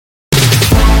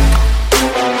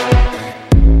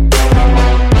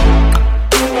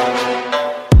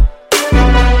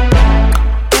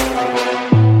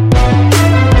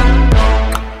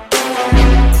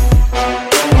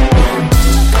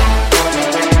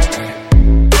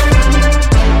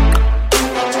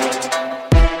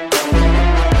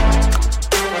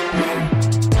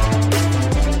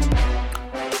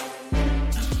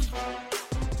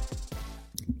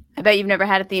I bet you've never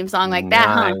had a theme song like that,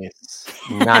 huh?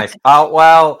 Nice.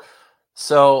 Well,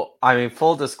 so, I mean,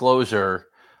 full disclosure,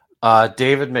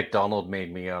 David McDonald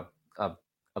made me a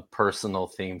personal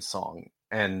theme song,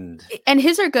 and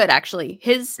his are good, actually.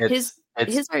 His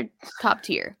are top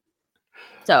tier.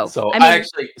 So I mean,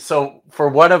 for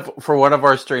one of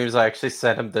our streams, I actually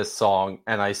sent him this song,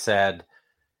 and I said,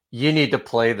 "You need to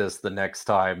play this the next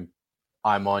time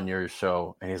I'm on your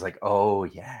show." And he's like, "Oh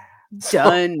yeah,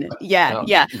 done." Yeah.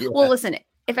 Well, listen.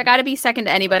 If I got to be second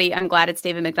to anybody, I'm glad it's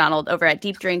David McDonald over at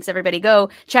Deep Drinks. Everybody go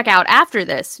check out after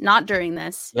this, not during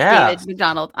this. Yeah. David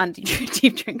McDonald on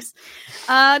Deep Drinks.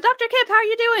 Dr. Kipp, how are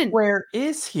you doing? Where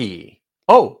is he?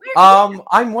 Oh,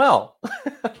 I'm well.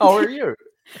 How are you?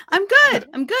 I'm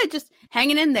good. Just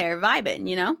hanging in there, vibing,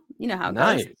 you know how it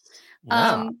nice. goes.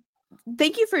 Yeah.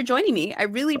 Thank you for joining me. I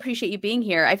really appreciate you being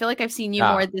here. I feel like I've seen you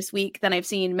more this week than I've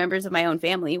seen members of my own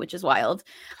family, which is wild.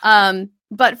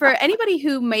 But for anybody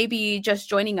who may be just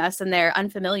joining us and they're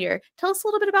unfamiliar, tell us a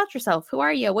little bit about yourself. Who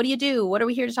are you? What do you do? What are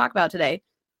we here to talk about today?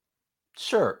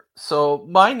 Sure. So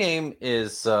my name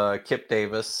is Kipp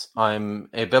Davis. I'm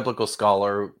a biblical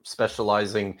scholar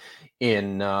specializing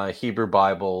in Hebrew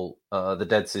Bible, the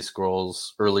Dead Sea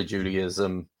Scrolls, early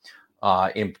Judaism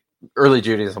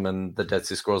and the Dead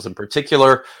Sea Scrolls in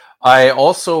particular. I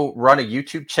also run a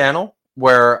YouTube channel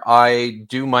where I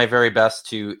do my very best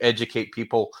to educate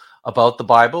people about the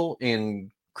Bible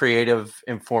in creative,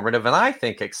 informative, and I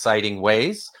think exciting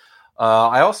ways.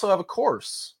 I also have a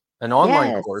course, an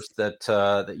online course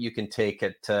that you can take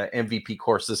at MVP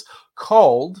Courses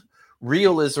called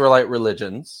Real Israelite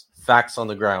Religions, Facts on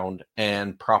the Ground,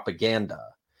 and Propaganda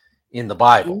in the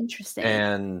Bible. Interesting.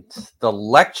 And the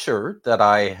lecture that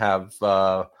I have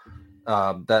that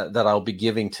I'll be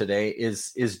giving today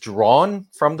is drawn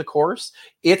from the course.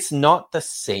 It's not the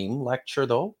same lecture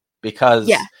though, because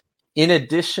in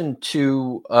addition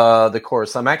to the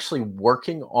course, I'm actually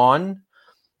working on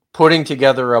putting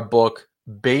together a book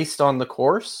based on the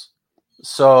course.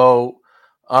 So,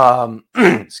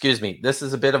 excuse me, this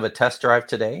is a bit of a test drive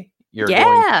today. You're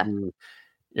gonna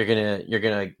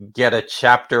get a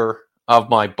chapter of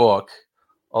my book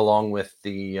along with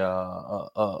the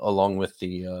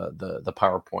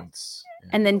PowerPoints.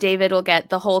 And then David will get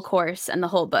the whole course and the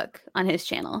whole book on his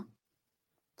channel.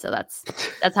 So that's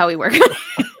how we work.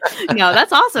 No,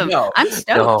 that's awesome. No, I'm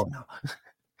stoked.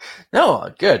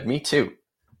 No, good. Me too.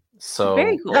 So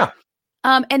very cool. Yeah.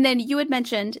 And then you had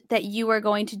mentioned that you were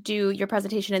going to do your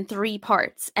presentation in 3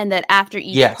 parts, and that after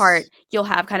each part, you'll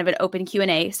have kind of an open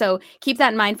Q&A. So keep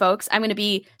that in mind, folks. I'm going to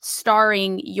be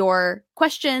starring your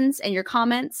questions and your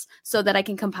comments so that I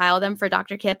can compile them for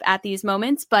Dr. Kipp at these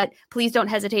moments. But please don't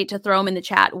hesitate to throw them in the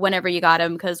chat whenever you got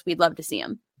them, because we'd love to see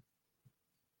them.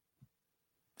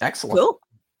 Excellent. Cool.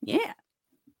 Yeah.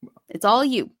 It's all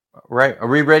you. Right. Are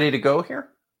we ready to go here?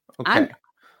 Okay.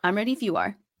 I'm ready if you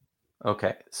are.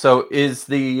 Okay. So is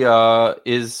the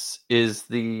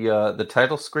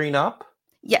title screen up?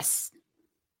 Yes.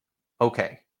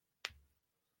 Okay.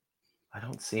 I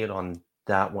don't see it on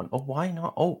that one. Oh, why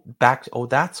not? Oh, back. Oh,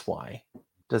 that's why.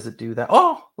 Does it do that?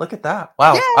 Oh, look at that.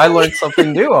 Wow. Yay! I learned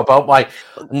something new about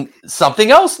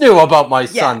something else new about my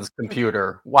son's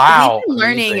computer. Wow. We've been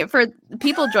learning, for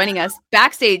people joining us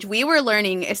backstage, we were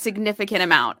learning a significant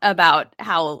amount about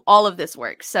how all of this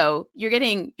works. So you're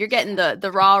getting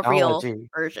the raw, real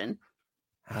version.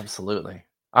 Absolutely.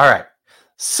 All right.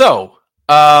 So,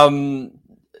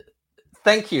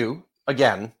 thank you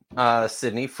again,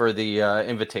 Sydney, for the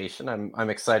invitation. I'm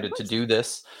excited to do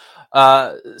this.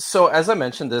 So as I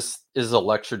mentioned, this is a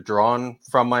lecture drawn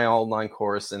from my online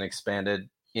course and expanded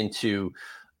into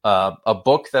a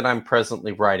book that I'm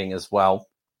presently writing as well.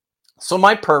 So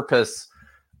my purpose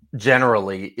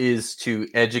generally is to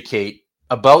educate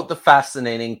about the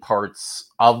fascinating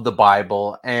parts of the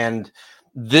Bible, and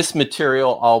this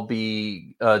material I'll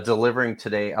be delivering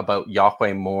today about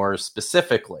Yahweh more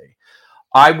specifically.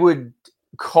 I would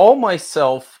call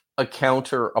myself a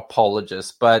counter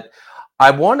apologist, but I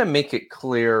want to make it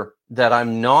clear that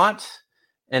I'm not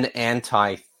an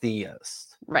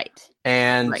anti-theist. Right.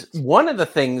 And one of the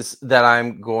things that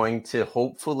I'm going to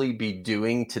hopefully be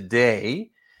doing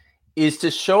today is to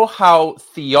show how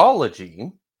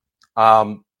theology,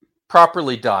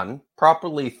 properly done,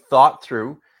 properly thought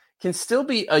through, can still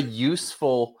be a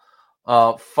useful,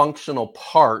 functional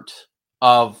part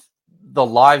of the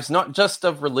lives, not just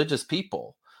of religious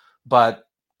people, but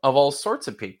of all sorts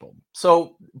of people.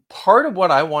 So part of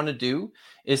what I want to do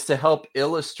is to help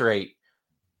illustrate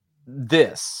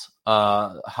this,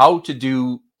 how to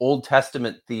do Old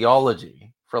Testament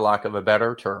theology, for lack of a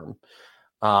better term,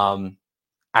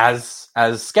 as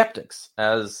skeptics,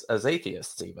 as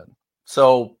atheists even.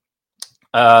 So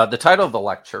The title of the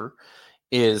lecture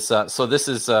is so this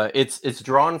is it's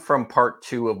drawn from part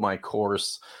 2 of my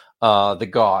course, The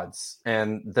Gods,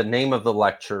 and the name of the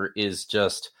lecture is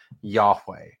just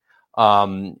Yahweh.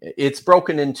 It's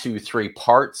broken into 3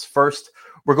 parts. First,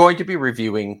 we're going to be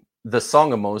reviewing the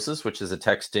Song of Moses, which is a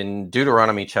text in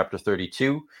Deuteronomy chapter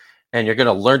 32, and you're going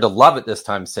to learn to love it this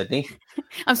time, Sydney.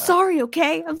 I'm sorry,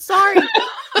 okay? I'm sorry.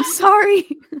 I'm sorry.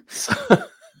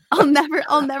 I'll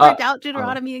never doubt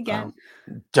Deuteronomy again.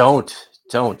 Don't.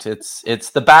 It's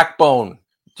the backbone.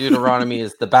 Deuteronomy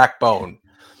is the backbone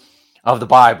of the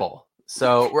Bible.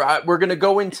 So we're going to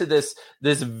go into this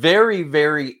very,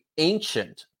 very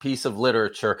ancient piece of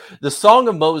literature. The Song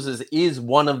of Moses is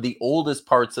one of the oldest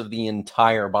parts of the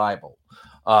entire Bible,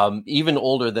 even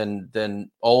older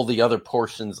than all the other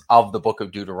portions of the book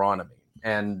of Deuteronomy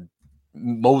and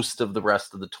most of the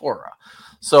rest of the Torah.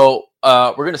 So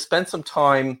we're going to spend some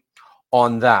time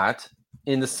on that.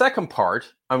 In the second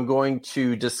part, I'm going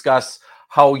to discuss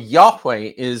how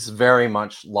Yahweh is very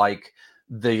much like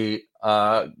the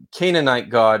Canaanite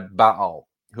god Baal,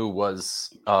 who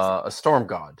was a storm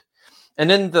god.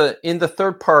 And in the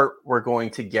third part, we're going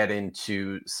to get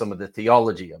into some of the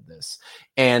theology of this,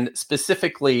 and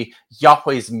specifically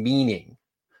Yahweh's meaning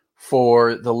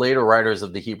for the later writers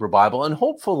of the Hebrew Bible. And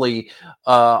hopefully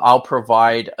I'll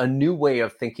provide a new way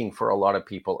of thinking for a lot of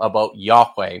people about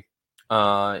Yahweh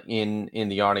in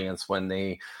the audience when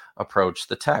they approach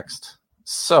the text.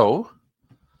 So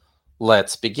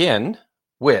let's begin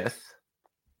with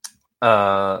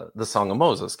the Song of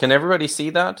Moses. Can everybody see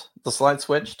that? The slide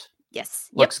switched? Yes.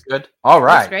 Looks good. All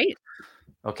right. That's great.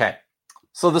 Okay.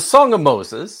 So the Song of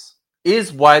Moses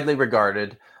is widely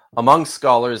regarded among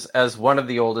scholars as one of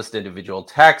the oldest individual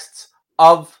texts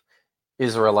of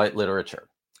Israelite literature.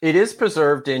 It is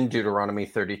preserved in Deuteronomy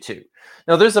 32.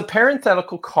 Now, there's a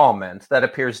parenthetical comment that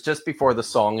appears just before the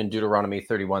song in Deuteronomy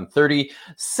 31:30,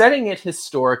 setting it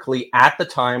historically at the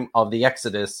time of the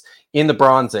Exodus in the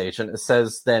Bronze Age. And it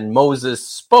says, "Then Moses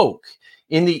spoke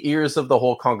in the ears of the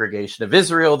whole congregation of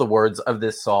Israel the words of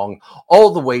this song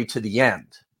all the way to the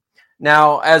end."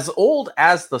 Now, as old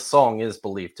as the song is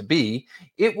believed to be,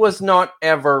 it was not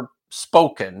ever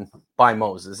spoken by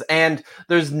Moses, and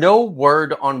there's no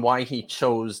word on why he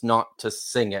chose not to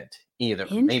sing it either.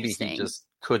 Maybe he just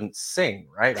couldn't sing,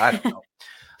 right? I don't know.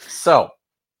 So,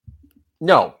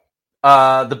 no,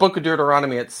 the book of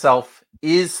Deuteronomy itself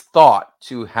is thought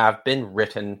to have been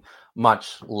written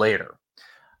much later,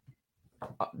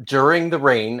 during the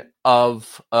reign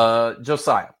of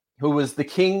Josiah, who was the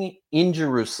king in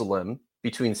Jerusalem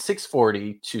between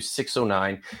 640 to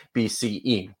 609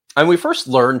 BCE. And we first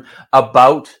learn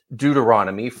about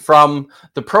Deuteronomy from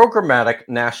the programmatic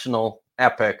national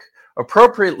epic,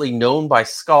 appropriately known by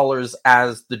scholars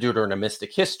as the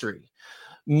Deuteronomistic history.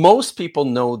 Most people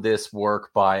know this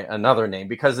work by another name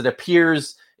because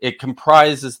it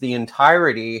comprises the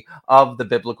entirety of the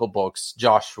biblical books,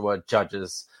 Joshua,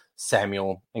 Judges,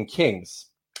 Samuel, and Kings.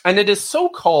 And it is so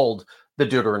called the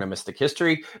Deuteronomistic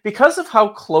history because of how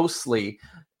closely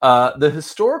the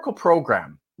historical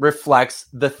program reflects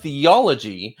the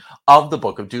theology of the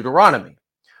book of Deuteronomy.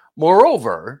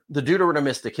 Moreover, the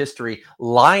Deuteronomistic history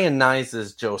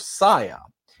lionizes Josiah,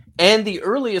 and the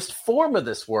earliest form of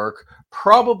this work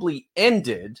probably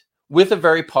ended with a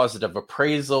very positive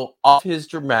appraisal of his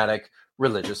dramatic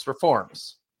religious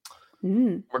reforms.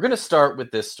 We're going to start with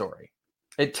this story.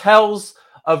 It tells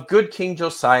of good King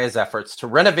Josiah's efforts to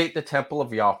renovate the temple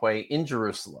of Yahweh in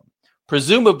Jerusalem,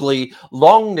 presumably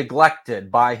long neglected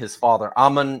by his father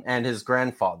Amon and his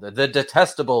grandfather, the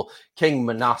detestable King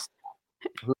Manasseh,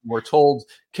 who we're told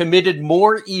committed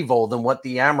more evil than what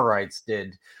the Amorites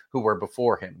did who were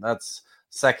before him. That's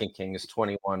 2 Kings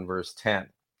 21, verse 10.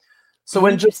 So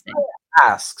when Josiah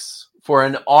asks for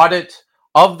an audit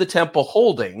of the temple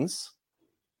holdings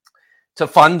to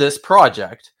fund this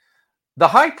project, the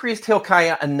high priest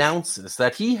Hilkiah announces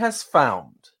that he has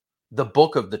found the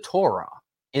book of the Torah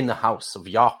in the house of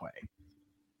Yahweh.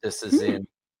 This is in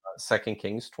 2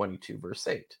 Kings 22, verse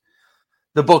 8.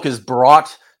 The book is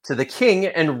brought to the king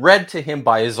and read to him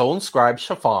by his own scribe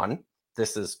Shaphan.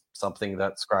 This is something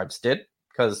that scribes did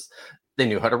because they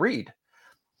knew how to read.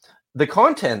 The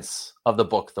contents of the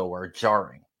book, though, are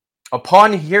jarring.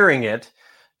 Upon hearing it,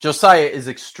 Josiah is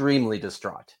extremely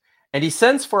distraught, and he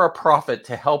sends for a prophet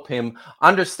to help him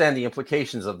understand the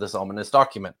implications of this ominous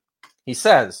document. He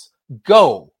says,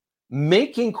 "Go,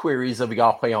 make inquiries of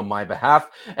Yahweh on my behalf,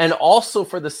 and also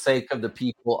for the sake of the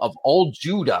people of all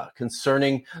Judah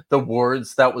concerning the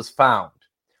words that was found.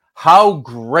 How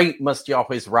great must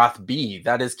Yahweh's wrath be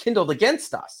that is kindled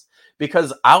against us,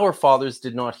 because our fathers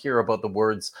did not hear about the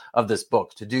words of this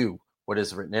book to do what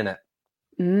is written in it."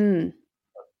 Mm.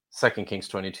 2 Kings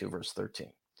 22, verse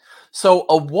 13. So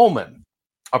a woman,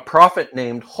 a prophet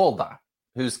named Huldah,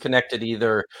 who's connected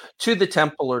either to the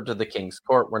temple or to the king's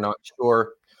court, we're not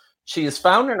sure. She is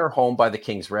found in her home by the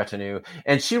king's retinue,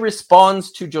 and she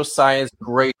responds to Josiah's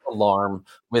great alarm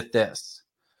with this.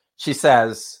 She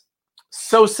says,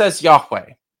 "So says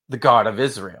Yahweh, the God of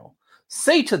Israel.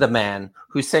 Say to the man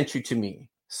who sent you to me,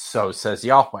 so says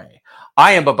Yahweh,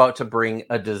 I am about to bring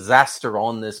a disaster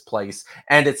on this place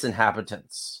and its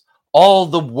inhabitants. All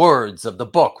the words of the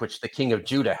book which the king of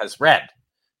Judah has read.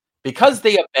 Because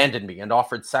they abandoned me and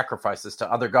offered sacrifices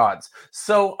to other gods,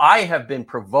 so I have been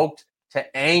provoked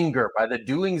to anger by the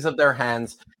doings of their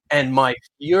hands, and my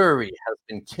fury has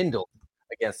been kindled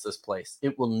against this place.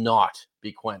 It will not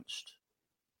be quenched."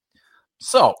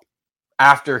 So,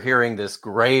 after hearing this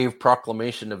grave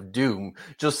proclamation of doom,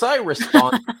 Josiah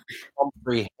responds with a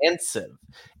comprehensive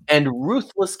and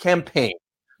ruthless campaign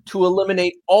to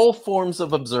eliminate all forms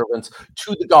of observance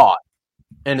to the god,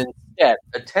 and instead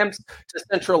attempts to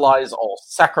centralize all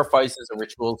sacrifices and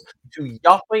rituals to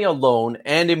Yahweh alone,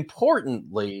 and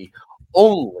importantly,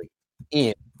 only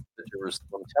in the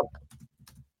Jerusalem temple.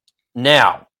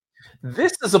 Now,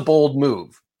 this is a bold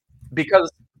move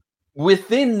because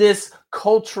within this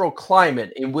cultural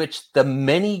climate in which the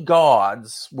many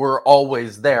gods were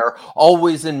always there,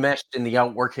 always enmeshed in the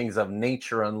outworkings of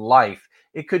nature and life,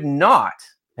 it could not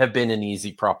have been an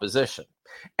easy proposition.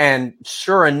 And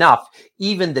sure enough,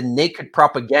 even the naked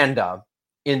propaganda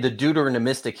in the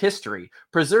Deuteronomistic history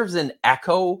preserves an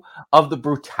echo of the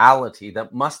brutality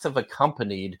that must have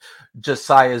accompanied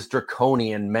Josiah's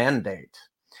draconian mandate.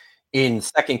 In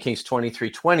 2 Kings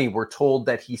 23:20, we're told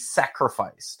that he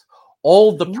sacrificed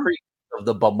all the priests of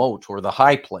the Bamot, or the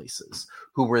high places,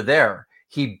 who were there.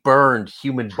 He burned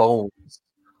human bones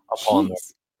upon them.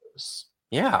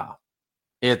 Yeah,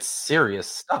 it's serious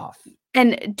stuff.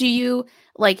 And do you,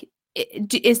 like,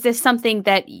 is this something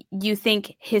that you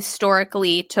think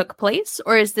historically took place,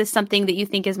 or is this something that you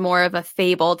think is more of a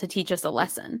fable to teach us a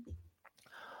lesson?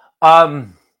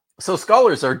 So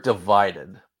scholars are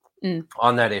divided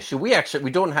on that issue. We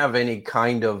don't have any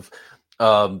kind of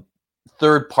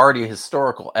third-party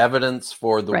historical evidence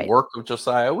for the work of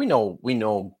Josiah. We know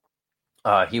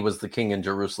he was the king in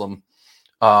Jerusalem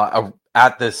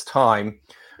at this time.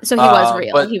 So he was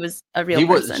real. He was a real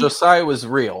person. Josiah was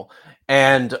real,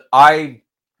 and I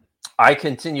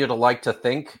continue to like to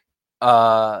think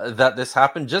that this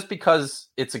happened just because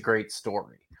it's a great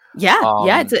story.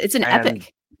 Yeah, it's an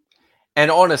epic. And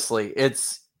honestly,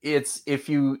 it's if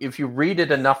you read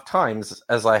it enough times,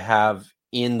 as I have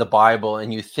in the Bible,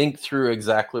 and you think through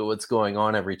exactly what's going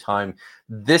on every time,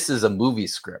 this is a movie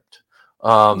script.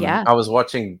 I was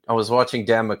watching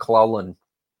Dan McClellan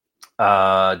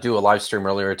do a live stream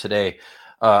earlier today,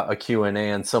 a Q&A,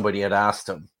 and somebody had asked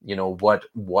him,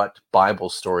 what Bible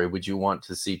story would you want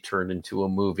to see turned into a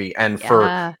movie? And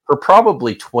for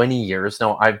probably 20 years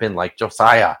now, I've been like,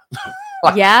 Josiah.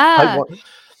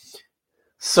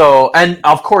 So, and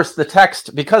of course the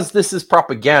text, because this is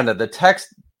propaganda, the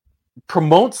text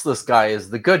promotes this guy as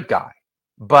the good guy,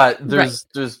 but there's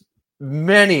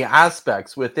many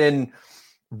aspects within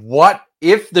what,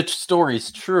 if the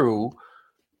story's true,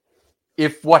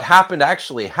 if what happened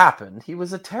actually happened, he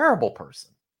was a terrible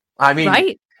person. I mean,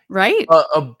 a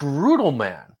brutal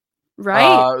man,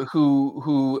 but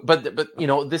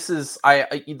this is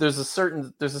there's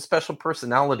a special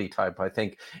personality type, I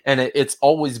think, and it's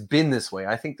always been this way.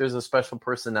 I think there's a special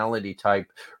personality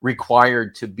type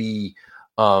required to be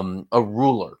a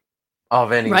ruler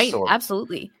of any sort.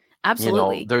 Absolutely.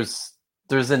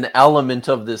 There's an element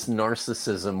of this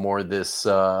narcissism, or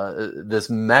this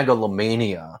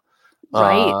megalomania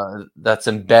that's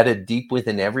embedded deep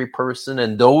within every person,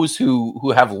 and those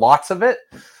who have lots of it,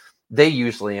 they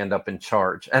usually end up in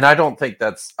charge. And I don't think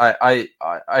that's I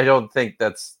don't think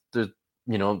that's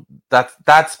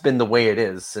that's been the way it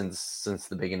is since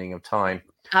the beginning of time.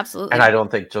 Absolutely. And I don't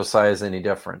think Josiah is any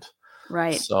different.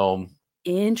 So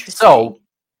interesting. So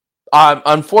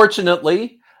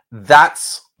unfortunately,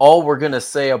 that's all we're going to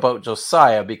say about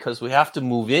Josiah, because we have to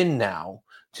move in now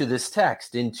to this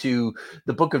text, into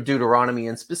the book of Deuteronomy,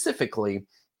 and specifically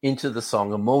into the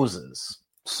Song of Moses.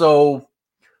 So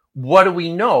what do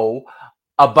we know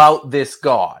about this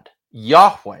God,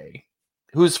 Yahweh,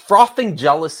 whose frothing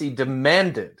jealousy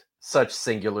demanded such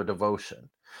singular devotion?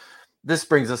 This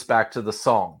brings us back to the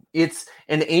song. It's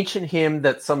an ancient hymn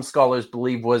that some scholars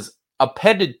believe was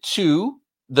appended to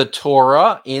the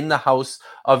Torah in the house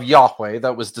of Yahweh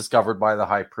that was discovered by the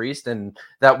high priest, and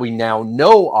that we now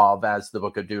know of as the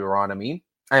book of Deuteronomy,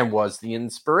 and was the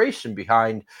inspiration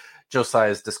behind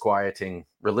Josiah's disquieting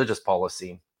religious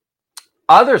policy.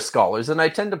 Other scholars, and I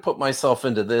tend to put myself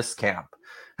into this camp,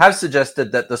 have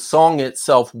suggested that the song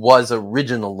itself was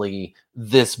originally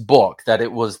this book, that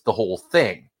it was the whole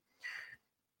thing.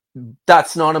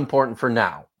 That's not important for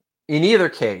now. In either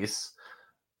case,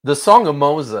 the Song of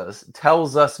Moses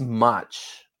tells us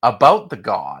much about the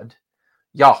God,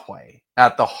 Yahweh,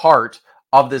 at the heart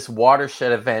of this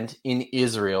watershed event in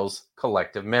Israel's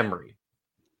collective memory.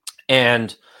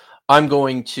 And I'm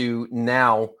going to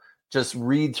now just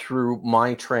read through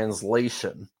my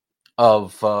translation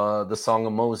of the Song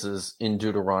of Moses in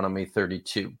Deuteronomy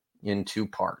 32 in 2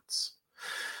 parts.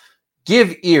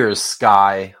 Give ears,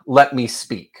 sky, let me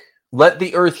speak. Let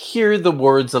the earth hear the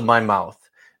words of my mouth.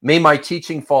 May my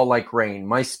teaching fall like rain,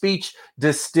 my speech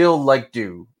distill like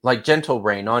dew, like gentle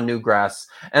rain on new grass,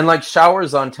 and like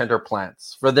showers on tender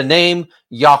plants. For the name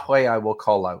Yahweh I will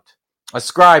call out.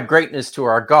 Ascribe greatness to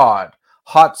our God.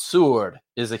 Hatsur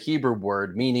is a Hebrew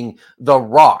word meaning the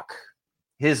rock.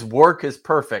 His work is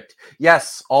perfect.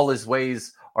 Yes, all his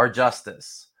ways are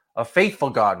justice. A faithful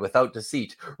God without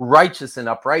deceit, righteous and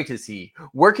upright is he.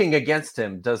 Working against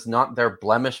him, does not their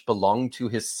blemish belong to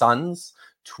his sons?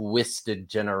 Twisted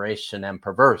generation and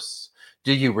perverse.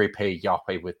 Do you repay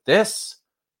Yahweh with this?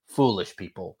 Foolish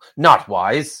people, not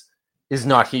wise. Is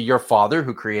not he your father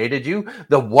who created you,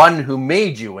 the one who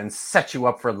made you and set you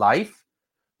up for life?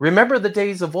 Remember the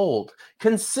days of old.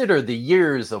 Consider the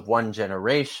years of one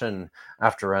generation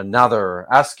after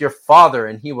another. Ask your father,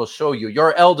 and he will show you.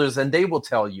 Your elders, and they will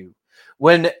tell you.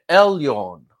 When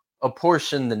Elyon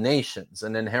apportioned the nations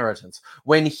an inheritance,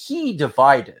 when he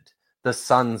divided the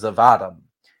sons of Adam,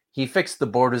 he fixed the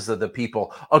borders of the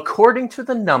people according to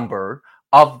the number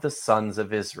of the sons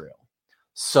of Israel.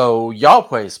 So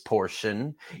Yahweh's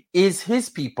portion is his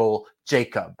people,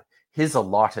 Jacob, his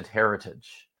allotted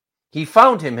heritage. He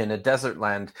found him in a desert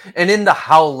land, and in the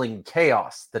howling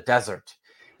chaos, the desert.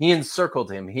 He encircled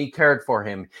him, he cared for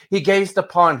him, he gazed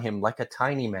upon him like a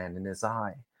tiny man in his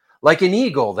eye. Like an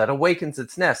eagle that awakens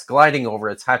its nest, gliding over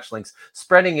its hatchlings,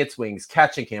 spreading its wings,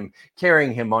 catching him,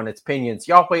 carrying him on its pinions.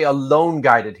 Yahweh alone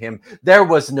guided him. There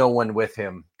was no one with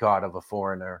him, God of a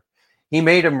foreigner. He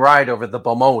made him ride over the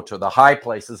Bamot, or the high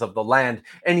places of the land,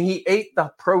 and he ate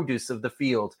the produce of the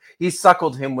field. He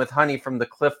suckled him with honey from the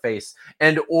cliff face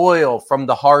and oil from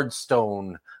the hard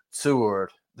stone. Tsur,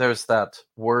 there's that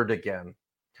word again.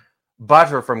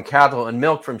 Butter from cattle and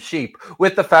milk from sheep,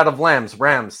 with the fat of lambs,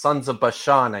 rams, sons of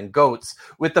Bashan, and goats,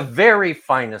 with the very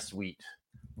finest wheat.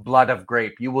 Blood of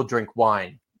grape, you will drink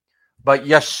wine. But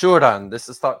Yeshurun, this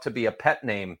is thought to be a pet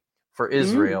name for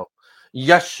Israel.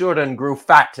 Yeshurun grew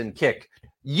fat and kicked.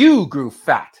 You grew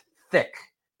fat, thick,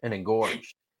 and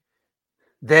engorged.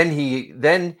 Then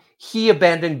he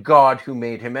abandoned God who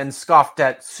made him and scoffed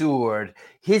at Tsur,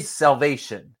 his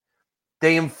salvation.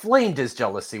 They inflamed his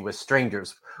jealousy with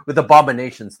strangers. With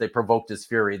abominations, they provoked his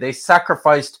fury. They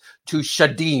sacrificed to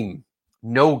Shadim,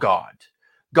 no God.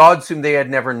 Gods whom they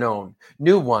had never known.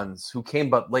 New ones who came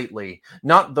but lately.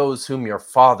 Not those whom your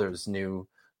fathers knew.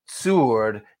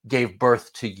 Tsur gave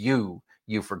birth to you.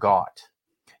 You forgot.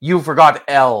 You forgot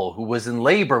El, who was in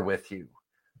labor with you.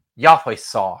 Yahweh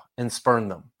saw and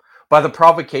spurned them by the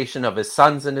provocation of his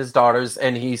sons and his daughters.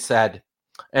 And he said,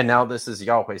 and now this is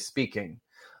Yahweh speaking,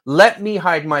 let me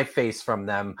hide my face from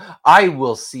them. I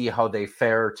will see how they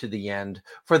fare to the end,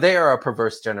 for they are a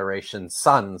perverse generation,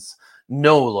 sons,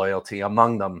 no loyalty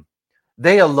among them.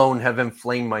 They alone have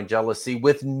inflamed my jealousy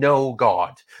with no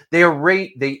God. They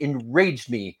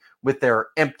enraged me with their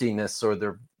emptiness or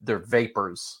their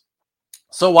vapors.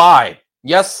 So I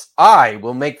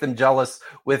will make them jealous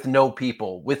with no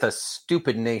people, with a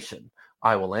stupid nation.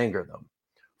 I will anger them.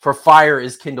 For fire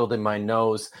is kindled in my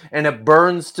nose, and it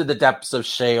burns to the depths of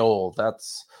Sheol.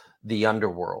 That's the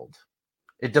underworld.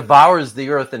 It devours the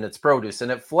earth and its produce,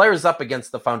 and it flares up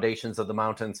against the foundations of the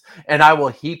mountains, and I will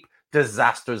heap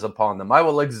disasters upon them. I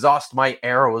will exhaust my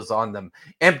arrows on them,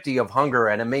 empty of hunger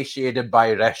and emaciated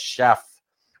by Resheph,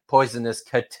 poisonous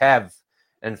Ketev,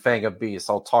 and fang of beasts.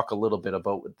 I'll talk a little bit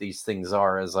about what these things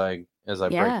are as I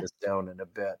break this down in a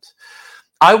bit.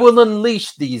 I will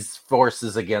unleash these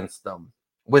forces against them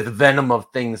with venom of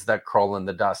things that crawl in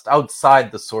the dust.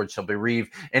 Outside the sword shall be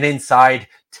reaved, and inside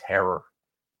terror.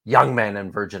 Young man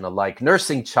and virgin alike,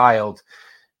 nursing child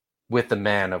with the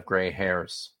man of gray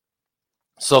hairs.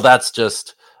 So that's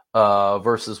just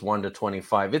verses 1 to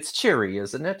 25. It's cheery,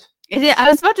 isn't it? I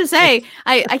was about to say,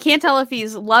 I can't tell if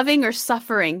he's loving or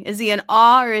suffering. Is he in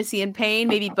awe or is he in pain?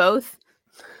 Maybe both.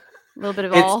 A little bit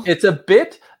of all. It's a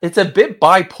bit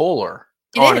bipolar.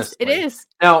 Honestly. It is.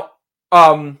 Now,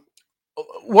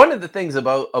 one of the things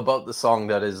about the song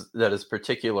that is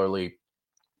particularly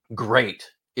great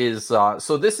is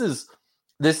so this is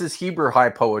This is Hebrew high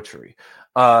poetry.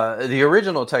 The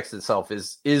original text itself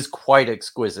is quite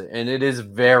exquisite, and it is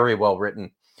very well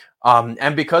written.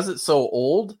 And because it's so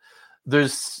old,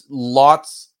 there's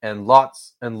lots and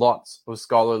lots and lots of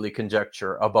scholarly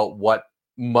conjecture about what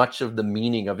much of the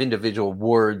meaning of individual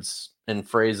words and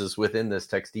phrases within this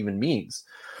text even means.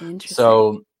 Interesting.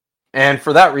 So, and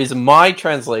for that reason, my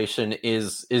translation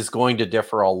is going to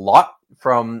differ a lot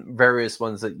from various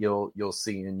ones that you'll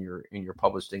see in your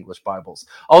published English Bibles.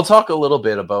 I'll talk a little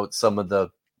bit about some of the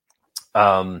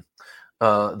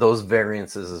those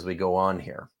variances as we go on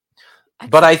here.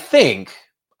 But I think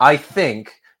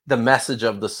the message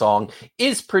of the song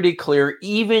is pretty clear,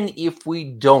 even if we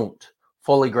don't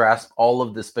fully grasp all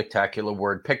of the spectacular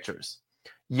word pictures.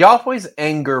 Yahweh's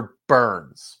anger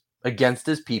burns against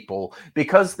his people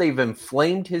because they've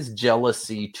inflamed his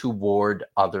jealousy toward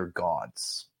other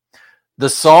gods. The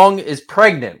song is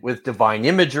pregnant with divine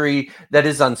imagery that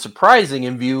is unsurprising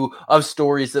in view of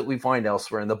stories that we find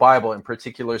elsewhere in the Bible, in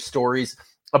particular stories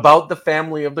about the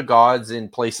family of the gods in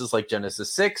places like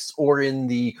Genesis 6 or in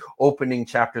the opening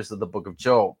chapters of the book of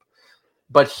Job.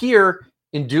 But here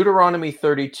in Deuteronomy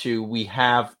 32, we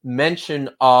have mention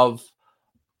of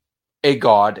a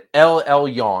god, El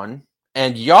Elyon,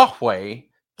 and Yahweh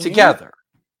together.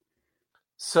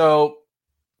 So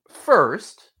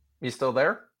first, you still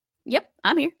there? Yep,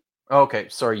 I'm here. Okay,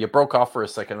 sorry, you broke off for a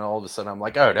second, and all of a sudden I'm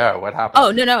like, oh no, what happened?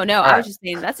 Oh, no. All I right. was just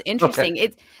saying that's interesting.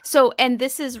 Okay. And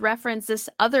this is referenced, this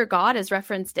other god is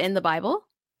referenced in the Bible?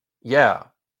 Yeah.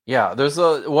 There's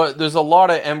a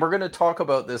lot of, and we're going to talk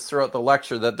about this throughout the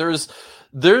lecture, that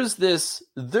there's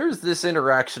this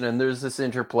interaction and there's this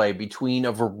interplay between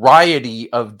a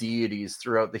variety of deities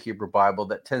throughout the Hebrew Bible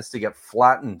that tends to get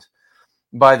flattened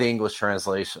by the English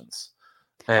translations.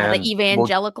 And the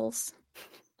evangelicals.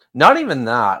 Not even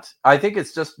that. I think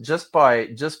it's just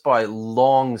by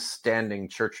long-standing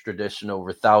church tradition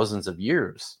over thousands of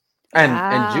years,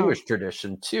 and Jewish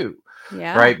tradition too.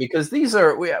 Yeah. Right, because these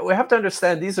are we have to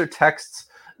understand, these are texts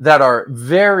that are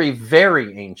very,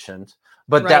 very ancient,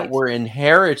 but that were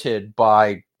inherited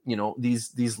by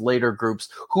these later groups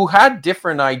who had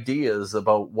different ideas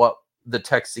about what the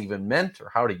texts even meant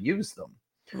or how to use them.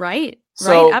 Right.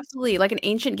 Right. Absolutely, like an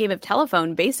ancient game of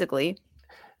telephone, basically.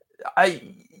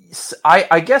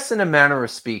 I guess in a manner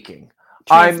of speaking.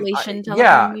 Translation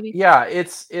telephone, maybe? Yeah.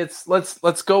 It's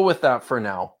let's go with that for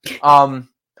now.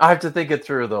 I have to think it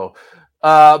through though.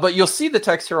 But you'll see the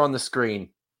text here on the screen.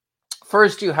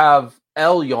 First, you have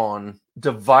Elyon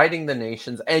dividing the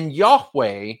nations, and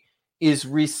Yahweh is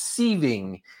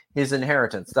receiving his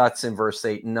inheritance. That's in verse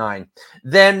 8 and 9.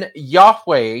 Then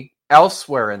Yahweh,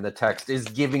 elsewhere in the text, is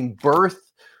giving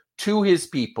birth to his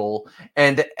people,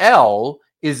 and El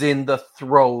is in the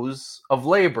throes of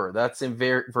labor. That's in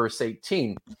verse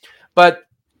 18. But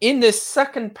in this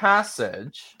second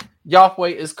passage, Yahweh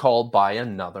is called by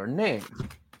another name,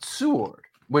 Tsur,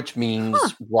 which means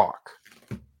rock.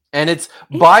 And it's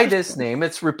by this name,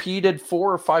 it's repeated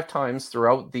 4 or 5 times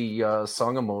throughout the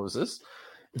Song of Moses.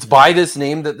 It's by this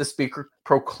name that the speaker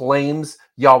proclaims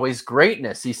Yahweh's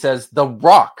greatness. He says, the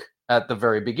rock at the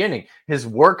very beginning. His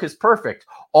work is perfect.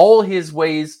 All his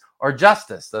ways are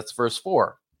justice. That's verse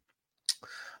 4.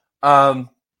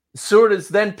 Tsur is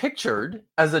then pictured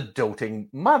as a doting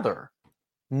mother,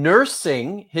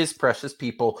 nursing his precious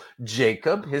people,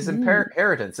 Jacob, his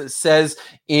inheritance. It says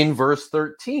in verse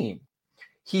 13,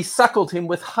 he suckled him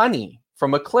with honey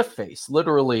from a cliff face,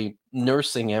 literally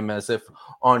nursing him as if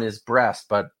on his breast,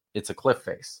 but it's a cliff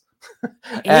face.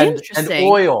 and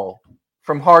oil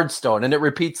from hardstone, and it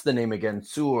repeats the name again,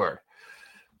 Tsur.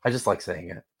 I just like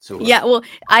saying it. Tsur. Yeah, well,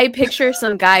 I picture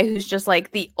some guy who's just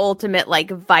like the ultimate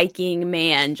like Viking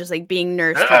man, just like being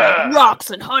nursed with like rocks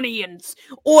and honey and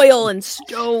oil and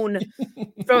stone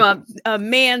from a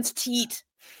man's teat.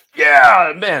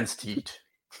 Yeah, man's teat.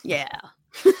 Yeah.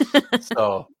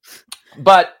 So,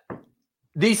 but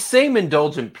these same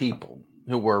indulgent people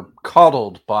who were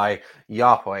coddled by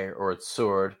Yahweh or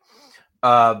Tsur,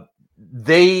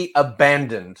 they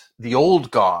abandoned the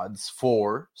old gods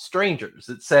for strangers.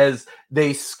 It says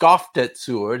they scoffed at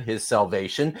Tsur, his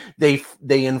salvation. They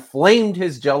inflamed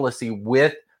his jealousy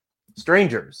with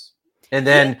strangers. And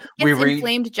then we read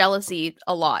inflamed jealousy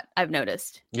a lot, I've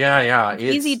noticed. Yeah. It's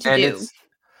easy to do.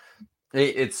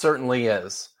 It certainly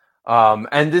is.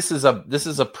 And this is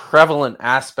a prevalent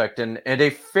aspect and a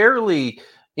fairly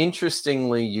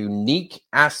interestingly unique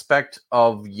aspect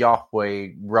of Yahweh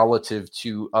relative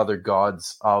to other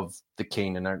gods of the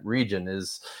Canaanite region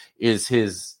is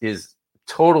his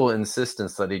total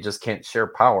insistence that he just can't share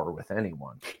power with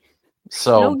anyone.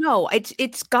 So no,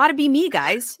 it's got to be me,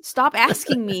 guys. Stop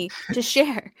asking me to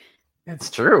share. It's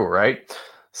true, right?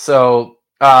 So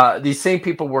these same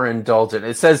people were indulgent.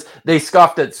 It says they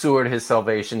scoffed at Seward, his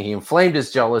salvation. He inflamed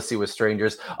his jealousy with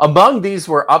strangers. Among these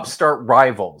were upstart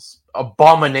rivals,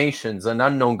 abominations, and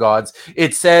unknown gods.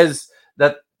 It says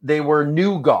that they were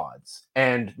new gods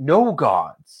and no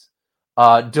gods,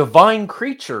 divine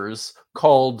creatures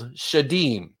called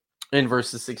Shadim in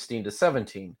verses 16 to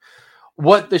 17.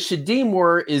 What the Shadim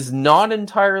were is not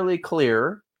entirely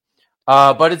clear,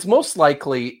 but it's most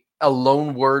likely a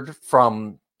loan word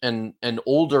from an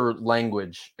older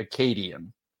language,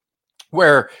 Akkadian,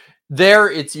 where there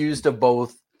it's used of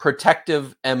both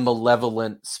protective and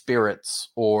malevolent spirits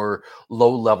or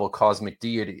low-level cosmic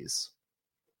deities.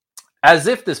 As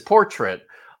if this portrait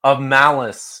of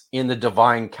malice in the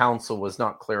divine council was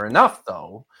not clear enough,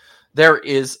 though, there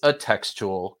is a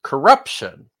textual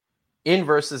corruption in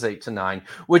verses 8 to 9,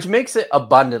 which makes it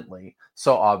abundantly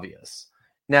so obvious.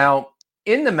 Now,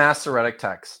 in the Masoretic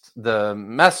text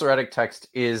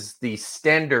is the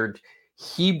standard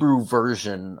Hebrew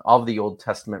version of the Old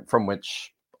Testament from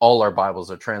which all our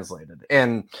Bibles are translated.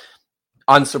 And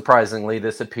unsurprisingly,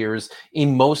 this appears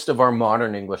in most of our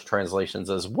modern English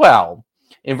translations as well.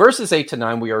 In verses 8 to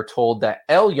 9, we are told that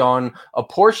Elyon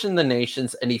apportioned the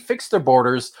nations and he fixed their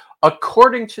borders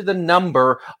according to the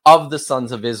number of the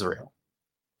sons of Israel.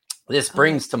 This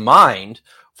brings to mind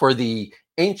for the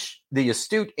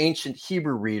astute ancient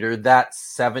Hebrew reader that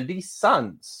 70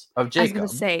 sons of Jacob. I was going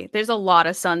to say, there's a lot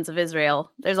of sons of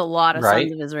Israel. There's a lot of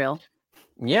sons of Israel.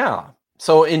 Yeah.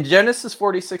 So in Genesis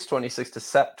 46, 26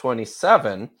 to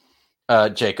 27,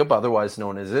 Jacob, otherwise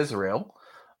known as Israel,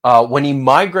 when he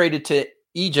migrated to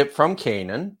Egypt from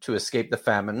Canaan to escape the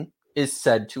famine, is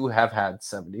said to have had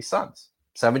 70 sons.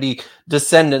 70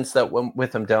 descendants that went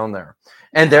with him down there.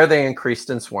 And there they increased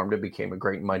and swarmed and became a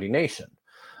great and mighty nation.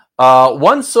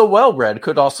 One so well read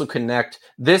could also connect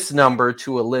this number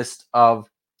to a list of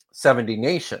 70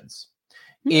 nations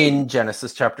in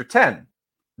Genesis chapter 10.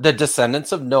 The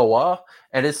descendants of Noah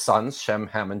and his sons, Shem,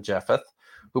 Ham, and Japheth,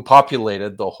 who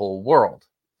populated the whole world.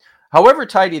 However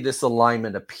tidy this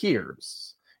alignment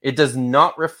appears, it does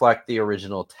not reflect the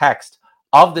original text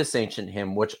of this ancient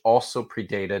hymn, which also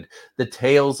predated the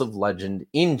tales of legend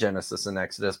in Genesis and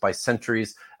Exodus by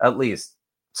centuries at least.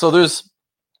 So there's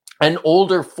an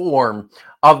older form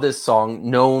of this song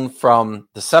known from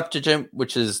the Septuagint,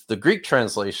 which is the Greek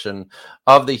translation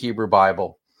of the Hebrew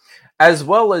Bible, as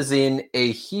well as in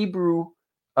a Hebrew.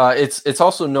 It's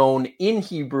also known in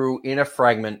Hebrew in a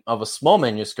fragment of a small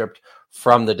manuscript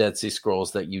from the Dead Sea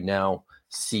Scrolls that you now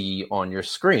see on your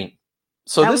screen.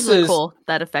 So that was really cool.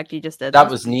 That effect you just did. That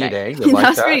was neat, eh? You like that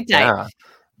was pretty tight. Yeah.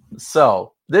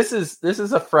 So this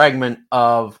is a fragment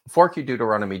of 4Q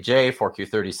Deuteronomy J, 4Q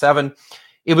 37.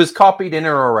 It was copied in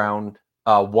or around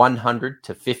 100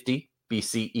 to 50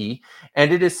 BCE,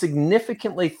 and it is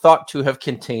significantly thought to have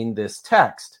contained this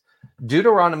text: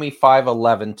 Deuteronomy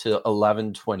 5:11 to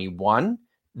 11:21,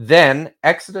 then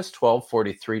Exodus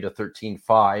 12:43 to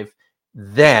 13:5,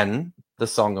 then the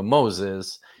Song of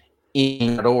Moses,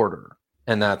 in that order.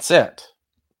 And that's it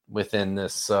within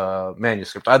this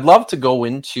manuscript. I'd love to go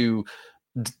into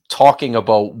talking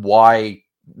about why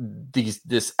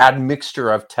this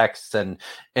admixture of texts and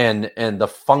the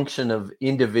function of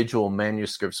individual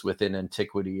manuscripts within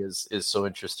antiquity is so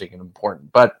interesting and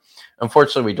important. But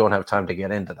unfortunately, we don't have time to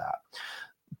get into that.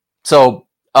 So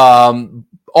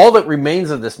all that remains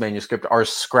of this manuscript are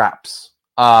scraps.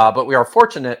 But we are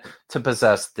fortunate to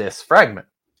possess this fragment,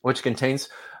 which contains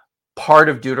part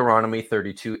of Deuteronomy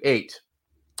 32:8.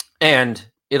 And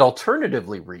it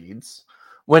alternatively reads,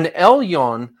 when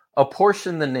Elyon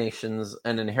apportioned the nations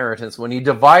an inheritance, when he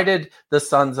divided the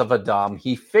sons of Adam,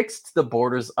 he fixed the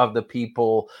borders of the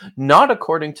people, not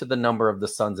according to the number of the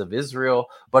sons of Israel,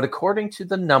 but according to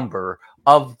the number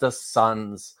of the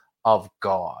sons of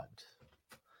God.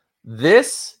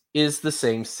 This is the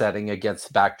same setting against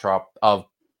the backdrop of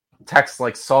texts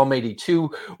like Psalm 82,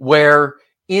 where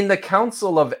in the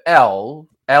Council of El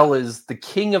is the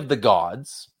king of the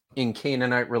gods in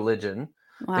Canaanite religion.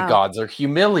 Wow. The gods are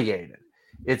humiliated.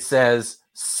 It says,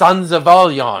 sons of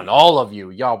Elyon, all of you,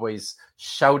 Yahweh's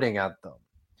shouting at them.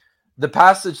 The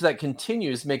passage that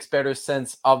continues makes better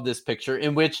sense of this picture,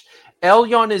 in which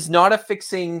Elyon is not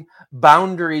affixing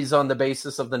boundaries on the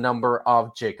basis of the number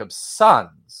of Jacob's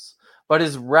sons, but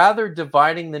is rather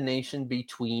dividing the nation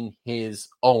between his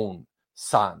own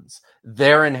sons,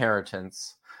 their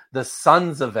inheritance, the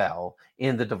sons of El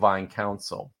in the divine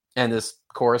council. And this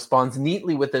corresponds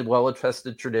neatly with the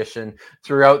well-attested tradition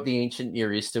throughout the ancient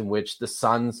Near East in which the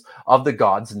sons of the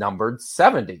gods numbered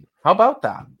 70. How about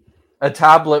that? A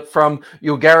tablet from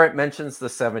Ugarit mentions the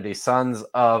 70 sons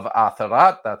of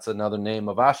Atharat. That's another name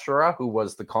of Asherah, who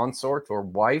was the consort or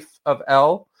wife of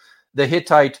El. The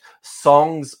Hittite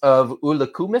Songs of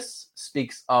Ulakumis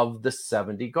speaks of the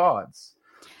 70 gods.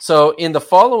 So in the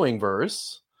following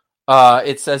verse,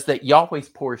 it says that Yahweh's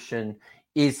portion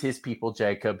is his people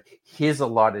Jacob, his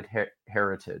allotted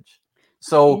heritage.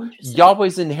 So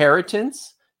Yahweh's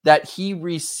inheritance that he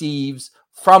receives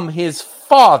from his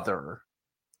father,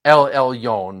 El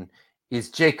Elyon, is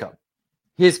Jacob,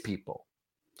 his people,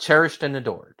 cherished and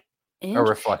adored, a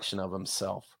reflection of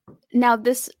himself. Now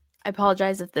this, I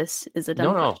apologize if this is a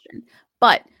dumb question,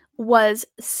 but was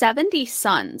 70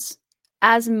 sons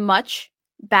as much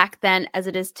back then as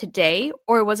it is today,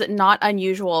 or was it not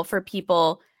unusual for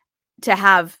people to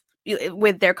have,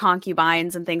 with their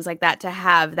concubines and things like that, to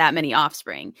have that many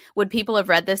offspring? Would people have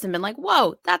read this and been like,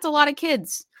 whoa, that's a lot of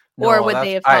kids? No, or would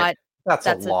they have thought that's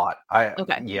a lot?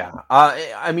 Okay. Yeah.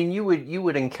 I mean, you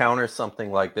would encounter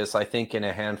something like this, I think, in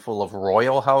a handful of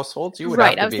royal households. You would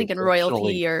right. I was thinking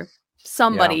royalty or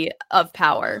somebody of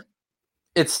power.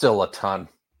 It's still a ton.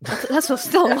 That's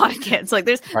still a lot of kids. Like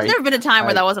there's never been a time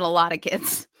where that wasn't a lot of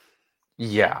kids.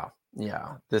 Yeah.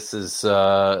 This is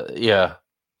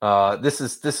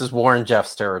this is Warren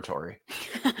Jeff's territory.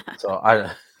 So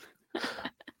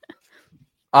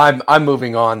I'm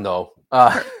moving on though.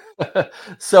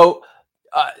 So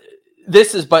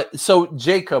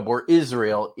Jacob or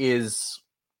Israel is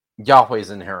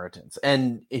Yahweh's inheritance,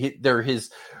 and they're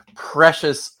his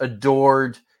precious,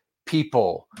 adored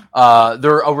people.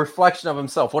 They're a reflection of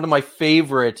himself. One of my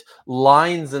favorite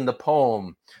lines in the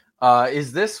poem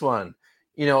is this one.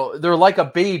 You know, they're like a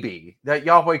baby that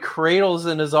Yahweh cradles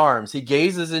in his arms. He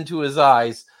gazes into his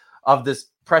eyes of this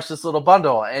precious little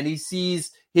bundle, and he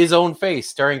sees his own face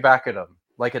staring back at him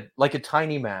like a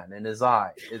tiny man in his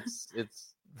eye.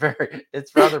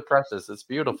 It's rather precious. It's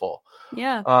beautiful.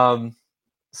 Yeah.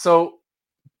 So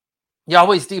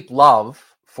Yahweh's deep love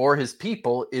for his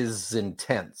people is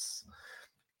intense.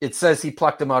 It says he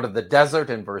plucked him out of the desert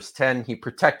in verse 10. He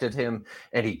protected him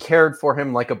and he cared for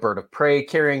him like a bird of prey,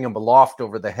 carrying him aloft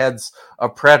over the heads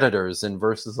of predators in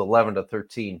verses 11 to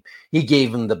 13. He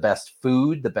gave him the best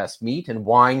food, the best meat and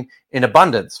wine in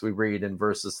abundance, we read in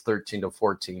verses 13 to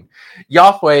 14.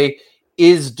 Yahweh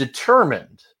is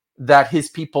determined that his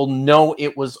people know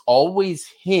it was always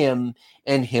him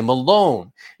and him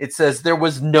alone. It says there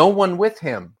was no one with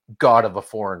him, God of a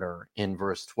foreigner, in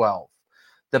verse 12.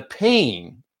 The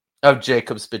pain of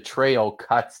Jacob's betrayal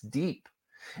cuts deep.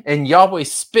 And Yahweh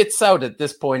spits out at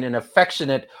this point an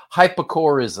affectionate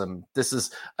hypocorism. This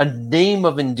is a name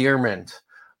of endearment,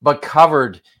 but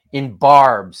covered in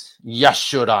barbs.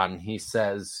 Yashudan, he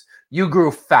says. You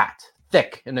grew fat,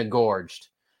 thick, and engorged.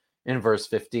 In verse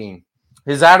 15.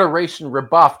 His adoration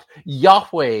rebuffed.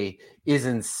 Yahweh is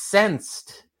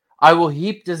incensed. I will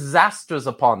heap disasters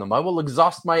upon them. I will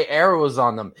exhaust my arrows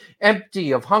on them.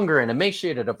 Empty of hunger and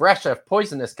emaciated of Reshef,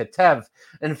 poisonous Ketev,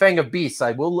 and fang of beasts,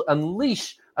 I will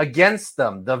unleash against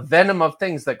them the venom of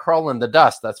things that crawl in the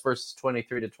dust. That's verses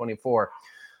 23 to 24.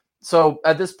 So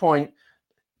at this point,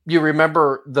 you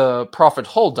remember the prophet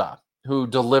Huldah, who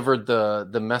delivered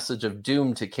the message of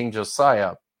doom to King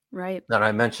Josiah. Right. That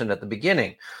I mentioned at the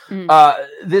beginning.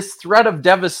 This threat of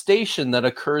devastation that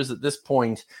occurs at this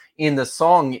point in the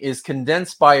song is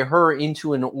condensed by her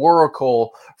into an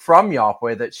oracle from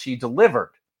Yahweh that she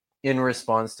delivered in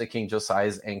response to King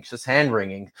Josiah's anxious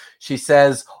hand-wringing. She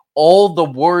says, all the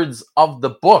words of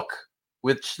the book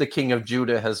which the king of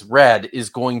Judah has read is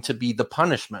going to be the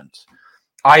punishment.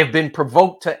 I have been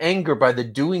provoked to anger by the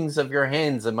doings of your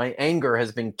hands, and my anger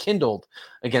has been kindled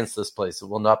against this place. It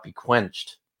will not be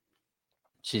quenched,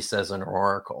 she says in her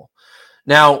oracle.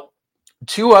 Now,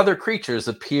 two other creatures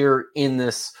appear in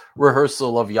this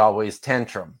rehearsal of Yahweh's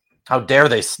tantrum. How dare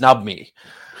they snub me?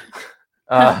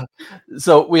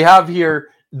 So we have here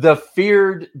the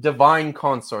feared divine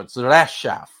consorts,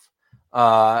 Reshef.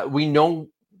 We know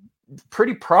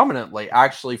pretty prominently,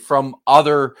 actually, from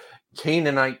other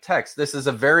Canaanite texts. This is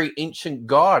a very ancient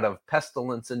god of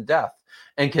pestilence and death.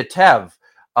 And Ketev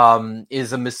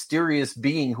is a mysterious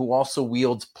being who also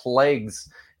wields plagues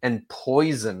and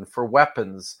poison for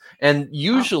weapons. And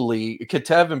usually,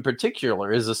 Ketev in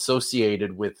particular is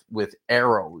associated with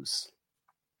arrows.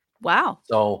 Wow.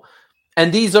 So,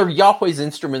 and these are Yahweh's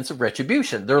instruments of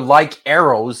retribution. They're like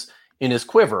arrows in his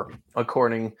quiver,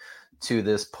 according to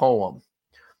this poem.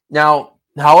 Now,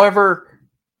 however,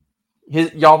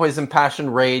 Yahweh's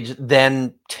impassioned rage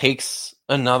then takes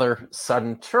another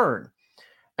sudden turn.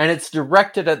 And it's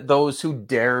directed at those who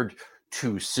dared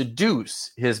to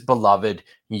seduce his beloved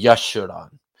Yeshurun.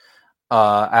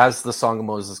 as the Song of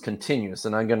Moses continues.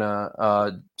 And I'm going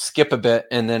to skip a bit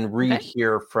and then read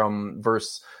here from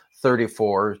verse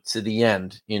 34 to the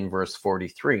end in verse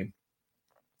 43.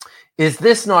 Is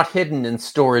this not hidden in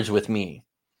storage with me,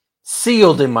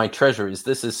 sealed in my treasuries?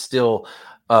 This is still,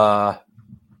 or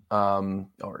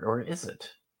is it?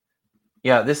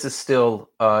 Yeah, this is still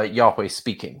Yahweh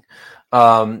speaking.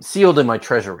 Sealed in my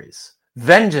treasuries.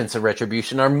 Vengeance and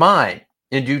retribution are mine.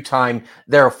 In due time,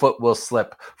 their foot will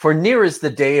slip. For near is the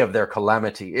day of their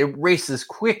calamity. It races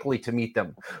quickly to meet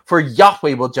them. For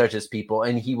Yahweh will judge his people,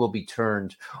 and he will be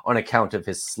turned on account of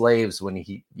his slaves when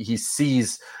he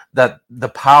sees that the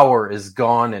power is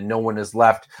gone and no one is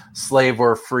left, slave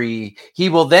or free. He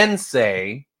will then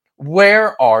say,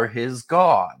 where are his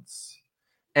gods?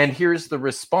 And here's the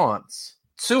response.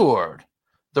 Tzur,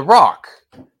 the rock,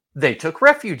 they took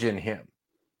refuge in him.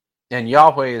 And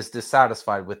Yahweh is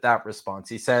dissatisfied with that response.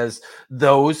 He says,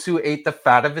 those who ate the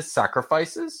fat of his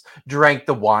sacrifices, drank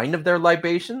the wine of their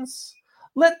libations,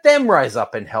 let them rise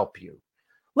up and help you.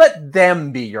 Let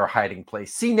them be your hiding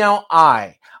place. See now,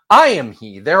 I am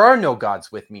he. There are no gods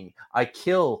with me. I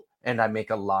kill and I make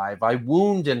alive. I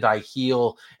wound and I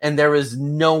heal, and there is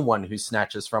no one who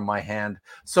snatches from my hand.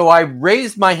 So I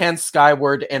raise my hand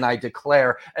skyward and I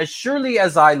declare, as surely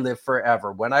as I live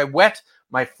forever, when I wet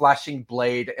my flashing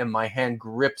blade and my hand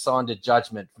grips on to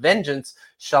judgment, vengeance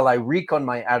shall I wreak on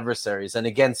my adversaries, and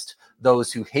against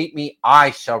those who hate me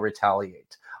I shall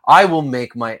retaliate. I will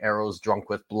make my arrows drunk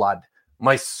with blood.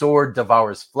 My sword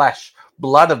devours flesh,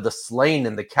 blood of the slain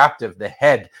and the captive, the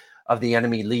head of the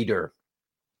enemy leader.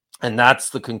 And that's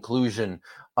the conclusion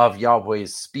of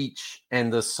Yahweh's speech.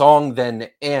 And the song then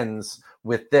ends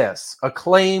with this: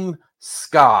 acclaim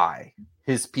sky,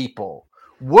 his people,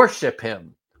 worship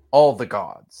him, all the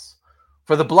gods.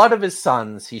 For the blood of his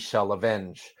sons he shall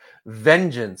avenge.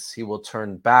 Vengeance he will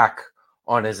turn back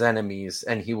on his enemies,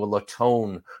 and he will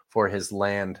atone for his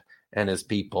land and his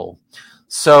people.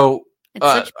 So it's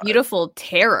such beautiful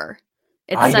terror.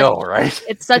 I know, right?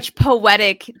 It's such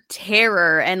poetic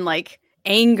terror and like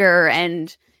anger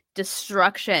and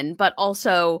destruction, but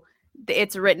also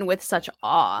it's written with such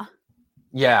awe.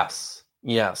 Yes,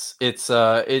 it's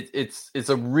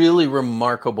a really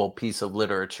remarkable piece of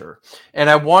literature, and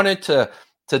I wanted to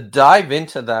dive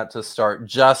into that to start,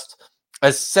 just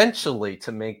essentially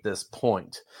to make this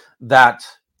point that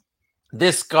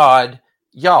this God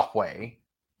Yahweh,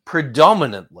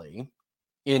 predominantly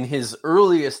in his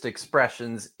earliest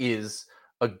expressions, is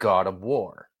a God of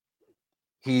war.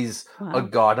 He's a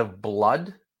God of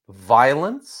blood,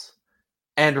 violence,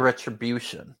 and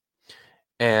retribution.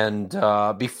 And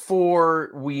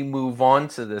before we move on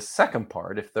to the second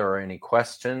part, if there are any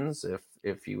questions,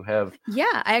 if you have...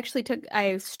 Yeah,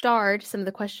 I starred some of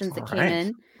the questions that came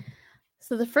in.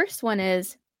 So the first one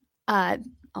is, I'll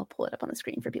pull it up on the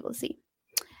screen for people to see.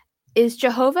 Is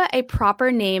Jehovah a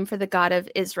proper name for the God of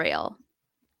Israel?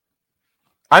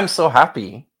 I'm so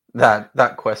happy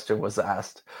that question was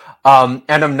asked. And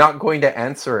I'm not going to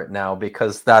answer it now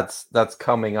because that's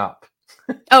coming up.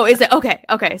 Oh, is it? Okay.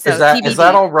 So is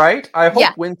that all right? I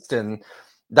hope, Winston,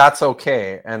 that's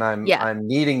okay. And I'm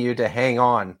needing you to hang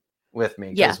on with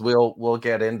me because we'll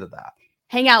get into that.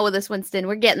 Hang out with us, Winston.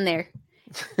 We're getting there.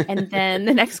 And then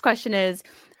the next question is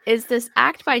this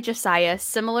act by Josiah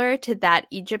similar to that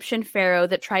Egyptian pharaoh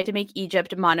that tried to make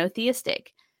Egypt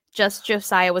monotheistic? Just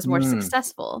Josiah was more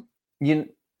successful.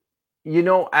 You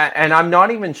know, and I'm not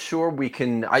even sure we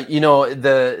can. The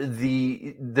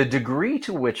degree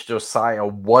to which Josiah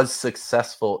was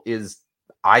successful is,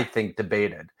 I think,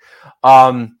 debated.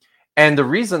 And the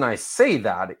reason I say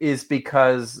that is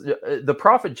because the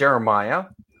prophet Jeremiah.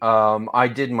 I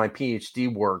did my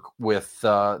PhD work with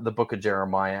the book of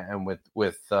Jeremiah and with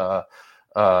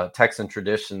texts and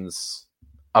traditions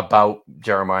about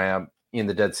Jeremiah in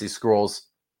the Dead Sea Scrolls.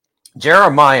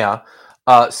 Jeremiah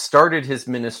started his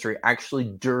ministry actually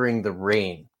during the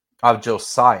reign of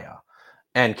Josiah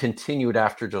and continued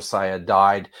after Josiah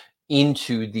died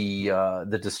into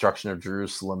the destruction of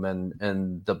Jerusalem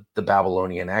and the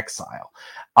Babylonian exile.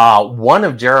 One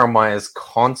of Jeremiah's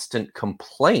constant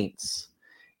complaints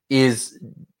is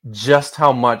just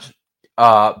how much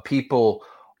people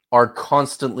are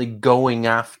constantly going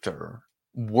after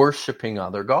worshiping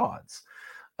other gods.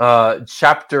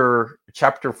 Chapter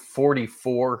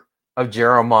 44 of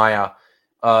Jeremiah,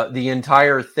 the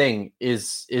entire thing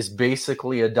is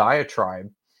basically a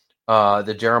diatribe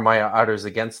that Jeremiah utters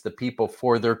against the people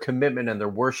for their commitment and their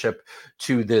worship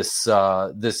to this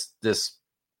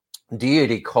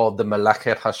deity called the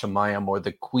Melekhet Hashemayim, or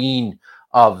the Queen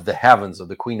of the Heavens, or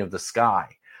the Queen of the Sky.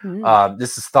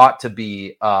 This is thought to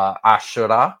be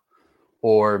Ashura,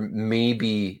 or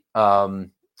maybe Atharat,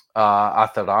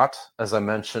 as I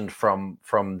mentioned from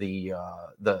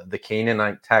the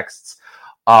Canaanite texts.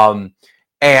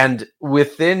 And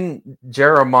within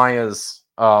Jeremiah's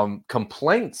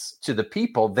complaints to the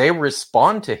people, they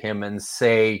respond to him and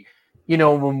say,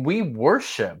 when we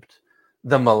worshipped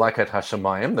the Maleket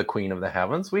Hashemayim, the Queen of the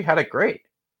Heavens, we had it great.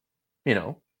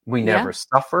 We never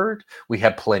suffered. We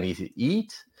had plenty to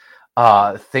eat.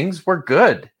 Things were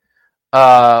good.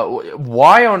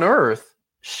 Why on earth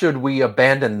should we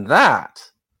abandon that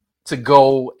to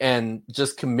go and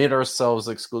just commit ourselves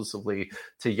exclusively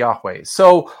to Yahweh?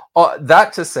 So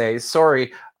that to say,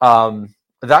 I'm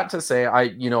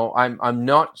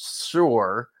not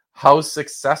sure how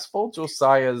successful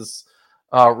Josiah's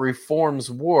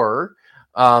reforms were.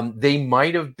 They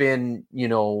might have been,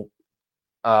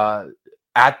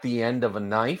 at the end of a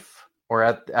knife or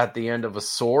at the end of a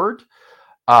sword.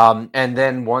 And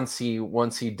then once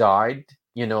he died,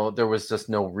 there was just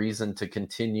no reason to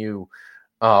continue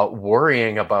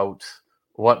worrying about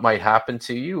what might happen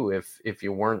to you if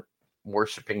you weren't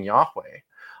worshiping Yahweh.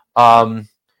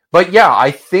 But yeah,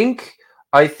 I think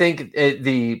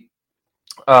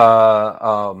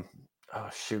oh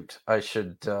shoot, I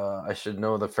should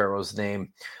know the Pharaoh's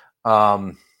name.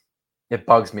 It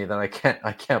bugs me that I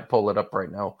can't pull it up right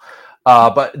now.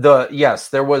 But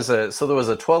there was a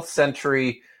 12th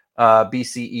century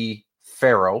BCE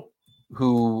pharaoh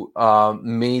who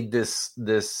made this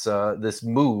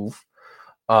move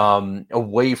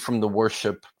away from the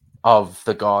worship of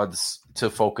the gods to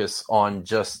focus on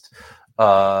just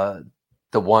the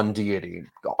one deity.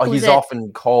 He's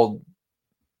often called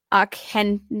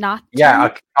Akhenaten.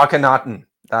 Yeah, Akhenaten.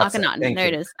 That's Akhenaten. There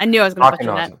it is. I knew I was going to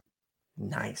butcher that.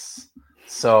 Nice.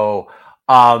 So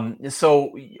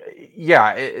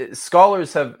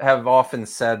scholars have often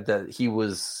said that he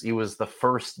was the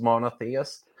first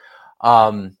monotheist.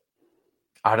 I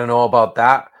don't know about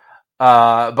that,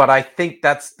 but I think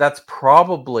that's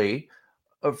probably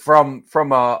from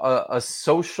a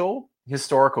social,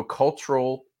 historical,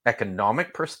 cultural,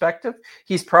 economic perspective.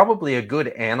 He's probably a good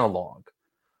analog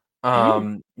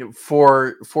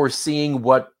for seeing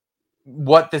what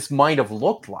this might have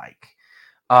looked like.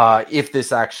 If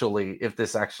this actually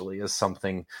is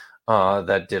something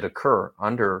that did occur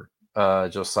under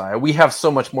Josiah. We have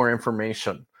so much more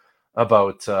information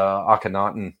about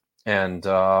Akhenaten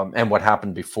and what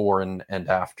happened before and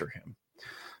after him.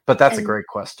 But that's a great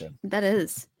question. That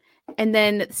is. And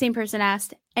then the same person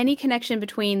asked, any connection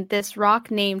between this rock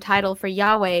name title for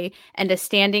Yahweh and a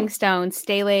standing stone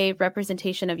stele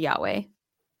representation of Yahweh?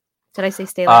 Did I say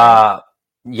stele?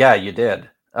 Yeah, you did.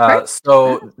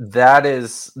 So that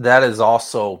is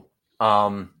also,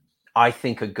 I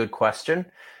think, a good question,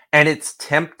 and it's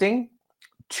tempting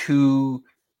to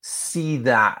see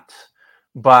that,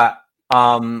 but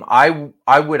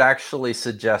I would actually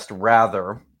suggest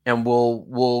rather, and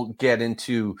we'll get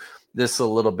into this a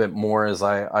little bit more as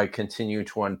I continue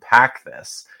to unpack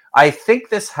this. I think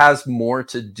this has more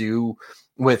to do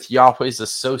with Yahweh's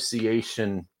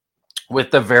association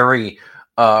with the very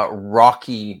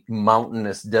rocky,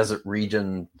 mountainous desert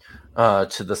region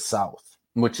to the south,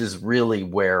 which is really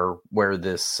where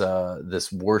this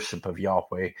worship of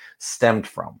Yahweh stemmed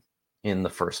from in the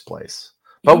first place.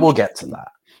 But we'll get to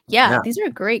that. Yeah, these are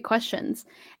great questions.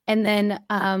 And then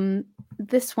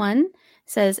this one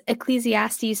says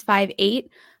Ecclesiastes 5:8,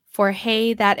 for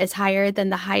he that is higher than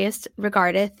the highest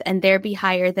regardeth, and there be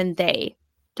higher than they.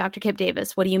 Dr. Kipp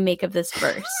Davis, what do you make of this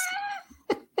verse?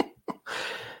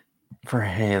 For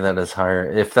he that is higher.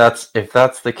 If that's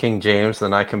the King James,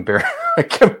 then I can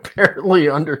barely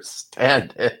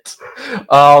understand it.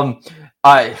 I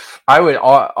would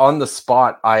on the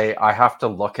spot. I have to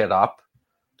look it up.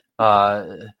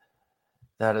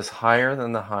 That is higher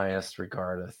than the highest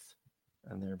regardeth,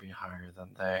 and there be higher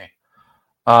than they.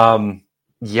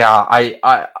 Yeah, I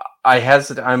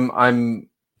hesitate.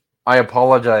 I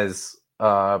apologize,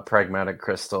 Pragmatic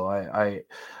Crystal. I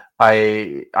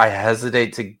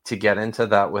hesitate to get into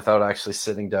that without actually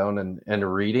sitting down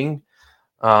and reading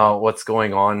what's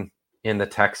going on in the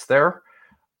text there.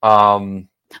 Sorry.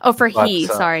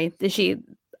 She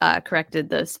corrected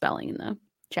the spelling in the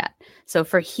chat. So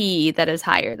for he that is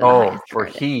higher than the highest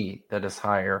regardeth. He that is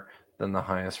higher than the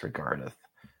highest regardeth,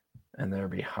 and there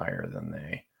be higher than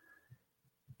they.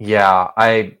 Yeah,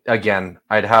 I'd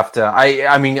have to.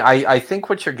 I think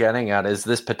what you're getting at is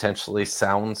this potentially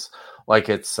sounds like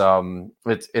it's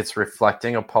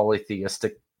reflecting a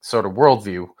polytheistic sort of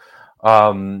worldview,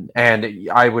 and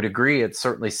I would agree. It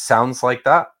certainly sounds like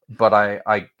that, but I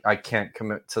can't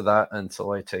commit to that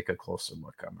until I take a closer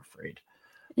look, I'm afraid.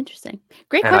 Interesting.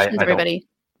 Great questions, everybody.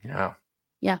 Yeah.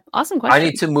 Yeah. Awesome question. I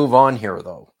need to move on here,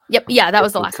 though. Yep. Yeah, that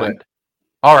was the last one.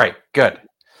 All right, good.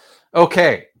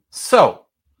 Okay, so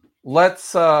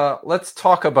let's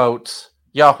talk about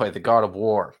Yahweh, the God of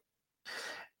war.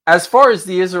 As far as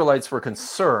the Israelites were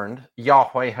concerned,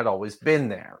 Yahweh had always been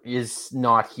there. Is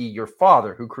not he your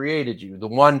father who created you, the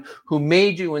one who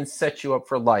made you and set you up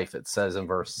for life, it says in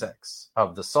verse 6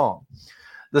 of the song.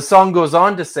 The song goes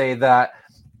on to say that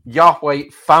Yahweh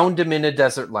found him in a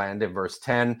desert land in verse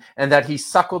 10, and that he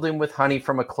suckled him with honey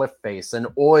from a cliff face and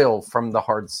oil from the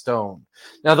hard stone.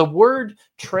 Now, the word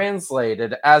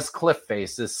translated as cliff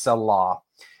face is Selah,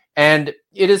 and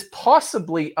it is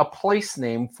possibly a place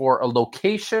name for a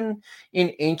location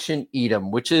in ancient Edom,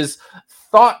 which is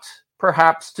thought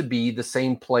perhaps to be the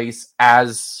same place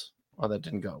as, oh, that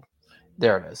didn't go.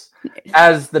 There it is.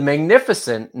 As the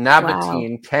magnificent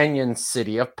Nabatean Canyon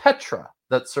city of Petra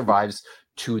that survives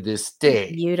to this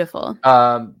day. Beautiful.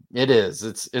 It is.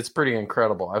 It's pretty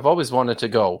incredible. I've always wanted to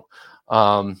go.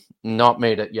 Not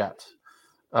made it yet.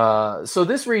 So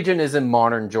this region is in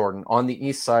modern Jordan on the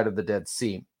east side of the Dead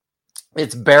Sea.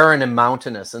 It's barren and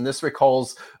mountainous, and this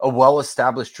recalls a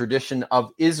well-established tradition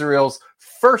of Israel's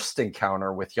first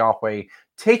encounter with Yahweh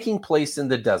taking place in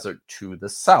the desert to the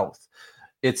south.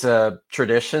 It's a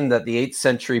tradition that the 8th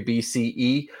century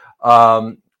BCE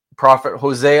prophet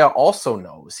Hosea also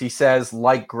knows. He says,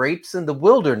 like grapes in the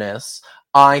wilderness,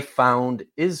 I found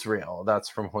Israel. That's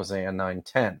from Hosea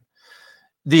 9:10.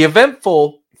 The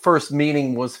eventful first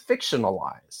meeting was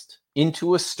fictionalized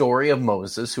into a story of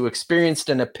Moses who experienced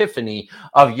an epiphany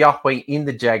of Yahweh in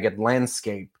the jagged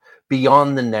landscape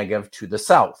beyond the Negev to the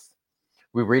south.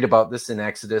 We read about this in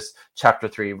Exodus chapter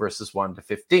 3, verses 1 to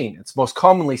 15. It's most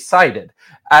commonly cited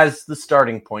as the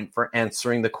starting point for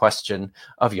answering the question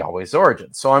of Yahweh's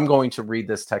origin. So I'm going to read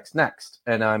this text next,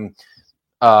 and I'm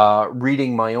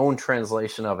reading my own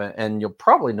translation of it, and you'll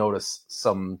probably notice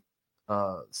some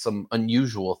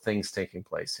unusual things taking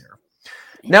place here.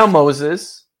 Now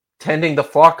Moses, tending the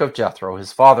flock of Jethro,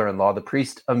 his father-in-law, the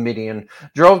priest of Midian,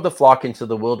 drove the flock into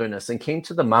the wilderness and came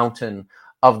to the mountain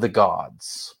of the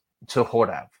gods, to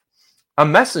Horeb. A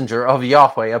messenger of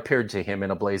Yahweh appeared to him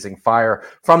in a blazing fire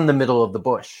from the middle of the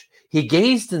bush. He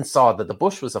gazed and saw that the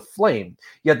bush was aflame,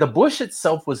 yet the bush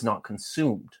itself was not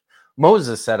consumed.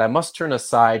 Moses said, I must turn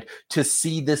aside to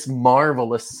see this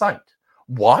marvelous sight.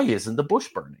 Why isn't the bush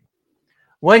burning?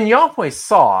 When Yahweh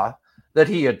saw that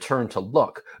he had turned to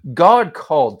look, God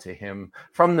called to him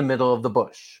from the middle of the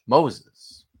bush,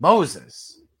 Moses,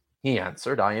 Moses. He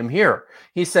answered, I am here.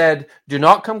 He said, do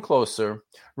not come closer.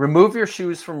 Remove your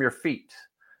shoes from your feet,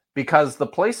 because the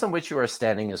place on which you are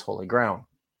standing is holy ground.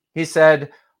 He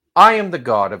said, I am the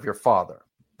God of your father,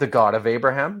 the God of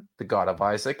Abraham, the God of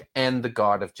Isaac, and the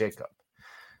God of Jacob.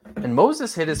 And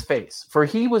Moses hid his face, for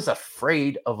he was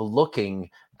afraid of looking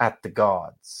at the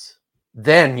gods.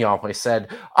 Then Yahweh said,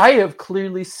 I have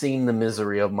clearly seen the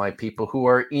misery of my people who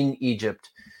are in Egypt,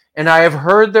 and I have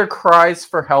heard their cries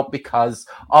for help because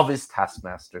of his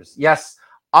taskmasters. Yes,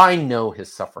 I know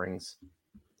his sufferings.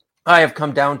 I have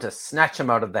come down to snatch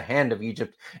him out of the hand of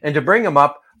Egypt and to bring him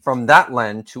up from that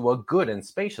land to a good and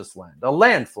spacious land, a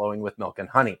land flowing with milk and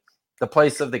honey, the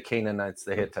place of the Canaanites,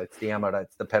 the Hittites, the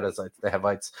Amorites, the Perizzites, the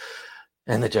Hivites,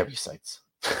 and the Jebusites.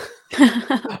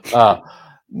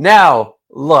 Now,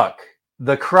 look,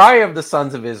 the cry of the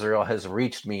sons of Israel has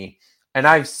reached me, and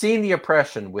I've seen the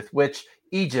oppression with which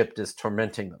Egypt is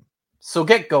tormenting them. So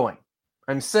get going.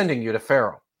 I'm sending you to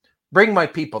Pharaoh. Bring my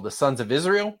people, the sons of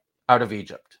Israel, out of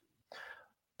Egypt.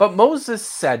 But Moses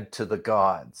said to the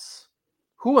gods,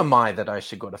 who am I that I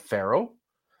should go to Pharaoh,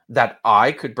 that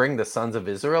I could bring the sons of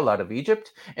Israel out of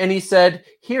Egypt? And he said,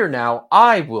 here now,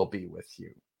 I will be with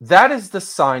you. That is the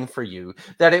sign for you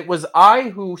that it was I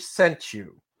who sent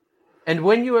you. And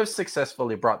when you have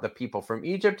successfully brought the people from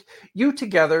Egypt, you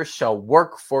together shall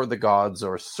work for the gods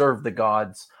or serve the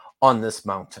gods on this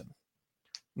mountain.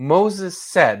 Moses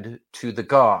said to the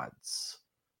gods,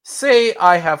 say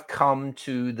I have come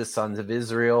to the sons of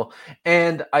Israel,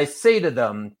 and I say to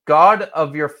them, God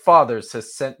of your fathers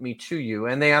has sent me to you.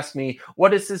 And they ask me,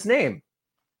 what is his name?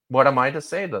 What am I to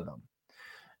say to them?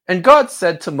 And God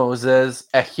said to Moses,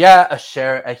 Ehyeh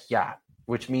asher ehyeh,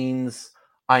 which means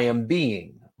I am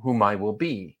being whom I will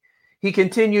be. He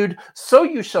continued, so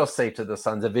you shall say to the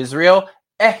sons of Israel,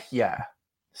 Ehyeh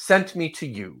sent me to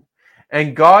you.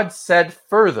 And God said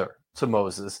further to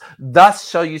Moses, thus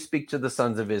shall you speak to the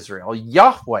sons of Israel.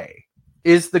 Yahweh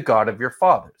is the God of your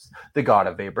fathers, the God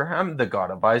of Abraham, the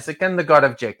God of Isaac, and the God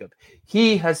of Jacob.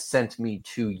 He has sent me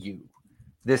to you.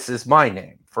 This is my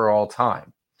name for all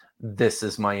time. This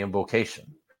is my invocation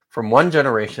from one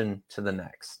generation to the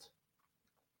next.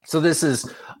 So this is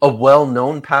a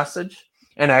well-known passage.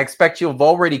 And I expect you've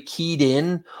already keyed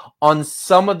in on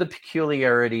some of the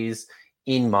peculiarities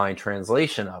in my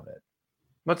translation of it.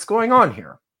 What's going on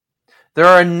here? There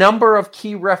are a number of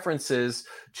key references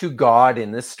to God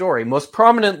in this story. Most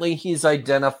prominently, he's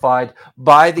identified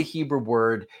by the Hebrew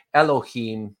word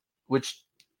Elohim, which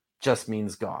just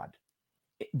means God.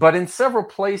 But in several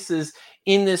places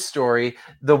in this story,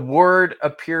 the word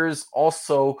appears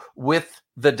also with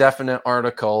the definite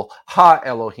article Ha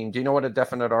Elohim. Do you know what a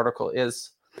definite article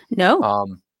is? No.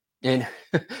 And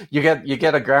you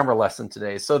get a grammar lesson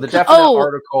today. So the definite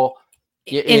article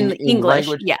in English,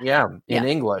 language, in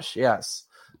English, yes.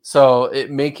 So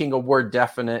making a word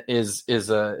definite is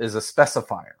a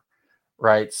specifier,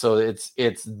 right? So it's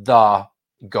the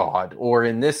God, or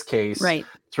in this case, right.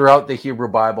 Throughout the Hebrew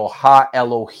Bible, Ha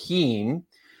Elohim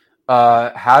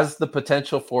has the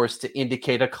potential force to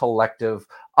indicate a collective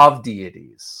of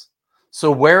deities.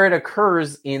 So where it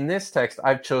occurs in this text,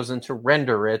 I've chosen to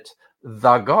render it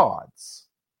the gods.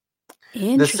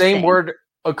 The same word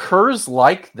occurs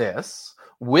like this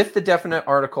with the definite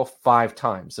article 5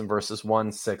 times in verses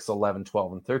 1, 6, 11,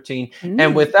 12, and 13.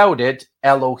 And without it,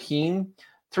 Elohim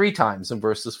 3 times in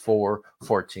verses 4,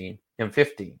 14, and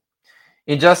 15.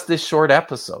 In just this short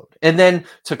episode. And then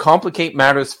to complicate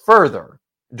matters further,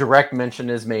 direct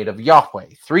mention is made of Yahweh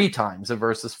 3 times in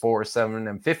verses 4, 7,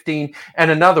 and 15.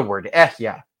 And another word,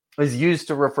 Ehyah, is used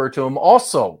to refer to him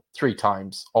also 3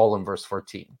 times, all in verse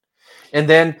 14. And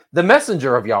then the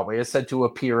messenger of Yahweh is said to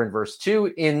appear in verse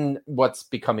 2 in what's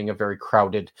becoming a very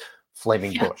crowded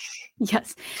flaming bush.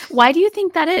 Yes. Why do you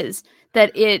think that is?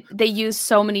 That they use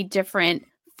so many different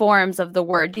forms of the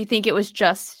word? Do you think it was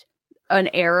just an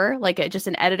error, like just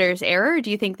an editor's error?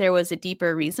 Do you think there was a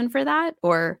deeper reason for that,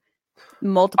 or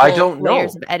multiple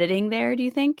layers of editing there, do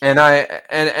you think? And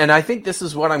I think this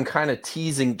is what I'm kind of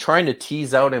trying to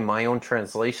tease out in my own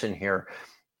translation here,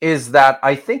 is that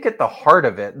I think at the heart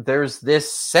of it, there's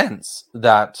this sense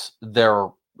that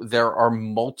there are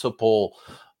multiple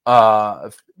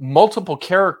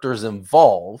characters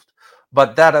involved,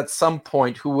 but that at some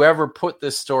point, whoever put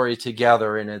this story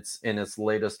together in its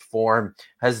latest form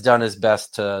has done his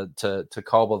best to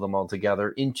cobble them all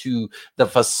together into the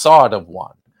facade of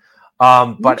one.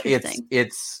 But it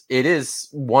is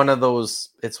one of those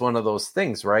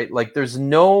things, right? Like there's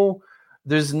no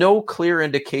clear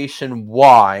indication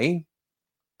why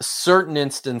certain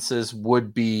instances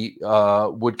would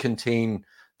contain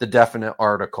the definite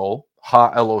article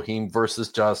Ha Elohim versus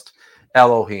just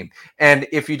Elohim. And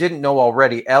if you didn't know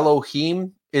already,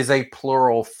 Elohim is a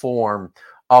plural form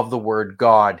of the word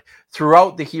God.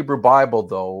 Throughout the Hebrew Bible,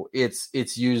 though,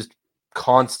 it's used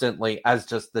constantly as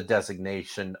just the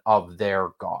designation of their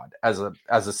God, as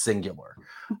a singular.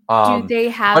 Do they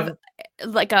have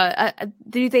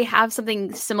do they have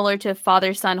something similar to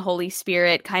Father, Son, Holy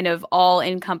Spirit, kind of all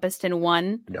encompassed in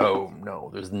one? No,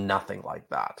 there's nothing like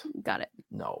that. Got it.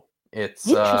 No. It's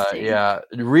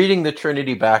reading the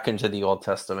Trinity back into the Old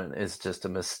Testament is just a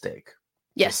mistake.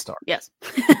 Yes. Yes,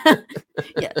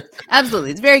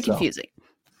 absolutely. It's very confusing.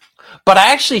 But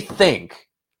I actually think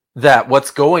that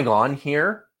what's going on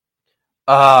here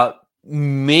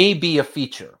may be a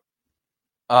feature.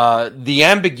 The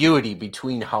ambiguity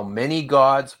between how many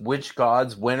gods, which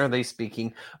gods, when are they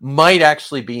speaking, might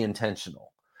actually be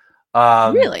intentional.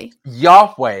 Really?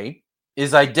 Yahweh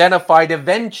is identified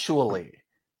eventually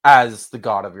as the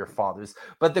God of your fathers.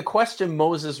 But the question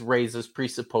Moses raises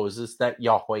presupposes that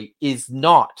Yahweh is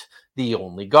not the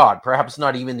only God, perhaps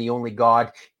not even the only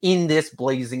God in this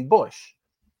blazing bush.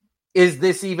 Is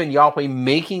this even Yahweh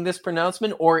making this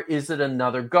pronouncement, or is it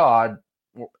another God,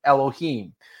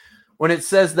 Elohim? When it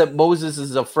says that Moses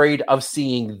is afraid of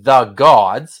seeing the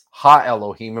gods, Ha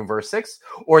Elohim in verse 6,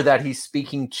 or that he's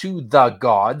speaking to the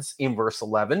gods in verse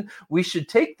 11, we should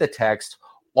take the text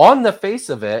on the face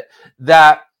of it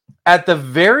that at the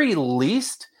very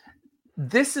least,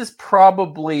 this is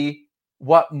probably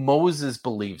what Moses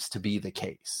believes to be the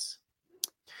case.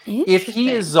 If he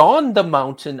is on the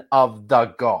mountain of the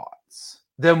gods,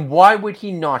 then why would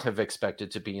he not have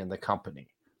expected to be in the company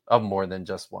of more than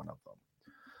just one of them?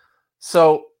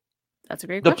 So that's a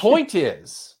great question. The point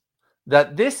is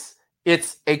that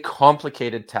it's a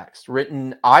complicated text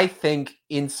written, I think,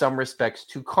 in some respects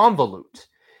to convolute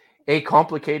a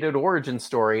complicated origin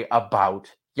story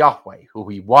about Yahweh, who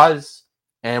he was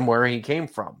and where he came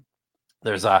from.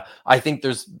 I think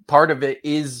there's part of it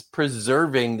is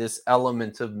preserving this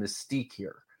element of mystique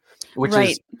here, which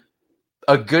is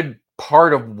a good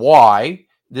part of why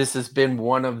this has been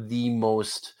one of the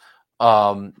most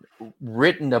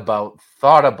written about,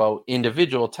 thought about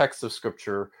individual texts of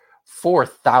scripture for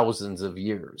thousands of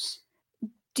years.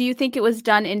 Do you think it was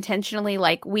done intentionally,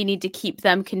 like we need to keep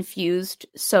them confused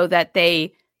so that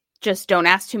they just don't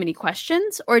ask too many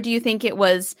questions? Or do you think it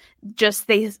was just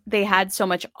they had so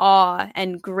much awe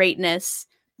and greatness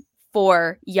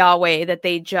for Yahweh that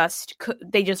they just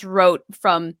wrote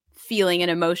from feeling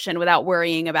and emotion without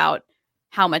worrying about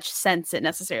how much sense it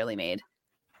necessarily made?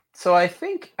 So I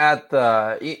think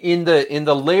in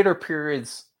the later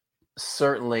periods,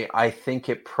 certainly, I think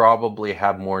it probably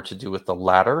had more to do with the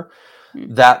latter,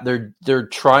 that they're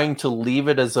trying to leave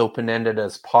it as open-ended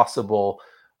as possible,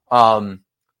 an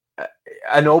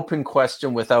open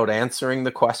question without answering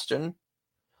the question.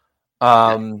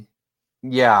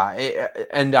 Yeah,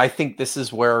 and I think this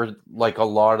is where like a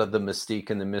lot of the mystique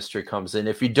and the mystery comes in.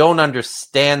 If you don't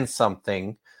understand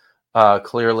something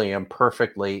clearly and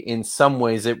perfectly, in some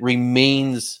ways it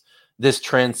remains this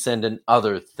transcendent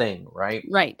other thing, right?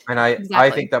 Right. And I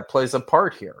Exactly. think that plays a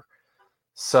part here.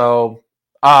 So,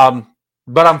 but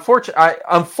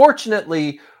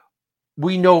unfortunately,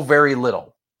 we know very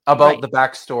little about the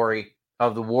backstory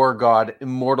of the war god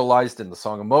immortalized in the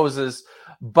Song of Moses.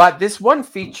 But this one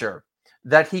feature,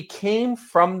 that he came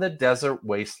from the desert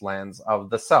wastelands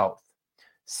of the south,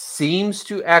 seems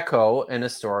to echo an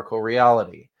historical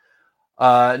reality.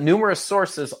 Numerous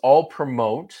sources all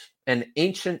promote an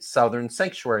ancient southern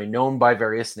sanctuary known by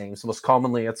various names. Most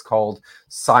commonly, it's called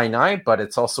Sinai, but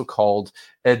it's also called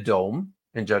Edom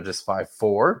in Judges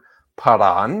 5:4,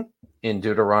 Paran in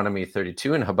Deuteronomy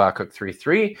 32 and Habakkuk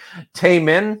 3:3,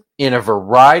 Taman in a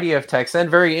variety of texts, and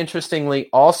very interestingly,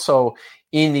 also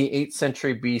in the 8th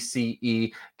century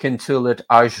BCE Kentulit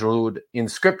Ajrud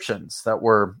inscriptions that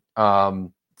were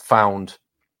found.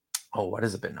 Oh, what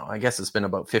has it been now? I guess it's been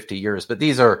about 50 years, but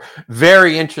these are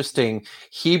very interesting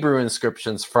Hebrew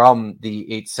inscriptions from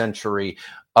the 8th century,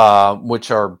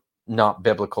 which are not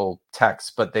biblical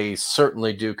texts, but they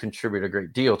certainly do contribute a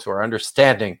great deal to our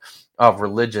understanding of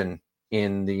religion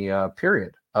in the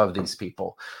period of these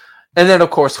people. And then, of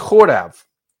course, Chorav,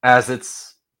 as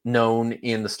it's known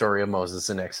in the story of Moses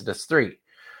in Exodus 3.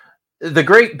 The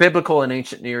great biblical and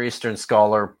ancient Near Eastern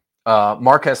scholar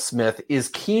Mark S. Smith is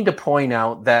keen to point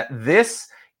out that this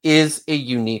is a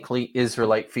uniquely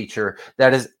Israelite feature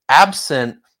that is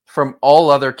absent from all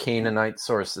other Canaanite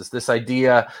sources. This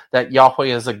idea that Yahweh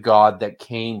is a God that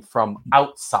came from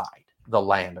outside the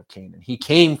land of Canaan. He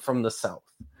came from the south.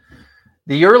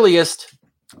 The earliest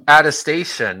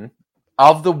attestation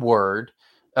of the word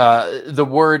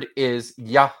is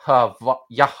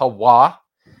YHWH,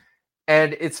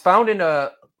 and it's found in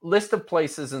a list of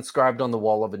places inscribed on the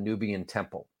wall of a Nubian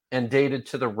temple and dated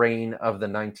to the reign of the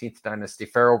 19th dynasty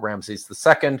pharaoh Ramses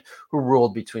II, who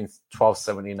ruled between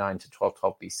 1279 to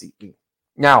 1212 BCE.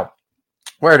 Now,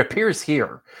 where it appears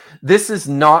here, this is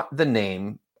not the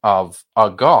name of a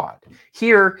god.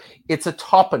 Here, it's a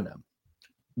toponym,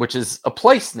 which is a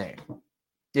place name.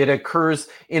 It occurs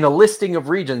in a listing of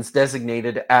regions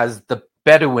designated as the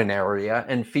Bedouin area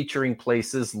and featuring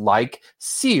places like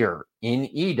Seir in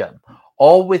Edom,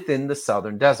 all within the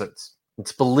southern deserts.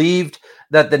 It's believed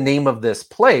that the name of this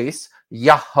place,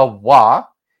 YHWH,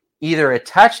 either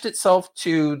attached itself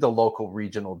to the local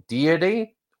regional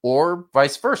deity or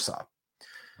vice versa.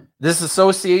 This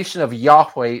association of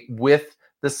Yahweh with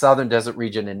the southern desert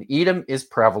region in Edom is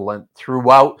prevalent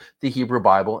throughout the Hebrew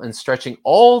Bible and stretching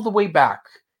all the way back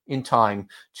in time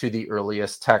to the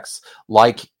earliest texts,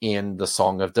 like in the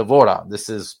Song of Devorah. This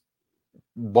is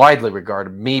widely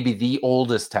regarded maybe the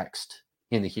oldest text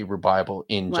in the Hebrew Bible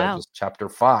in Judges chapter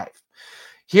 5.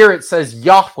 Here it says,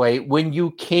 Yahweh, when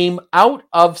you came out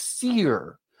of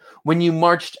Seir, when you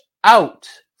marched out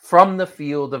from the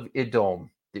field of Edom,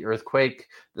 the earthquake,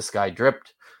 the sky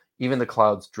dripped, even the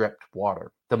clouds dripped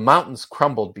water. The mountains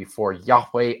crumbled before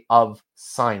Yahweh of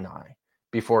Sinai,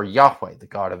 before Yahweh, the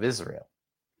God of Israel.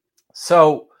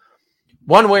 So,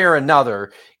 one way or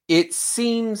another, it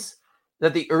seems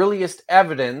that the earliest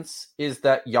evidence is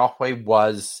that Yahweh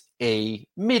was a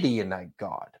Midianite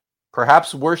god,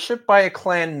 perhaps worshipped by a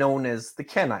clan known as the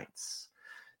Kenites.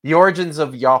 The origins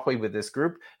of Yahweh with this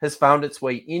group has found its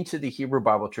way into the Hebrew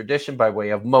Bible tradition by way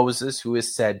of Moses, who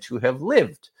is said to have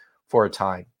lived for a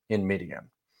time in Midian.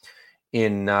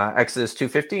 In Exodus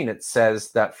 2:15, it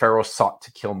says that Pharaoh sought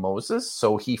to kill Moses,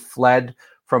 so he fled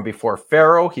from before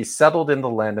Pharaoh. He settled in the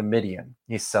land of Midian.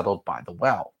 He settled by the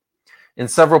well. In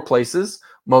several places,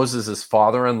 Moses'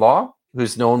 father-in-law,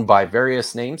 who's known by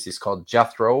various names, he's called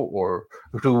Jethro or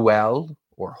Ruel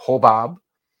or Hobab.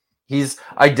 He's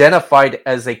identified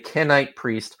as a Kenite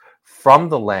priest from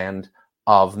the land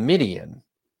of Midian.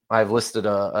 I've listed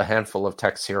a handful of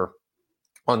texts here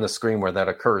on the screen where that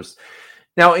occurs.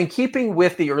 Now, in keeping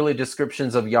with the early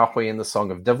descriptions of Yahweh in the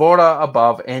Song of Devorah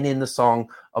above and in the Song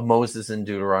of Moses in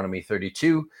Deuteronomy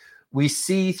 32, we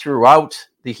see throughout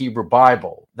the Hebrew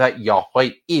Bible that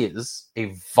Yahweh is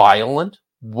a violent,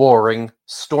 warring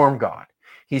storm god.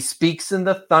 He speaks in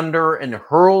the thunder and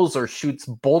hurls or shoots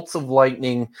bolts of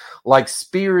lightning like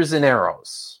spears and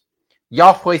arrows.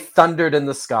 Yahweh thundered in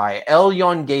the sky.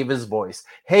 Elyon gave his voice.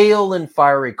 Hail and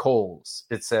fiery coals,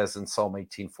 it says in Psalm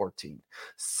 18:14.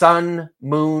 Sun,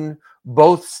 moon,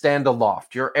 both stand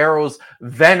aloft. Your arrows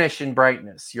vanish in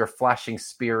brightness, your flashing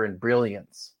spear in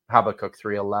brilliance. Habakkuk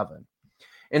 3:11.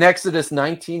 In Exodus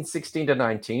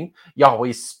 19:16-19,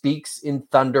 Yahweh speaks in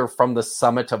thunder from the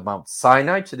summit of Mount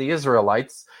Sinai to the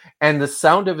Israelites, and the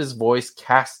sound of his voice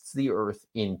casts the earth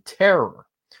in terror.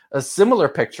 A similar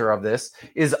picture of this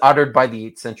is uttered by the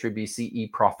 8th century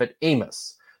BCE prophet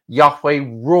Amos. Yahweh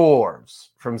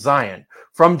roars from Zion.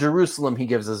 From Jerusalem he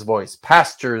gives his voice.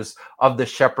 Pastures of the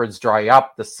shepherds dry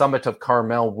up. The summit of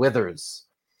Carmel withers.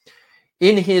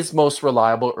 In his most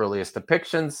reliable earliest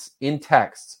depictions in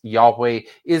texts, Yahweh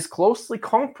is closely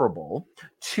comparable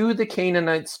to the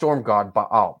Canaanite storm god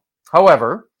Baal.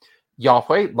 However,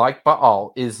 Yahweh, like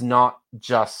Baal, is not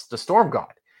just a storm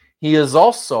god. He is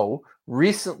also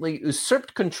recently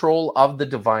usurped control of the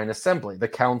divine assembly, the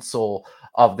council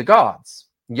of the gods.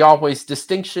 Yahweh's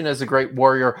distinction as a great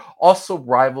warrior also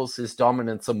rivals his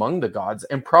dominance among the gods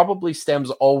and probably stems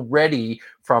already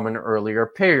from an earlier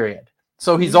period.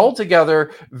 So he's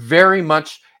altogether very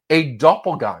much a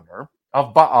doppelganger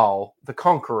of Baal, the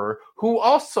conqueror, who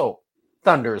also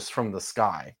thunders from the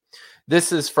sky.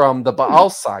 This is from the Baal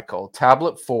cycle,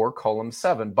 tablet 4, column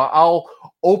 7. Baal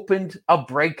opened a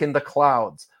break in the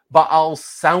clouds. Baal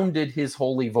sounded his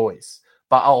holy voice.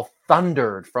 Baal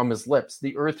thundered from his lips.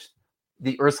 The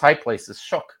earth's high places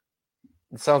shook.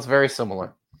 It sounds very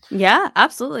similar. Yeah,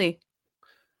 absolutely.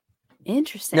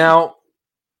 Interesting. Now,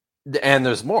 and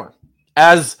there's more.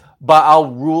 As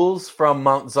Baal rules from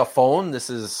Mount Zaphon, this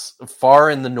is far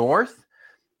in the north,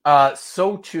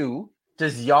 so too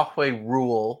does Yahweh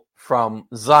rule from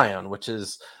Zion, which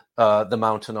is the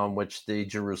mountain on which the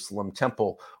Jerusalem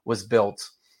temple was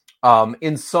built.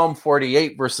 In Psalm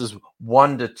 48, verses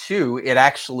 1-2, it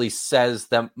actually says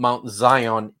that Mount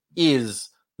Zion is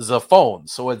Zaphon.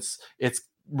 So it's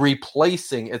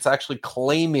replacing, it's actually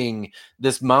claiming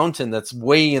this mountain that's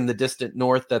way in the distant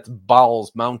north, that's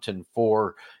Baal's mountain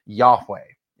for Yahweh,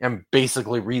 and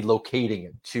basically relocating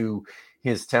it to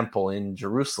his temple in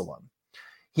Jerusalem.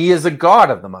 He is a god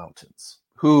of the mountains,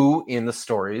 who in the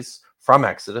stories from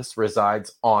Exodus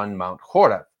resides on Mount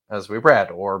Horeb, as we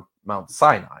read, or Mount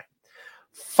Sinai.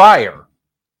 Fire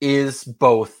is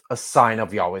both a sign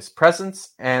of Yahweh's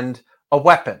presence and a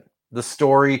weapon. The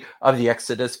story of the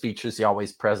Exodus features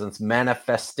Yahweh's presence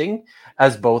manifesting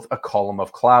as both a column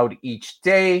of cloud each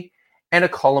day and a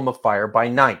column of fire by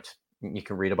night. You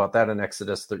can read about that in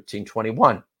Exodus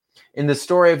 13:21. In the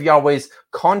story of Yahweh's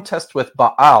contest with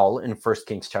Baal in 1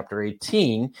 Kings chapter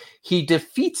 18, he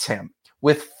defeats him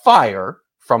with fire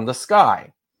from the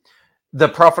sky. The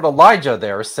prophet Elijah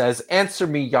there says, "Answer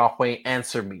me, Yahweh,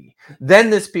 answer me. Then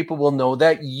this people will know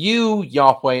that you,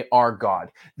 Yahweh, are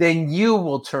God. Then you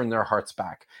will turn their hearts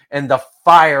back." And the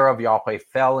fire of Yahweh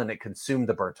fell, and it consumed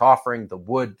the burnt offering, the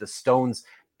wood, the stones,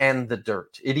 and the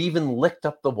dirt. It even licked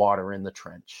up the water in the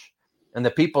trench. And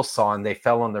the people saw, and they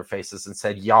fell on their faces and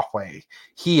said, "Yahweh,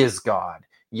 he is God.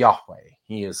 Yahweh,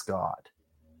 he is God."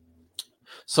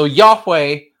 So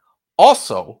Yahweh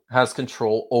also has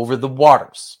control over the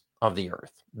waters of the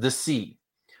earth, the sea.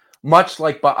 Much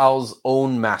like Baal's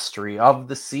own mastery of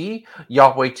the sea,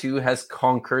 Yahweh too has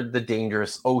conquered the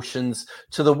dangerous oceans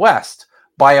to the west.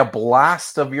 By a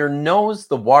blast of your nose,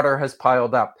 the water has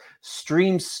piled up.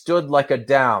 Streams stood like a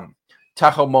dam.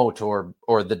 Tahomot,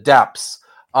 or the depths,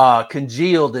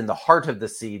 congealed in the heart of the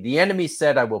sea. The enemy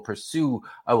said, "I will pursue,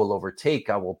 I will overtake,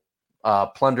 I will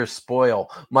plunder, spoil.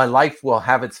 My life will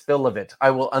have its fill of it. I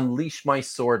will unleash my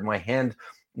sword, my hand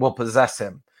will possess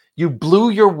him." You blew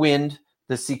your wind,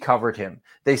 the sea covered him.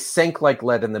 They sank like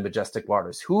lead in the majestic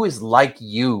waters. Who is like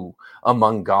you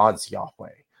among gods,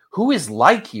 Yahweh? Who is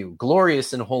like you,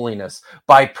 glorious in holiness,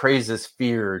 by praises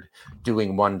feared,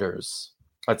 doing wonders?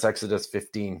 That's Exodus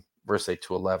 15, verse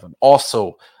 8-11.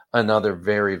 Also another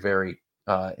very, very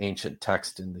ancient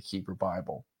text in the Hebrew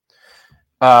Bible.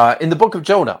 In the book of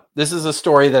Jonah, this is a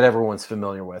story that everyone's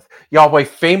familiar with. Yahweh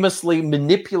famously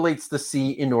manipulates the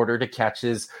sea in order to catch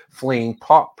his fleeing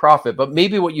prophet. But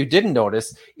maybe what you didn't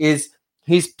notice is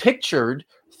he's pictured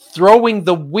throwing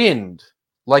the wind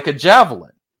like a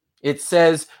javelin. It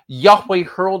says, Yahweh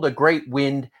hurled a great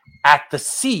wind at the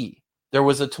sea. There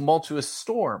was a tumultuous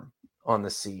storm on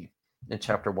the sea. in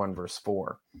chapter 1, verse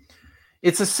 4.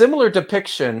 It's a similar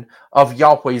depiction of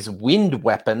Yahweh's wind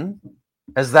weapon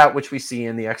as that which we see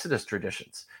in the Exodus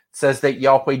traditions. It says that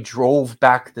Yahweh drove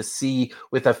back the sea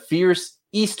with a fierce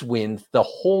east wind the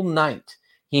whole night.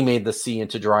 He made the sea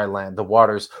into dry land. The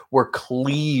waters were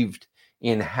cleaved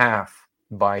in half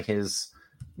by his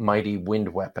mighty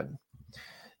wind weapon.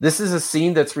 This is a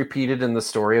scene that's repeated in the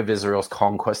story of Israel's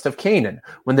conquest of Canaan,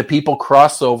 when the people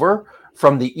cross over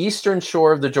from the eastern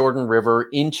shore of the Jordan River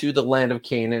into the land of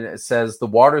Canaan. It says the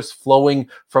waters flowing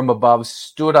from above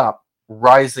stood up,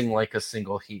 rising like a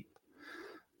single heap.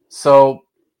 So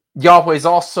Yahweh is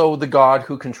also the God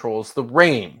who controls the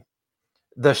rain.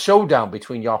 The showdown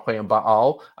between Yahweh and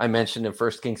Baal, I mentioned in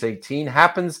 1 Kings 18,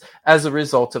 happens as a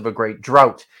result of a great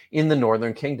drought in the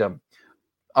northern kingdom.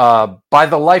 By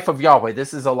the life of Yahweh,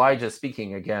 this is Elijah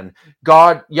speaking again.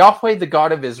 God, Yahweh, the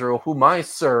God of Israel, whom I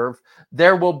serve,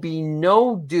 there will be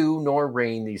no dew nor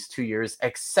rain these 2 years,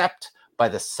 except by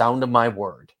the sound of my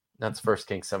word. That's 1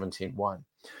 Kings 17:1.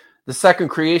 The second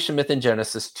creation myth in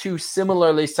Genesis 2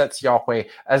 similarly sets Yahweh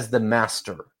as the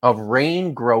master of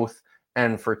rain, growth,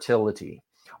 and fertility.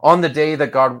 On the day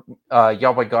that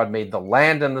Yahweh God made the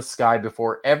land and the sky,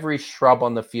 before every shrub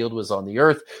on the field was on the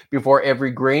earth, before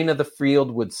every grain of the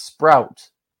field would sprout,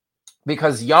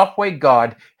 because Yahweh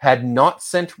God had not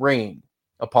sent rain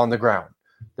upon the ground,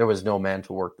 there was no man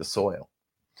to work the soil.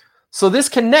 So this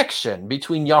connection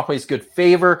between Yahweh's good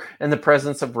favor and the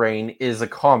presence of rain is a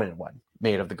common one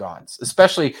made of the gods,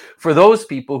 especially for those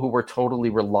people who were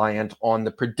totally reliant on the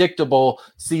predictable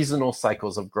seasonal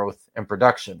cycles of growth and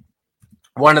production.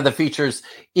 One of the features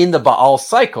in the Baal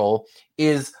cycle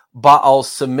is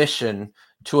Baal's submission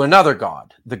to another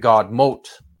god, the god Mot,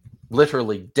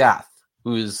 literally death,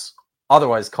 who is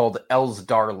otherwise called El's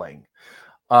darling.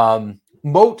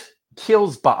 Mot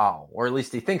kills Baal, or at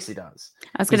least he thinks he does.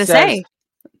 I was going to say,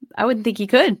 I wouldn't think he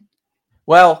could.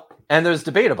 Well, and there's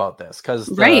debate about this because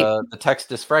the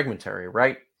text is fragmentary,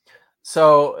 right?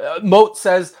 So Mot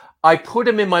says, I put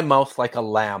him in my mouth like a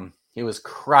lamb. He was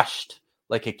crushed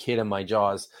like a kid in my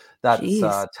jaws. That's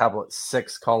tablet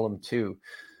 6, column 2.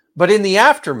 But in the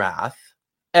aftermath,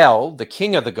 El, the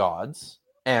king of the gods,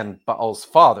 and Baal's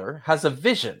father, has a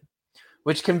vision,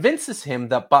 which convinces him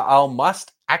that Baal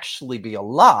must actually be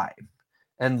alive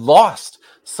and lost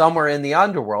somewhere in the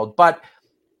underworld. But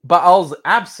Baal's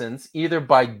absence, either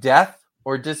by death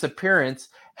or disappearance,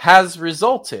 has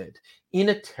resulted in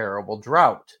a terrible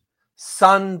drought.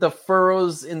 Sun, the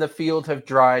furrows in the field have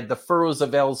dried. The furrows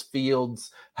of El's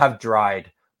fields have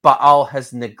dried. Baal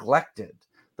has neglected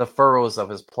the furrows of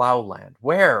his plowland.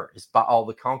 Where is Baal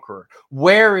the conqueror?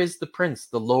 Where is the prince,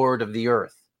 the lord of the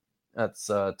earth? That's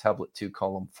tablet 2,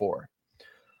 column 4.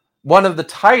 One of the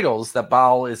titles that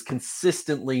Baal is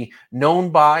consistently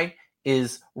known by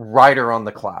is rider on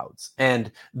the clouds.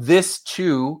 And this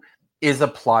too is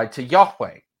applied to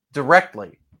Yahweh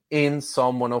directly in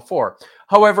Psalm 104.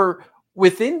 However,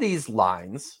 within these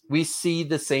lines, we see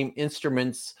the same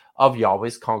instruments of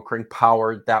Yahweh's conquering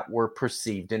power that were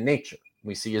perceived in nature.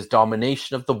 We see his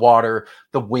domination of the water,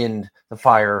 the wind, the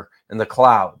fire, and the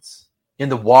clouds. In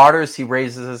the waters, he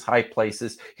raises his high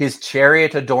places, his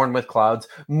chariot adorned with clouds,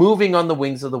 moving on the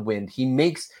wings of the wind. He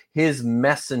makes his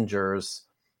messengers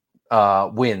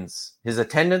winds, his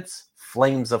attendants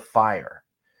flames of fire.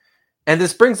 And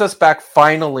this brings us back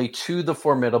finally to the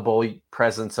formidable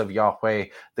presence of Yahweh,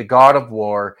 the God of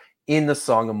war, in the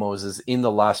Song of Moses, in the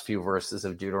last few verses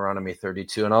of Deuteronomy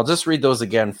 32. And I'll just read those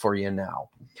again for you now.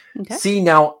 Okay. See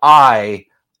now, I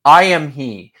am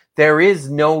he. There is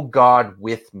no God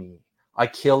with me. I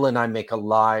kill and I make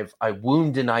alive. I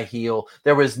wound and I heal.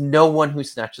 There is no one who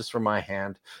snatches from my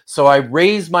hand. So I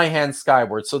raise my hand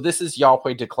skyward. So this is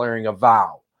Yahweh declaring a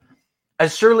vow.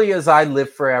 As surely as I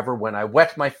live forever, when I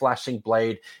whet my flashing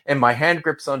blade and my hand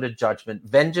grips onto judgment,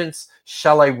 vengeance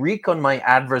shall I wreak on my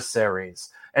adversaries.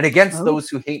 And against those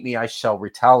who hate me, I shall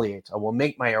retaliate. I will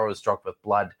make my arrows drunk with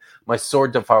blood. My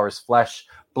sword devours flesh,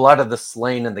 blood of the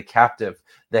slain and the captive,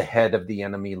 the head of the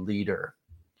enemy leader.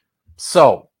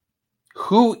 So,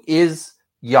 who is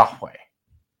Yahweh?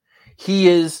 He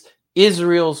is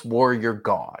Israel's warrior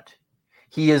God.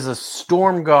 He is a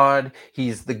storm god.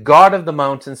 He's the god of the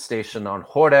mountain station on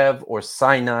Horeb or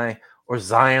Sinai or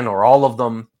Zion or all of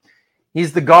them.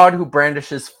 He's the God who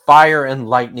brandishes fire and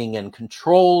lightning and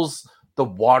controls the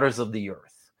waters of the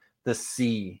earth, the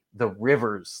sea, the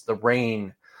rivers, the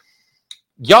rain.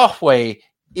 Yahweh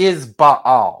is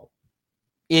Baal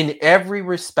in every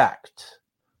respect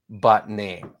but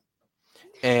name.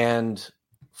 And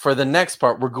for the next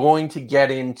part, we're going to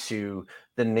get into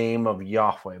the name of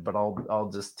Yahweh, but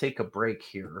I'll just take a break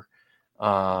here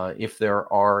if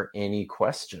there are any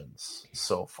questions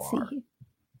so far. See,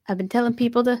 I've been telling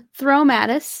people to throw them at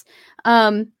us.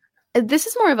 This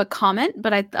is more of a comment,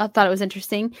 but I thought it was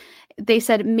interesting. They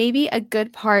said maybe a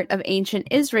good part of ancient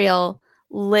Israel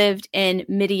lived in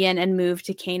Midian and moved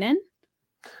to Canaan.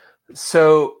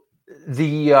 So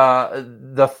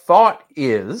the thought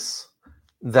is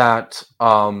that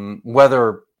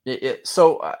whether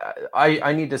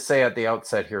I need to say at the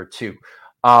outset here too,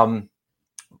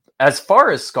 as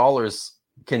far as scholars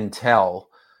can tell,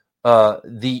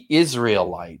 the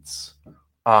Israelites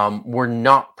were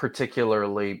not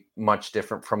particularly much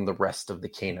different from the rest of the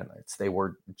Canaanites. They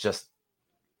were just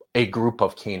a group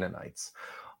of Canaanites.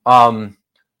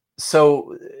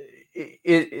 So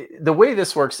the way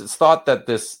this works, it's thought that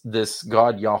this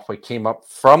God Yahweh came up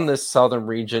from this southern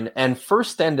region and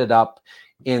first ended up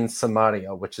in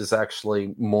Samaria, which is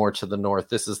actually more to the north.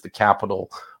 This is the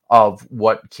capital of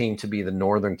what came to be the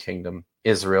northern kingdom,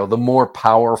 Israel, the more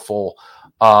powerful,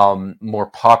 more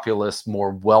populous,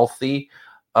 more wealthy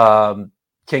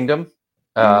kingdom,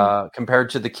 compared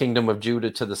to the kingdom of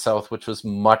Judah to the south, which was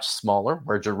much smaller,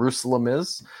 where Jerusalem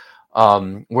is,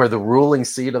 where the ruling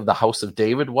seat of the house of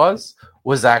David was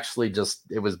actually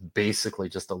it was basically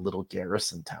just a little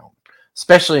garrison town,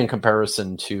 especially in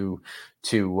comparison to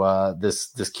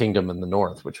this kingdom in the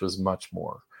north, which was much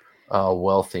more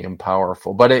wealthy and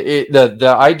powerful. But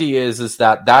the idea is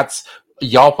that that's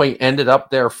Yahweh ended up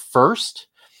there first,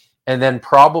 and then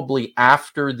probably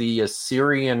after the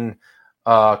Assyrian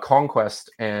conquest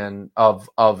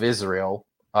of Israel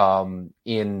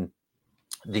in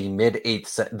the mid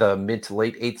to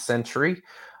late 8th century,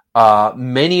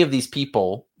 many of these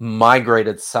people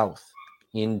migrated south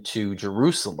into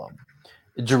Jerusalem.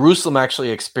 Jerusalem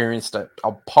actually experienced a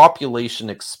population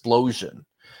explosion,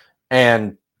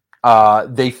 and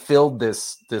they filled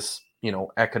this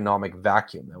economic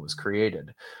vacuum that was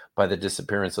created by the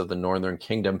disappearance of the northern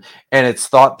kingdom. And it's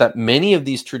thought that many of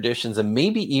these traditions, and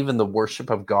maybe even the worship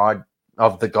of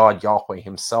the God Yahweh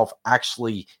himself,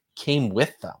 actually came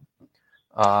with them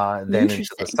then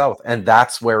into the south, and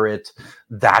that's where it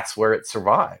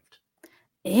survived.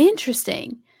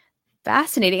 Interesting.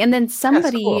 Fascinating. And then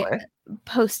somebody cool, eh?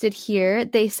 posted here,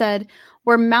 they said,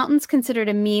 were mountains considered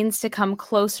a means to come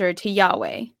closer to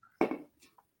Yahweh?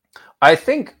 I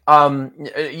think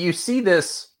you see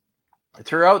this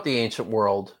throughout the ancient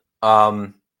world.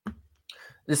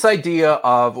 This idea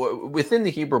of, within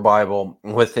the Hebrew Bible,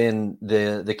 within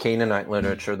the Canaanite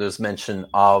literature, there's mention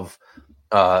of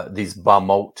these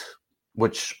bamot,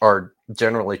 which are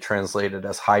generally translated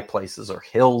as high places or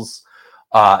hills.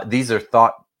 These are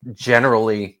thought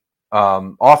generally,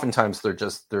 oftentimes they're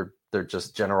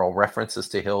just general references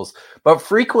to hills, but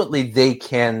frequently they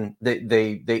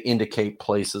indicate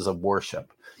places of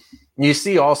worship. You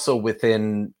see also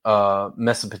within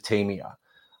Mesopotamia,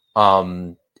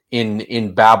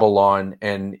 in Babylon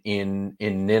and in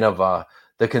Nineveh,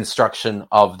 the construction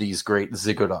of these great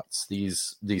ziggurats,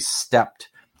 these stepped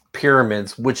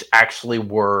pyramids, which actually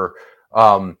were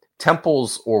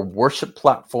temples or worship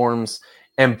platforms.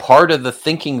 And part of the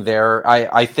thinking there,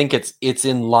 I think it's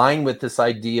in line with this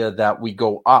idea that we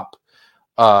go up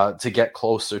to get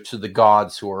closer to the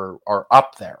gods who are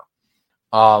up there.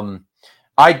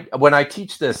 When I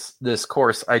teach this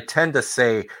course, I tend to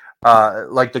say,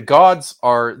 like the gods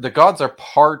are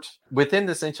part within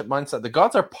this ancient mindset. The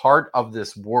gods are part of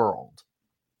this world.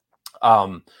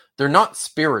 They're not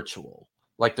spiritual,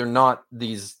 like they're not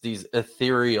these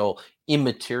ethereal,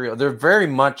 immaterial. They're very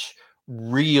much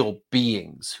real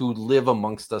beings who live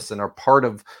amongst us and are part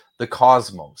of the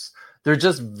cosmos. They're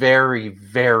just very,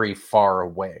 very far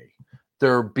away.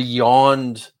 They're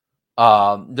beyond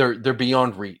they're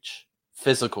beyond reach,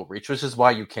 physical reach, which is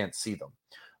why you can't see them.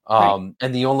 Right.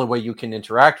 And the only way you can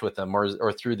interact with them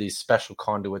are through these special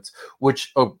conduits,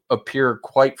 which appear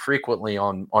quite frequently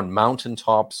on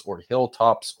mountaintops or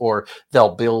hilltops, or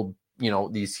they'll build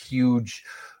these huge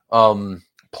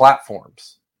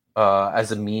platforms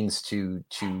as a means to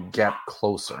get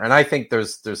closer. And I think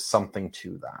there's something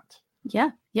to that.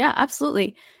 Yeah,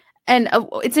 absolutely. And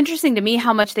it's interesting to me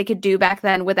how much they could do back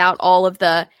then without all of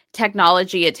the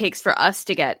technology it takes for us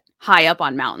to get high up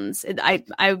on mountains. I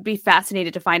would be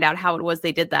fascinated to find out how it was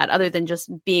they did that, other than just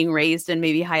being raised in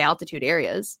maybe high altitude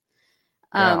areas.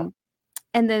 And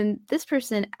then this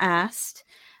person asked,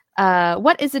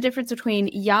 what is the difference between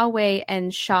Yahweh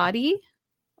and Shaddai?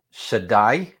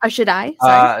 Shaddai? Shaddai?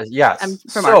 Sorry. Yes. I'm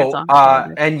from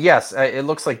Arkansas. And yes, it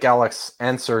looks like Galax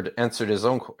answered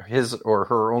his or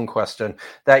her own question.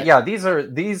 That these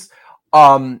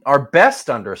are best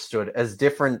understood as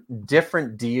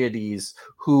different deities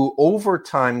who over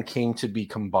time came to be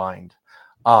combined.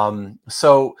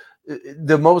 So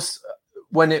the most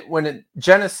when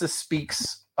Genesis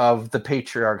speaks of the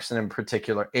patriarchs, and in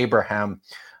particular Abraham,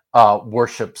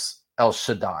 worships El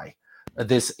Shaddai,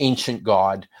 this ancient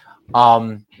god,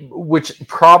 which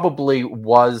probably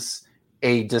was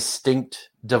a distinct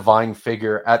divine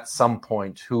figure at some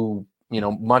point, who,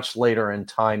 much later in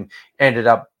time ended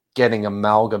up getting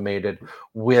amalgamated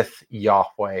with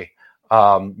Yahweh.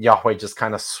 Yahweh just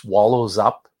kind of swallows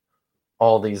up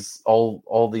all these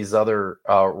other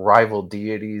rival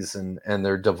deities and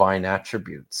their divine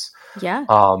attributes. Yeah.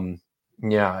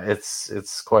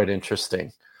 It's quite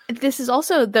interesting. This is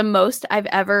also the most I've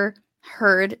ever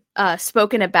heard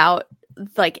spoken about,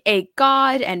 like a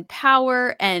god and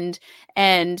power and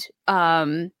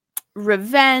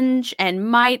revenge and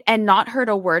might, and not heard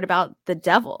a word about the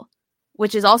devil,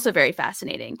 which is also very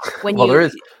fascinating. When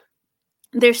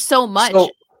there's so much.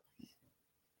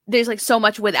 There's like so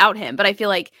much without him, but I feel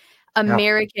like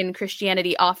American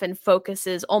Christianity often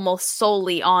focuses almost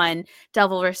solely on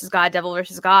devil versus God,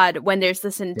 when there's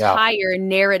this entire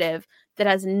narrative that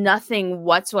has nothing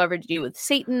whatsoever to do with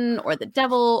Satan or the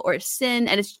devil or sin,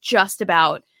 and it's just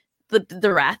about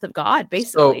the wrath of God,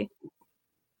 basically.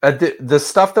 So, the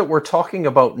stuff that we're talking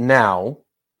about now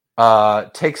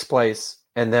takes place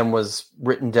and then was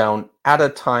written down at a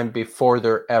time before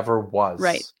there ever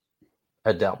was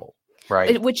a devil.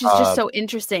 Right. Which is just so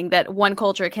interesting that one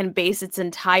culture can base its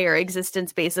entire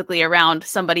existence basically around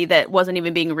somebody that wasn't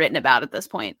even being written about at this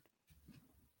point.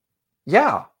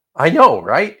 Yeah, I know,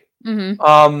 right?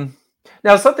 Mm-hmm.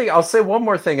 Now, I'll say one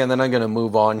more thing, and then I'm going to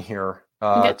move on here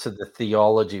to the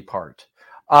theology part.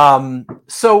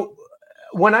 So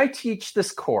when I teach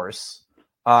this course,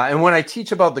 and when I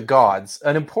teach about the gods,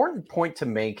 an important point to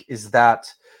make is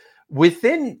that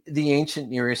within the ancient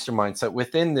Near Eastern mindset,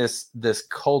 within this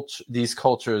culture, these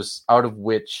cultures out of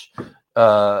which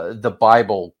the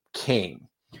Bible came,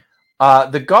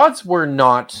 the gods were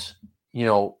not,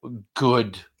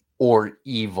 good or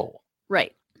evil.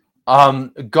 Right.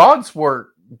 Gods were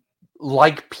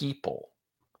like people.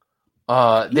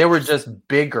 They were just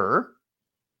bigger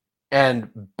and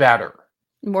better,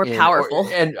 more powerful,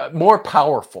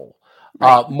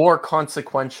 more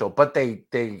consequential, but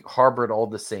they harbored all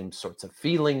the same sorts of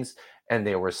feelings, and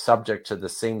they were subject to the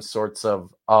same sorts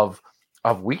of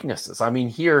weaknesses. I mean,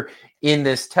 here in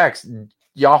this text,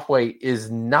 Yahweh is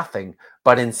nothing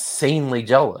but insanely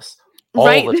jealous all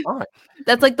the time.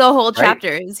 That's like the whole chapter.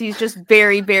 Is he's just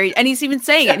very, very, and he's even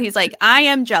saying it. He's like, I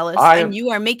am jealous, and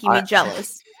you are making me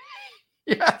jealous.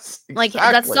 Yes, exactly. Like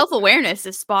that self-awareness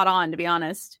is spot on, to be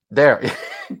honest. There,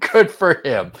 good for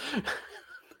him.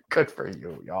 Good for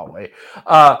you, Yahweh.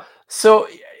 So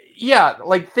yeah,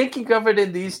 like thinking of it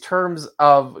in these terms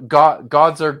of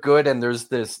gods are good, and there's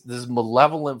this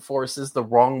malevolent force is the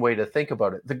wrong way to think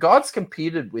about it. The gods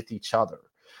competed with each other,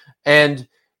 and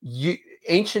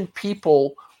ancient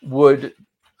people would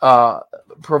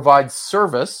provide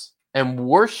service and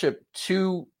worship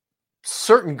to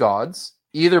certain gods,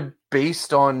 either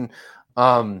based on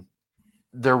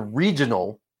their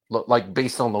regional, like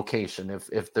based on location.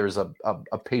 If there's a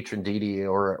patron deity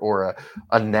or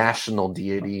a national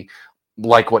deity,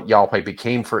 like what Yahweh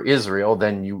became for Israel,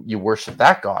 then you worship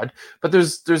that god. But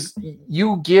there's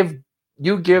you give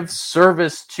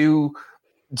service to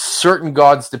certain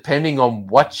gods depending on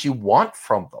what you want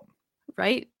from them,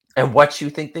 right? And what you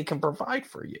think they can provide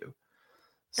for you.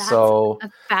 That's a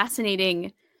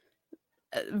fascinating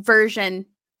version,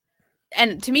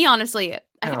 and to me, honestly,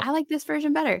 I like this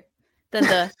version better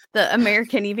than the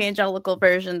American evangelical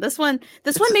version. This one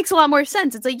makes a lot more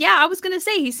sense. It's like, yeah, I was gonna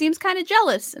say he seems kind of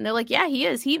jealous, and they're like, yeah, he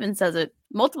is. He even says it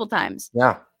multiple times.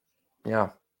 Yeah,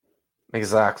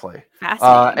 exactly.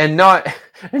 Fascinating.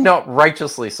 And not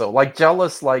righteously so. Like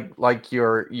jealous, like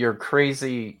your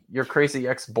crazy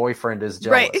ex-boyfriend is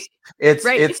jealous. Right.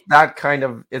 It's that kind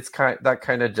of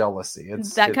jealousy.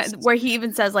 It's that kind where he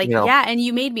even says like, yeah, and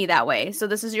you made me that way, so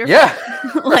this is your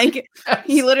fault. Like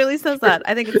he literally says that.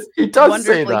 I think he does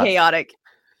wonderfully say that. Chaotic.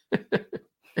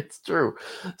 It's true.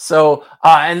 So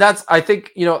and that's, I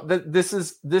think, this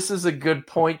is a good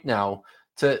point now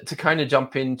to kind of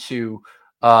jump into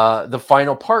the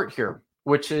final part here,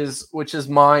 which is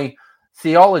my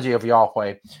theology of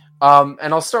Yahweh.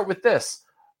 And I'll start with this.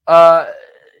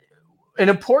 An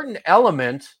important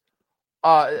element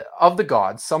of the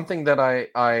gods, something that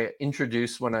I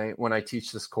introduce when I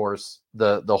teach this course,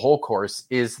 the whole course,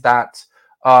 is that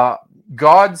the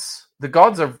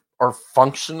gods are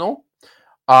functional,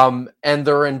 and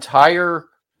their entire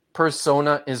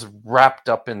persona is wrapped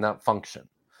up in that function.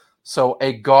 So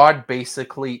a god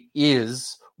basically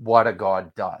is what a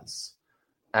god does,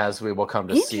 as we will come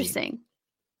to see. Interesting.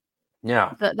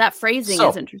 Yeah. That phrasing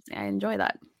is interesting. I enjoy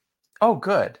that. Oh,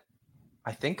 good.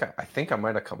 I think I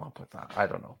might have come up with that. I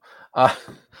don't know.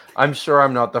 I'm sure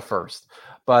I'm not the first,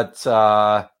 but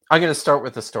I'm going to start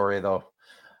with the story, though.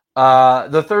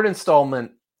 The third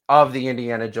installment of the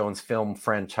Indiana Jones film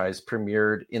franchise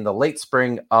premiered in the late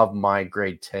spring of my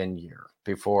grade 10 year,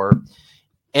 before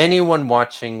anyone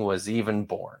watching was even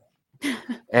born.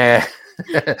 and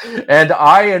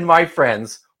I and my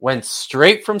friends went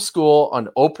straight from school on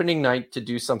opening night to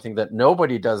do something that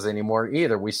nobody does anymore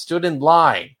either. We stood in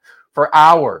line for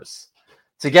hours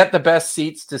to get the best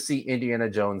seats to see Indiana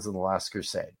Jones and the Last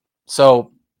Crusade.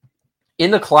 So,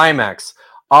 in the climax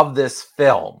of this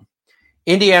film,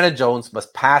 Indiana Jones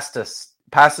must pass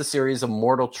a series of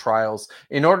mortal trials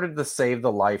in order to save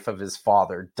the life of his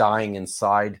father, dying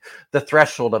inside the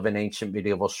threshold of an ancient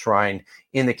medieval shrine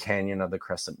in the Canyon of the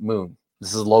Crescent Moon.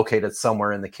 This is located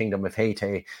somewhere in the Kingdom of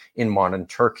Hatay in modern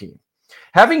Turkey.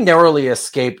 Having narrowly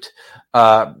escaped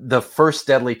the first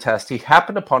deadly test, he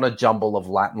happened upon a jumble of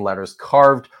Latin letters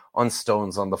carved on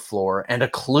stones on the floor and a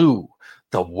clue,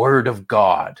 the word of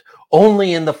God.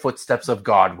 Only in the footsteps of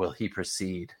God will he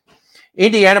proceed.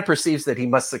 Indiana perceives that he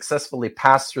must successfully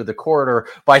pass through the corridor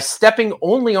by stepping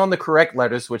only on the correct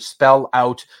letters, which spell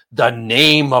out the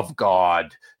name of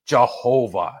God,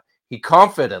 Jehovah. He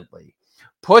confidently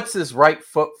puts his right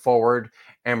foot forward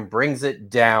and brings it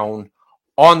down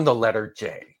on the letter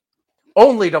J,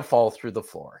 only to fall through the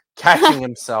floor, catching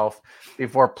himself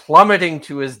before plummeting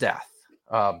to his death.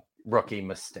 Rookie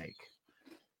mistake.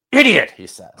 Idiot, he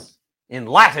says. In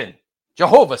Latin,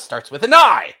 Jehovah starts with an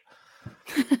I.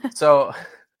 So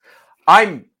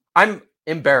I'm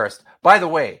embarrassed. By the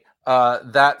way,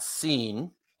 that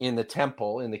scene in the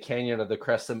temple in the Canyon of the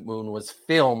Crescent Moon was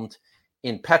filmed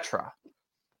in Petra.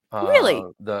 Really?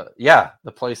 The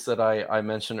place that I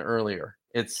mentioned earlier.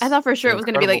 I thought for sure it was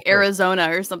going to be like place. Arizona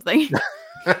or something.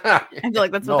 I feel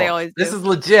like that's what they always do. This is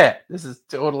legit. This is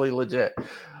totally legit.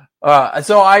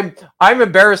 So I'm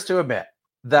embarrassed to admit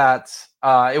that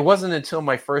it wasn't until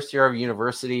my first year of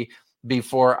university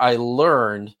before I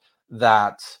learned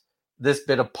that this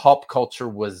bit of pop culture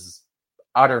was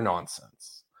utter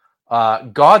nonsense.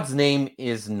 God's name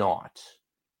is not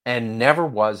and never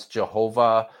was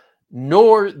Jehovah,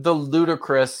 nor the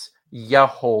ludicrous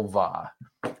Yehovah,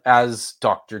 as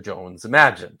Dr. Jones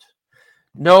imagined.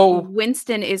 No.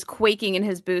 Winston is quaking in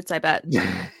his boots, I bet.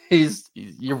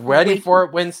 You're ready for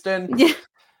it, Winston? Yeah.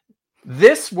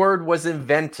 This word was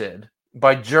invented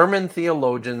by German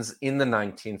theologians in the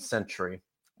 19th century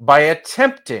by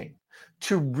attempting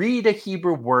to read a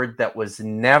Hebrew word that was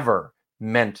never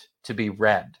meant to be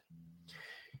read.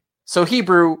 So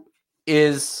Hebrew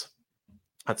is,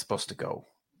 that's supposed to go.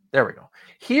 There we go.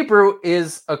 Hebrew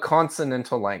is a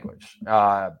consonantal language.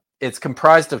 It's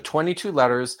comprised of 22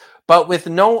 letters, but with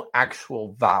no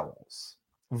actual vowels.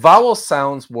 Vowel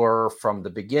sounds were, from the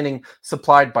beginning,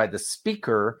 supplied by the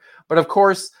speaker, but of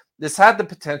course, this had the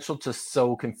potential to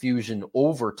sow confusion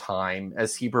over time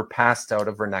as Hebrew passed out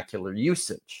of vernacular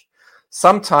usage.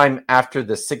 Sometime after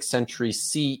the 6th century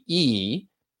CE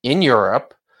in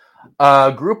Europe,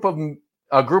 a group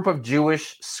of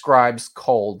Jewish scribes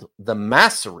called the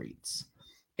Masoretes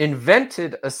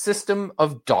invented a system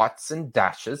of dots and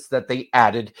dashes that they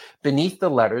added beneath the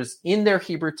letters in their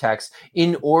Hebrew text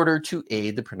in order to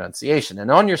aid the pronunciation.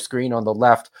 And on your screen on the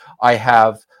left, I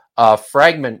have a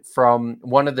fragment from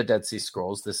one of the Dead Sea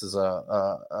Scrolls. This is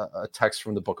a text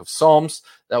from the book of Psalms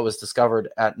that was discovered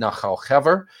at Nachal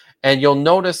Hever. And you'll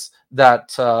notice that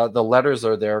the letters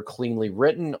are there cleanly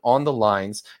written on the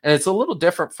lines. And it's a little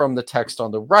different from the text on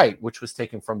the right, which was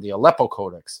taken from the Aleppo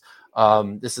Codex.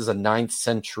 This is a 9th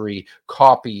century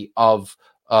copy of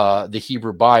the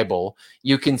Hebrew Bible.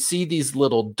 You can see these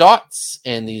little dots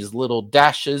and these little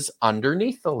dashes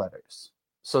underneath the letters.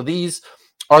 So these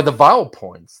are the vowel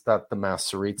points that the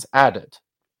Masoretes added,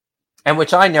 and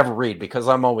which I never read because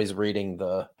I'm always reading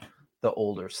the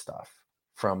older stuff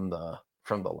from the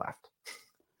left.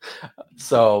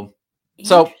 So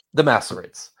the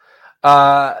Masoretes.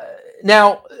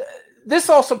 Now, this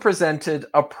also presented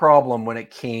a problem when it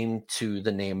came to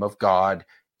the name of God,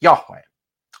 Yahweh.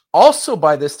 Also,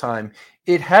 by this time,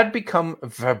 it had become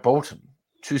verboten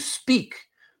to speak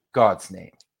God's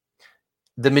name.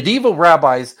 The medieval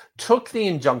rabbis took the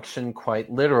injunction quite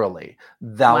literally.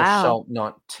 Thou shalt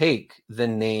not take the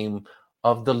name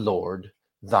of the Lord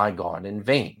thy God in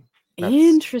vain. That's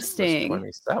interesting.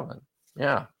 Verse 27.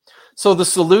 Yeah. So the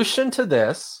solution to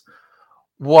this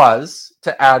was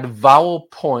to add vowel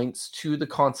points to the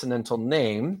consonantal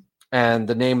name, and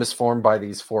the name is formed by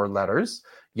these 4 letters: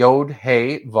 Yod,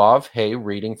 He, Vav, He,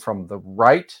 reading from the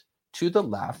right to the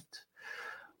left,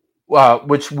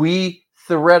 which we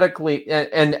theoretically,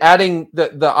 and adding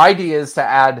the idea is to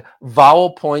add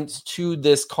vowel points to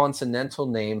this consonantal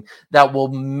name that will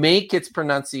make its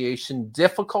pronunciation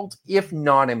difficult, if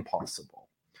not impossible,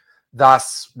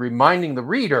 thus reminding the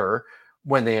reader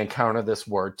when they encounter this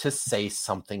word to say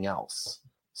something else.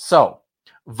 So,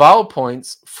 vowel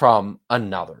points from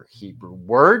another Hebrew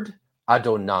word,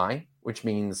 Adonai, which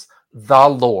means the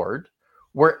Lord,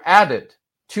 were added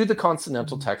to the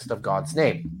consonantal text of God's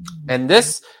name. And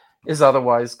this is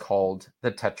otherwise called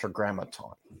the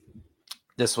Tetragrammaton.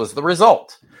 This was the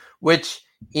result, which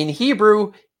in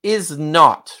Hebrew is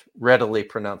not readily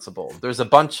pronounceable. There's a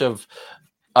bunch of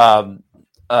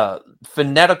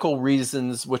phonetical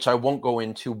reasons, which I won't go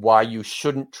into, why you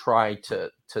shouldn't try to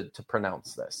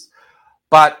pronounce this.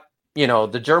 But,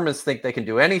 the Germans think they can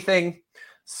do anything.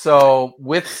 So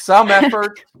with some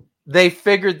effort, they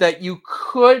figured that you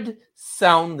could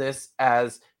sound this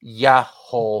as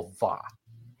Yehovah.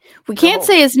 We can't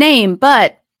say his name,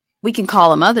 but we can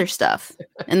call him other stuff.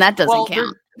 And that doesn't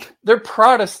count. They're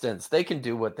Protestants. They can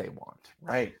do what they want,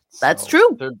 right? That's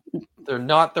true. They're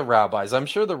not the rabbis. I'm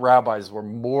sure the rabbis were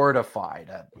mortified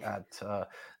at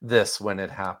this when it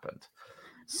happened.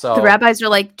 So the rabbis are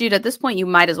like, dude, at this point, you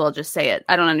might as well just say it.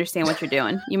 I don't understand what you're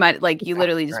doing. You might you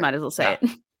literally just might as well say it.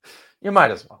 You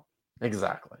might as well.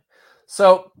 Exactly.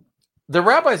 So the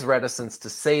rabbis' reticence to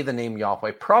say the name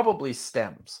Yahweh probably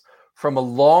stems from a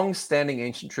long-standing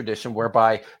ancient tradition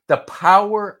whereby the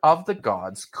power of the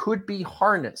gods could be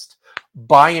harnessed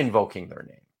by invoking their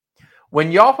name.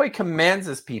 When Yahweh commands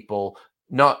his people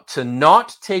not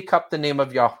take up the name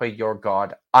of Yahweh your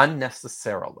God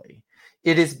unnecessarily,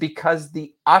 it is because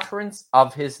the utterance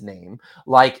of his name,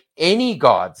 like any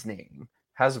god's name,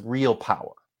 has real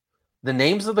power. The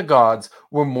names of the gods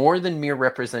were more than mere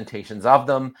representations of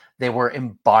them. They were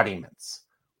embodiments.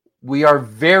 We are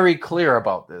very clear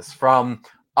about this from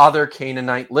other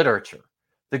Canaanite literature.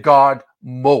 The god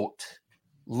Mot,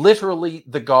 literally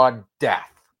the god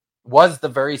death, was the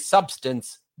very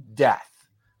substance death.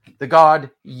 The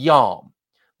god Yam,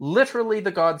 literally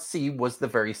the god sea, was the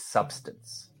very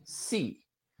substance sea.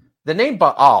 The name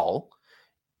Baal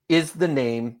is the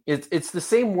name, it's the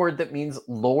same word that means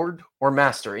Lord or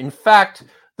Master. In fact,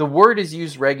 the word is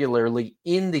used regularly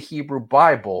in the Hebrew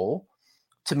Bible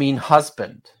to mean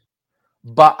husband.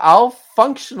 Baal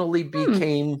functionally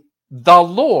became the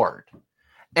Lord.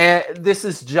 And this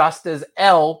is just as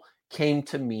El came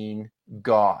to mean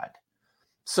God.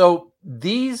 So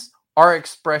these are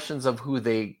expressions of who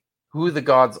the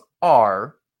gods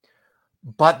are,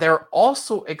 but they're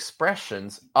also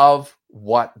expressions of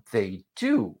what they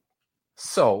do.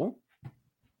 So,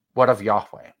 what of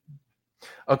Yahweh?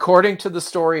 According to the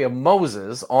story of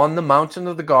Moses on the mountain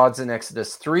of the gods in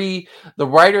Exodus 3, the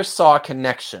writer saw a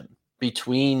connection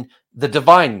between the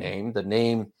divine name, the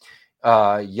name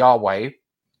Yahweh,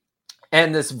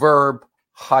 and this verb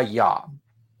Haya,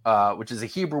 which is a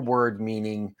Hebrew word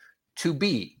meaning to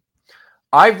be.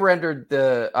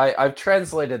 I've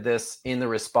translated this in the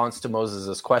response to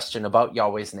Moses' question about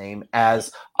Yahweh's name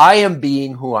as I am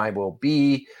being who I will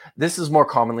be. This is more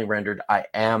commonly rendered I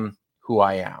am who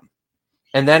I am.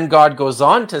 And then God goes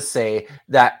on to say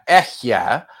that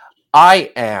Ehyeh,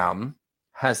 I am,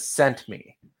 has sent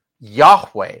me.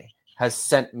 Yahweh has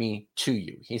sent me to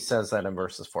you. He says that in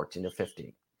verses 14 to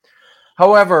 15.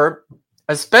 However,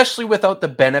 especially without the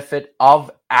benefit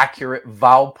of accurate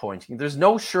vowel pointing, there's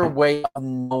no sure way of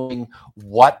knowing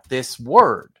what this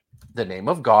word, the name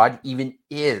of God, even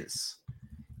is.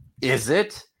 Is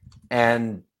it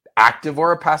an active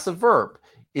or a passive verb?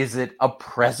 Is it a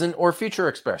present or future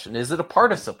expression? Is it a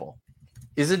participle?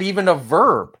 Is it even a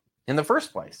verb in the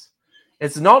first place?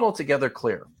 It's not altogether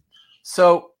clear.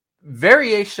 So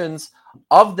variations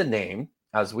of the name,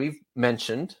 as we've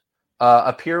mentioned,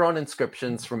 appear on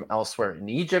inscriptions from elsewhere in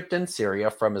Egypt and Syria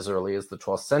from as early as the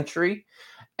 12th century.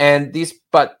 And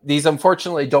these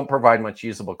unfortunately don't provide much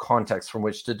usable context from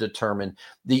which to determine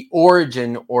the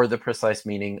origin or the precise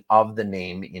meaning of the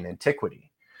name in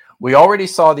antiquity. We already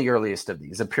saw the earliest of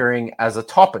these appearing as a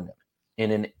toponym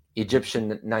in an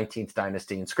Egyptian 19th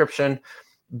dynasty inscription,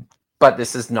 but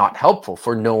this is not helpful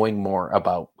for knowing more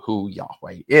about who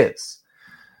Yahweh is.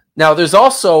 Now, there's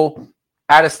also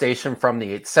attestation from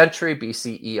the 8th century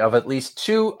BCE of at least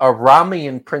 2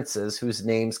 Aramean princes whose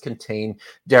names contain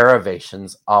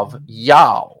derivations of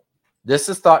Yah. This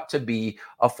is thought to be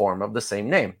a form of the same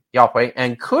name, Yahweh,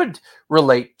 and could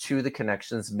relate to the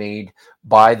connections made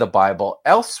by the Bible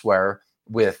elsewhere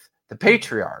with the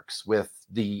patriarchs, with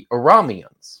the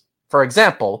Arameans. For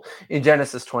example, in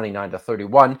Genesis 29 to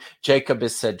 31, Jacob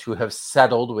is said to have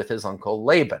settled with his uncle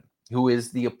Laban, who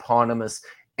is the eponymous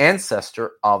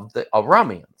ancestor of the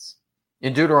Arameans.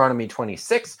 In Deuteronomy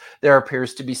 26, there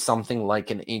appears to be something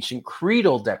like an ancient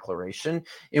creedal declaration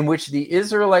in which the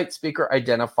Israelite speaker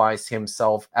identifies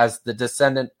himself as the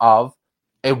descendant of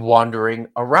a wandering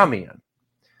Aramean.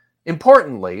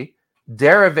 Importantly,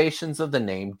 derivations of the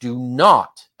name do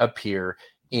not appear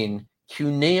in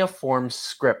cuneiform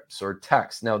scripts or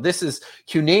texts. Now,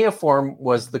 cuneiform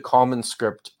was the common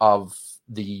script of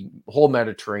the whole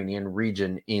Mediterranean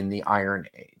region in the Iron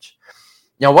Age.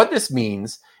 Now, what this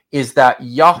means is that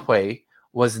Yahweh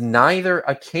was neither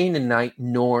a Canaanite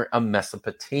nor a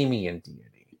Mesopotamian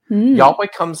deity. Yahweh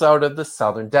comes out of the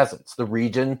southern deserts, the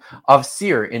region of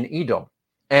Seir in Edom.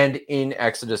 And in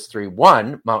Exodus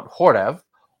 3:1, Mount Horeb,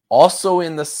 also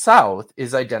in the south,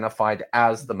 is identified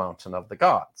as the mountain of the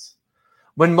gods.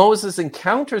 When Moses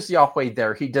encounters Yahweh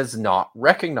there, he does not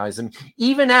recognize him,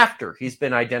 even after he's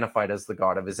been identified as the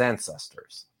God of his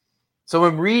ancestors. So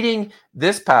in reading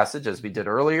this passage, as we did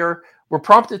earlier, we're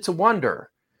prompted to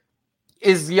wonder,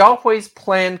 is Yahweh's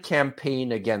planned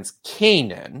campaign against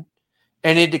Canaan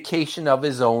an indication of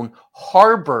his own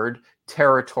harbored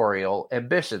territorial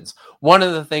ambitions? One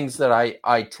of the things that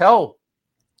I tell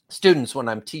students when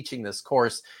I'm teaching this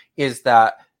course is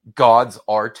that gods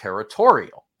are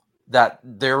territorial, that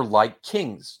they're like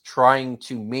kings trying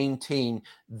to maintain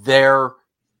their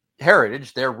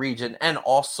heritage, their region, and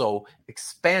also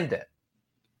expand it.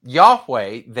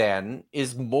 Yahweh, then,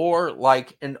 is more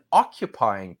like an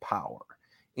occupying power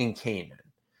in Canaan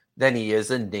than he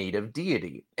is a native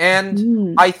deity.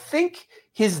 And I think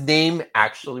his name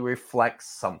actually reflects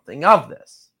something of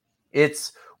this.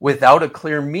 It's without a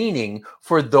clear meaning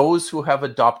for those who have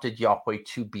adopted Yahweh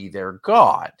to be their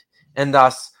God. And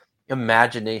thus,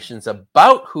 imaginations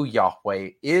about who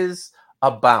Yahweh is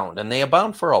abound. And they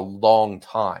abound for a long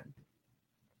time.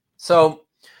 So,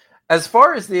 as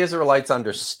far as the Israelites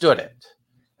understood it,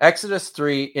 in Exodus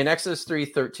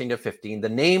 3:13-15, the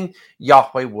name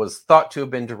Yahweh was thought to have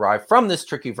been derived from this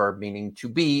tricky verb meaning to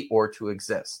be or to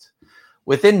exist.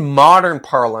 Within modern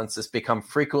parlance, it's become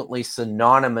frequently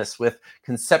synonymous with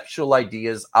conceptual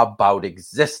ideas about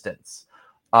existence,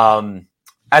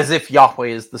 as if Yahweh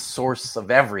is the source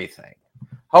of everything.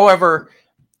 However,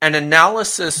 an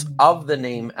analysis of the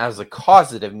name as a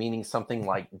causative, meaning something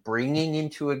like bringing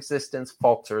into existence,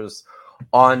 falters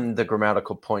on the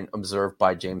grammatical point observed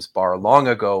by James Barr long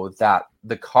ago that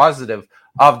the causative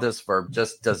of this verb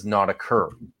just does not occur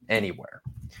anywhere.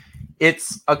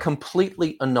 It's a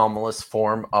completely anomalous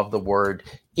form of the word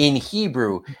in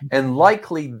Hebrew, and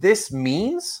likely this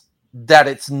means that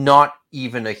it's not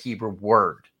even a Hebrew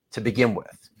word to begin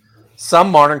with.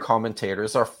 Some modern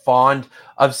commentators are fond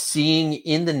of seeing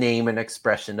in the name an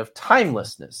expression of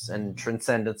timelessness and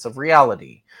transcendence of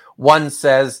reality. One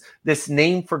says this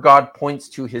name for God points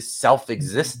to his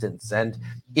self-existence and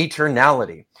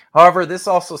eternality. However, this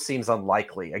also seems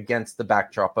unlikely against the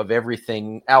backdrop of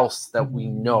everything else that we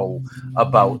know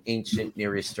about ancient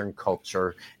Near Eastern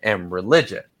culture and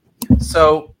religion.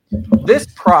 So this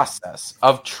process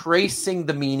of tracing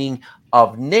the meaning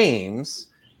of names,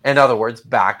 in other words,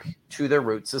 back to their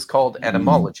roots, is called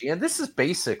etymology. And this is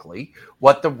basically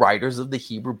what the writers of the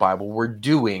Hebrew Bible were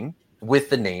doing with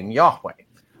the name Yahweh.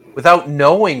 Without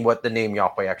knowing what the name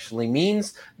Yahweh actually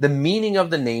means, the meaning of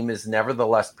the name is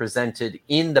nevertheless presented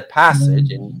in the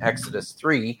passage in Exodus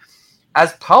 3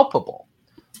 as palpable.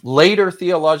 Later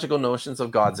theological notions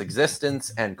of God's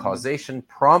existence and causation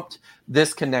prompt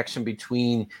this connection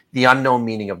between the unknown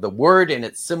meaning of the word and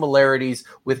its similarities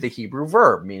with the Hebrew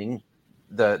verb, meaning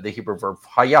the Hebrew verb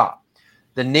hayah.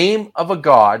 The name of a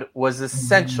God was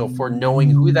essential for knowing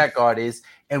who that God is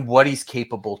and what he's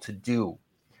capable to do.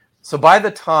 So by the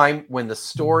time when the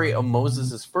story of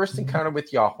Moses' first encounter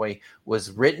with Yahweh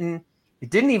was written,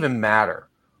 it didn't even matter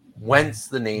whence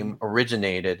the name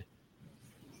originated.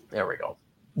 There we go.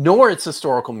 Nor its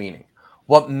historical meaning.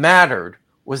 What mattered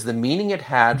was the meaning it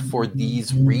had for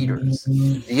these readers,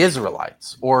 the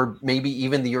Israelites, or maybe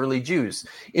even the early Jews.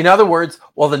 In other words,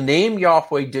 while the name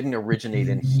Yahweh didn't originate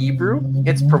in Hebrew,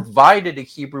 it's provided a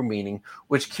Hebrew meaning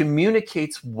which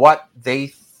communicates what they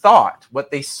thought, what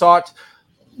they sought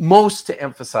most to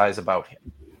emphasize about him.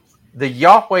 The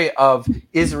Yahweh of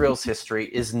Israel's history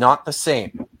is not the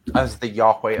same as the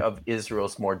Yahweh of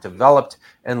Israel's more developed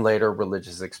and later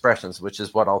religious expressions, which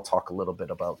is what I'll talk a little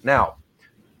bit about now.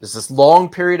 There's this long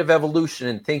period of evolution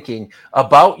in thinking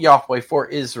about Yahweh for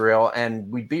Israel, and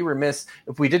we'd be remiss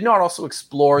if we did not also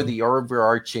explore the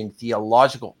overarching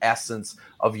theological essence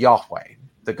of Yahweh,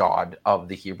 the God of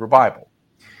the Hebrew Bible.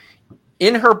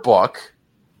 In her book,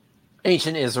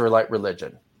 Ancient Israelite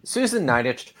Religion, Susan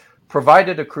Neidich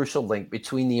provided a crucial link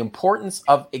between the importance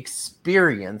of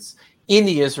experience in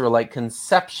the Israelite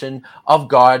conception of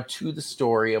God to the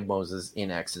story of Moses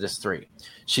in Exodus 3.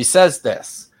 She says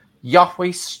this: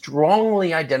 Yahweh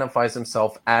strongly identifies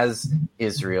himself as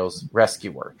Israel's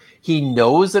rescuer. He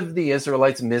knows of the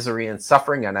Israelites' misery and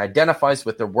suffering and identifies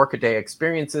with their workaday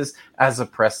experiences as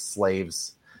oppressed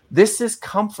slaves. This is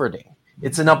comforting.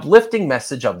 It's an uplifting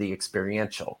message of the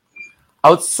experiential.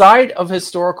 Outside of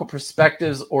historical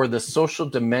perspectives or the social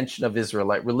dimension of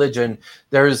Israelite religion,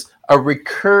 there's a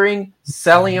recurring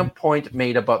salient point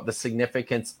made about the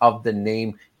significance of the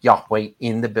name Yahweh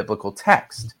in the biblical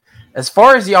text. As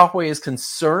far as Yahweh is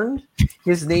concerned,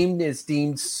 his name is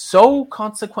deemed so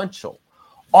consequential,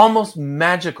 almost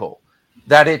magical,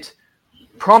 that it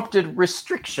prompted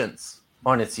restrictions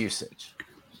on its usage.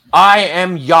 I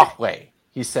am Yahweh,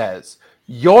 he says,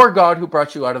 your God who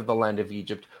brought you out of the land of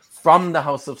Egypt from the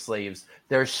house of slaves.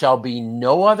 There shall be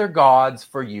no other gods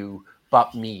for you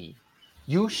but me.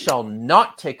 You shall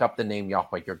not take up the name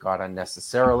Yahweh your God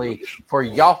unnecessarily, for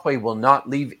Yahweh will not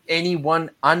leave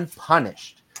anyone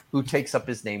unpunished who takes up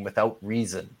his name without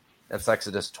reason. That's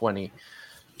Exodus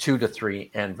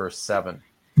 22-3 and verse 7.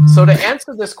 So to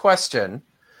answer this question,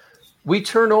 we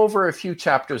turn over a few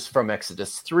chapters from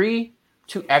Exodus 3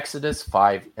 to Exodus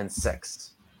 5 and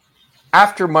 6.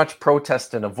 After much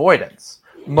protest and avoidance,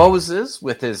 Moses,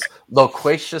 with his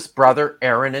loquacious brother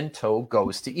Aaron in tow,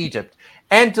 goes to Egypt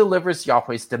and delivers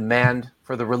Yahweh's demand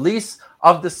for the release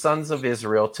of the sons of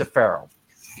Israel to Pharaoh.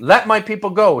 Let my people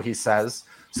go, he says,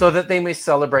 so that they may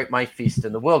celebrate my feast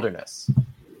in the wilderness.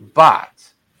 But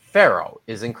Pharaoh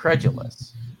is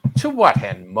incredulous. To what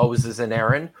end, Moses and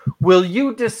Aaron, will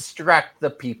you distract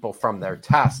the people from their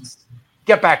tasks?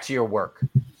 Get back to your work.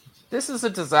 This is a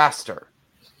disaster.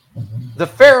 The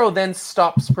Pharaoh then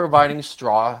stops providing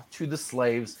straw to the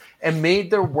slaves and made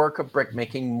their work of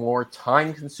brickmaking more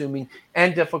time-consuming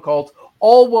and difficult,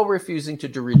 all while refusing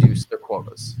to reduce their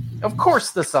quotas. Of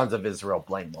course, the sons of Israel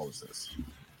blame Moses.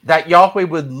 That Yahweh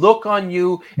would look on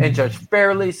you and judge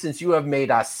fairly, since you have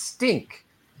made us stink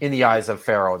in the eyes of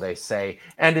Pharaoh, they say,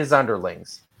 and his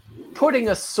underlings, putting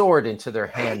a sword into their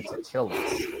hand to kill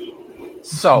us.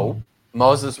 So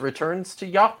Moses returns to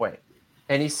Yahweh,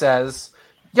 and he says,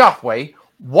 Yahweh,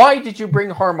 why did you bring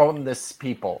harm on this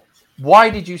people? Why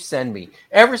did you send me?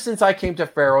 Ever since I came to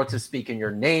Pharaoh to speak in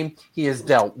your name, he has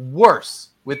dealt worse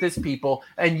with his people,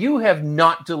 and you have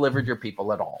not delivered your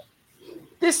people at all.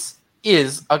 This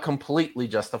is a completely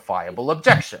justifiable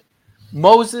objection.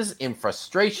 Moses, in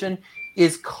frustration,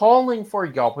 is calling for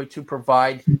Yahweh to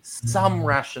provide some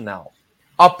rationale,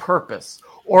 a purpose,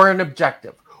 or an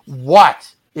objective.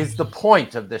 What is the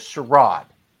point of this charade?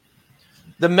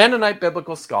 The Mennonite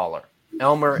biblical scholar,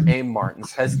 Elmer A.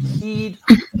 Martins, has keyed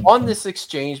on this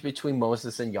exchange between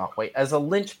Moses and Yahweh as a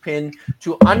linchpin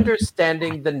to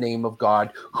understanding the name of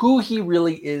God, who he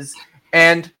really is,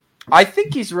 and I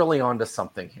think he's really onto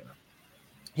something here.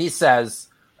 He says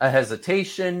a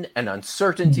hesitation and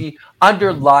uncertainty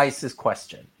underlies his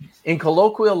question. In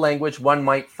colloquial language, one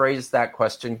might phrase that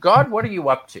question, God, what are you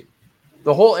up to?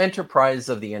 The whole enterprise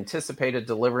of the anticipated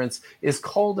deliverance is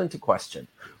called into question.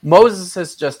 Moses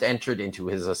has just entered into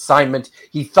his assignment.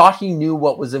 He thought he knew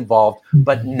what was involved,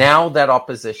 but now that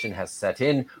opposition has set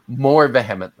in more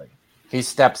vehemently. He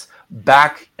steps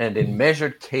back and in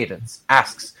measured cadence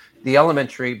asks the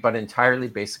elementary but entirely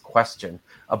basic question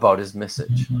about his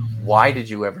message. Why did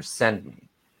you ever send me?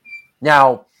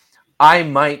 Now, I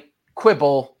might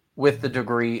quibble with the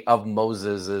degree of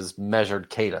Moses's measured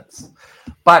cadence,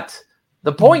 but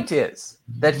the point is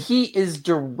that he is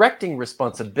directing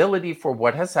responsibility for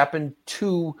what has happened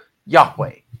to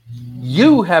Yahweh.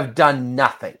 You have done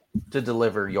nothing to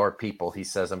deliver your people, he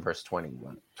says in verse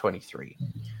 23.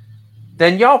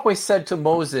 Then Yahweh said to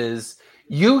Moses,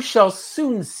 you shall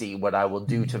soon see what I will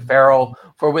do to Pharaoh,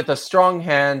 for with a strong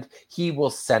hand he will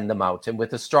send them out, and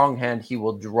with a strong hand he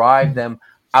will drive them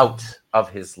out of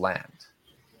his land.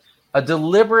 A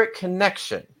deliberate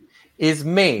connection is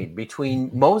made between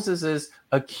Moses's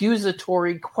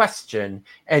accusatory question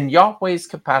and Yahweh's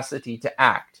capacity to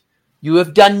act. You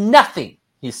have done nothing,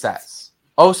 he says.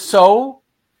 Oh, so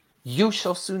you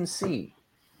shall soon see.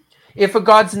 If a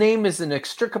God's name is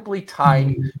inextricably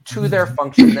tied to their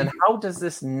function, then how does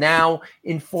this now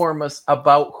inform us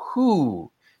about who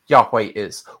Yahweh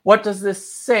is? What does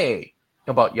this say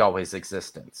about Yahweh's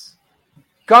existence?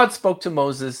 God spoke to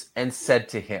Moses and said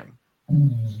to him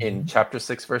in chapter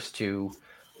 6, verse 2,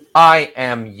 I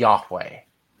am Yahweh.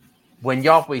 When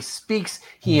Yahweh speaks,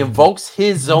 he invokes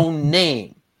his own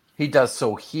name. He does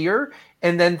so here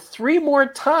and then 3 more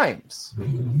times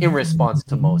in response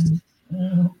to Moses.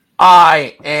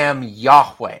 I am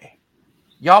Yahweh.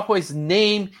 Yahweh's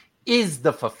name is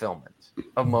the fulfillment.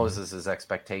 of Moses'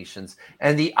 expectations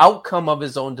and the outcome of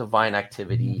his own divine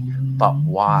activity. But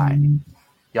why?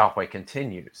 Yahweh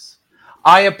continues.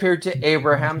 I appeared to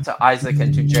Abraham, to Isaac,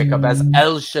 and to Jacob as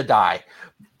El Shaddai.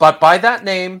 But by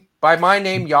my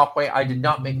name, Yahweh, I did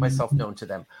not make myself known to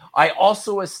them. I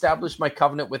also established my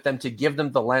covenant with them to give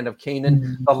them the land of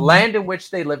Canaan, the land in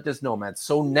which they lived as nomads.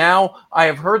 So now I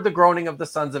have heard the groaning of the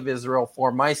sons of Israel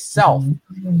for myself,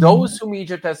 those whom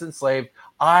Egypt has enslaved.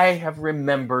 I have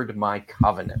remembered my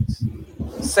covenant.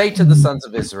 Say to the sons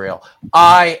of Israel,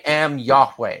 I am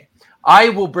Yahweh. I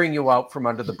will bring you out from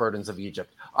under the burdens of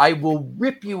Egypt. I will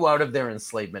rip you out of their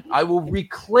enslavement. I will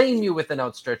reclaim you with an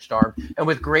outstretched arm and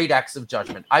with great acts of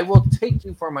judgment. I will take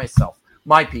you for myself,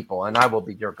 my people, and I will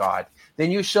be your God.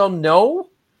 Then you shall know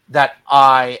that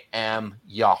I am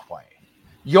Yahweh,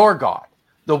 your God,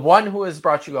 the one who has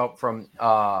brought you out from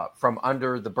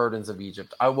under the burdens of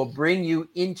Egypt. I will bring you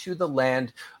into the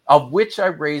land of which I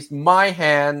raised my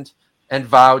hand and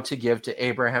vowed to give to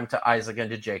Abraham, to Isaac, and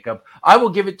to Jacob. I will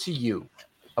give it to you,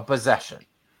 a possession.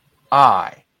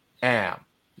 I am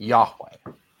Yahweh.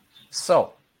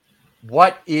 So,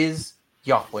 what is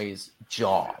Yahweh's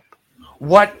job?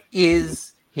 What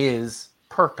is his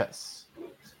purpose?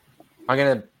 I'm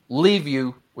going to leave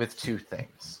you with two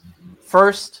things.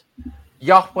 First,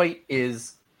 Yahweh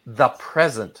is the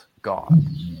present God.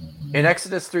 In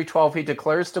Exodus 3:12, he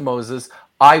declares to Moses,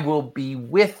 I will be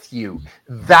with you.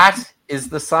 That is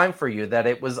the sign for you that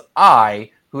it was I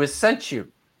who has sent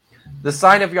you. The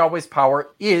sign of Yahweh's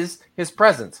power is his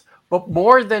presence, but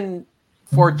more than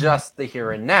for just the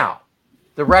here and now.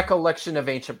 The recollection of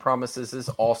ancient promises is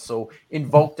also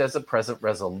invoked as a present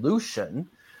resolution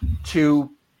to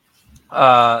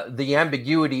the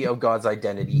ambiguity of God's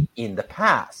identity in the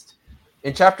past.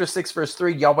 In chapter 6, verse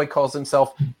 3, Yahweh calls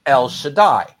himself El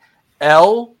Shaddai.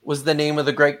 El was the name of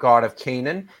the great god of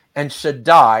Canaan, and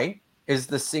Shaddai is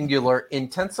the singular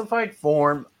intensified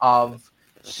form of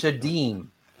Shaddim,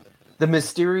 the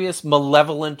mysterious,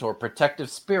 malevolent, or protective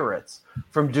spirits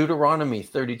from Deuteronomy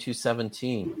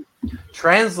 32:17.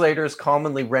 Translators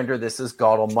commonly render this as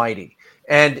God Almighty,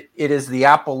 and it is the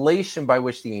appellation by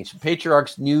which the ancient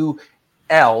patriarchs knew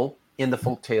El in the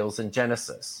folk tales in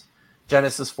Genesis.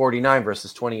 Genesis 49,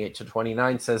 verses 28 to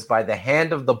 29 says, by the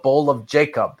hand of the bull of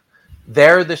Jacob,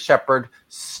 there the shepherd,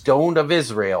 stone of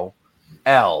Israel,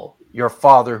 El, your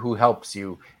father who helps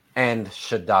you, and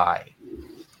Shaddai.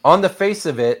 On the face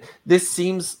of it, this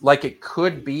seems like it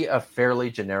could be a fairly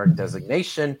generic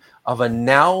designation of a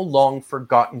now long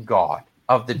forgotten God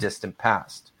of the distant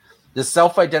past. The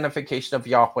self-identification of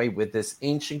Yahweh with this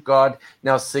ancient God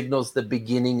now signals the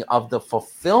beginning of the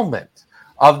fulfillment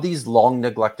of these long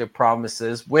neglected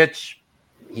promises, which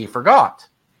he forgot.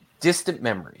 Distant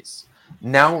memories,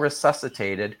 now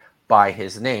resuscitated by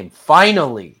his name.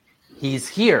 Finally, he's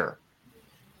here.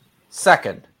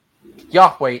 Second,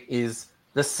 Yahweh is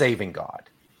the saving God.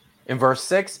 In verse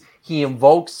 6, he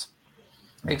invokes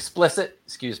explicit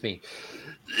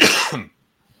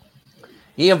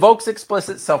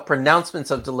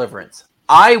self-pronouncements of deliverance.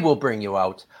 I will bring you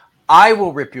out. I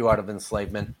will rip you out of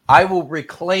enslavement. I will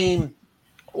reclaim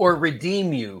or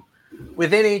redeem you.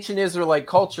 Within ancient Israelite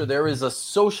culture, there is a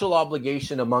social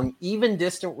obligation among even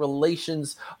distant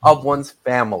relations of one's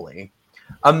family.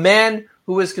 A man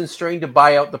who is constrained to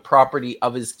buy out the property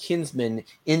of his kinsman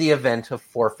in the event of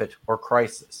forfeit or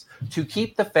crisis, to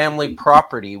keep the family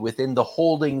property within the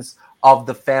holdings of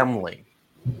the family.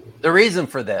 The reason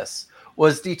for this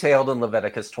was detailed in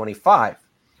Leviticus 25,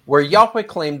 where Yahweh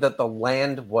claimed that the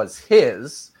land was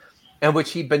his, and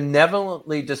which he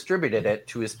benevolently distributed it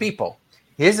to his people,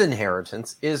 his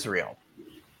inheritance, Israel.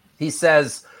 He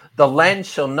says, the land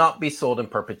shall not be sold in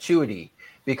perpetuity,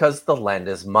 because the land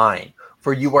is mine.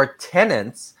 For you are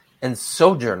tenants and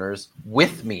sojourners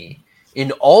with me.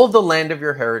 In all the land of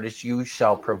your heritage, you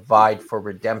shall provide for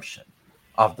redemption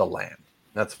of the land.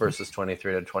 That's verses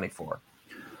 23 to 24.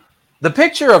 The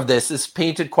picture of this is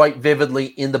painted quite vividly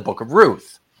in the book of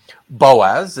Ruth.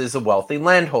 Boaz is a wealthy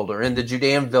landholder in the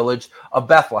Judean village of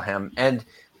Bethlehem, and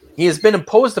he has been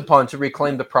imposed upon to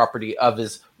reclaim the property of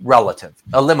his relative,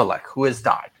 Elimelech, who has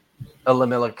died.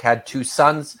 Elimelech had 2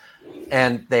 sons,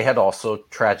 and they had also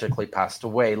tragically passed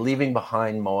away, leaving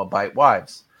behind Moabite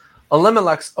wives.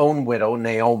 Elimelech's own widow,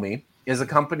 Naomi, is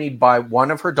accompanied by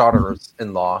one of her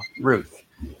daughters-in-law, Ruth,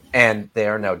 and they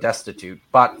are now destitute,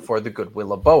 but for the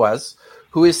goodwill of Boaz,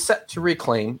 who is set to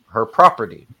reclaim her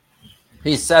property.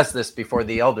 He says this before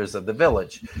the elders of the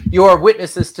village. You are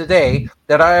witnesses today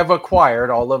that I have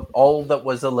acquired all that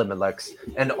was Elimelech's,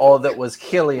 and all that was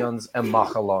Chilion's and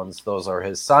Mahlon's, those are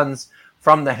his sons,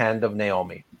 from the hand of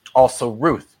Naomi. Also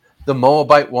Ruth, the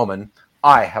Moabite woman,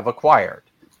 I have acquired.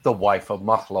 the wife of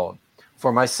Machlon,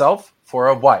 for myself, for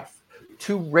a wife,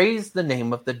 to raise the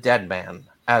name of the dead man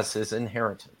as his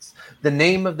inheritance. The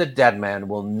name of the dead man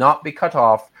will not be cut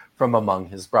off from among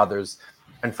his brothers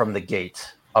and from the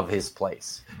gate of his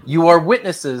place. You are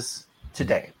witnesses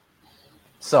today.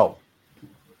 So,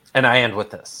 and I end with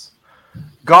this.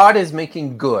 God is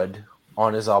making good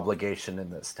on his obligation in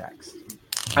this text.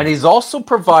 And he's also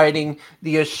providing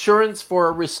the assurance for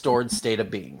a restored state of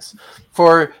beings.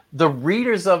 For the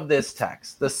readers of this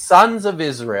text, the sons of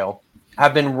Israel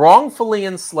have been wrongfully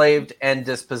enslaved and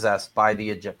dispossessed by the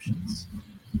Egyptians.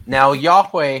 Now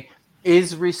Yahweh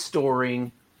is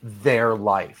restoring their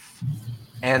life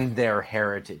and their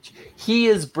heritage. He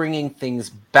is bringing things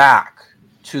back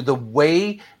to the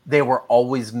way they were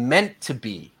always meant to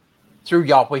be, through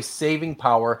Yahweh's saving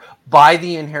power by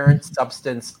the inherent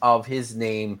substance of his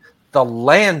name. The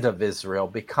land of Israel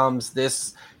becomes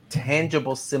this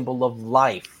tangible symbol of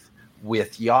life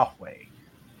with Yahweh.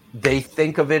 They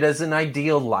think of it as an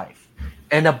ideal life,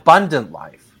 an abundant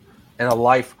life, and a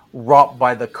life wrought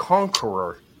by the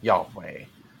conqueror Yahweh,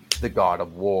 the God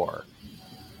of war.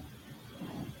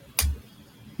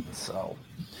 So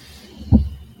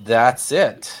that's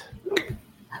it.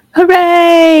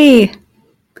 Hooray!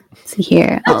 Let's see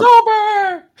here. It's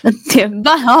over!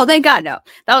 Oh, thank God. No,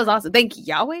 that was awesome. Thank you,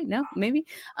 Yahweh. No, maybe.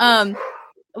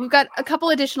 We've got a couple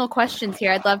additional questions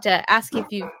here. I'd love to ask if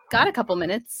you've got a couple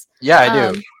minutes. Yeah,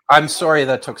 I do. I'm sorry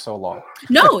that took so long.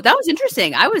 No, that was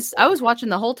interesting. I was watching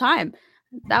the whole time.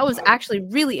 That was actually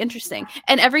really interesting.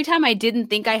 And every time I didn't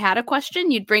think I had a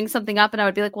question, you'd bring something up and I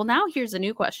would be like, well, now here's a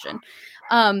new question.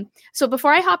 So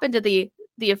before I hop into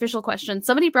the official question,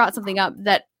 somebody brought something up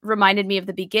that reminded me of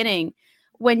the beginning.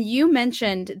 When you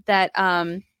mentioned that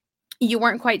you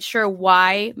weren't quite sure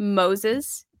why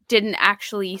Moses didn't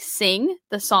actually sing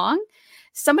the song,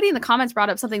 somebody in the comments brought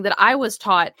up something that I was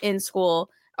taught in school,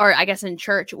 or I guess in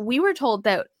church. We were told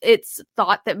that it's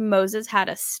thought that Moses had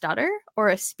a stutter or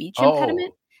a speech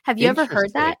impediment. Have you ever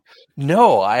heard that?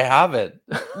 No, I haven't.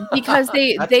 Because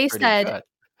they said good.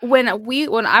 When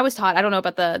I was taught, I don't know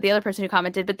about the other person who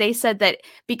commented, but they said that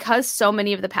because so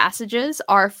many of the passages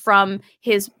are from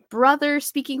his brother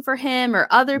speaking for him or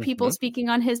other people speaking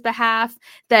on his behalf,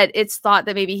 that it's thought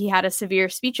that maybe he had a severe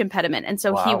speech impediment. And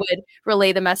so he would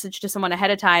relay the message to someone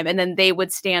ahead of time, and then they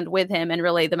would stand with him and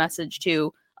relay the message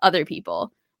to other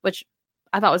people, which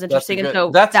I thought was interesting. And so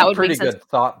that's that a would pretty make sense. Good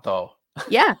thought, though.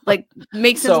 Yeah, like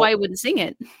makes sense why he wouldn't sing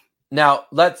it. Now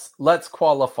let's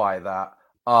qualify that.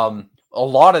 A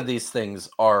lot of these things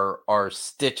are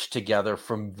stitched together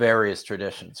from various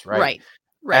traditions, right?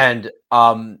 Right.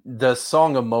 And the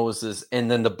Song of Moses and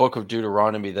then the book of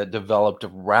Deuteronomy that developed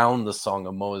around the Song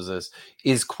of Moses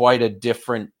is quite a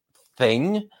different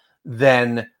thing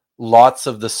than lots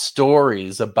of the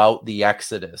stories about the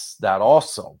Exodus that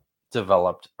also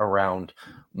developed around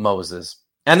Moses.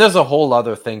 And there's a whole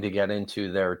other thing to get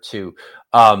into there too.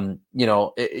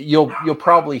 You'll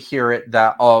probably hear it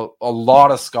that a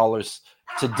lot of scholars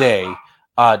today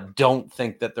don't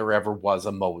think that there ever was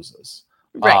a Moses.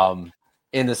 Right.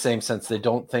 In the same sense, they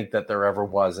don't think that there ever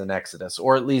was an Exodus,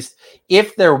 or at least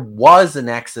if there was an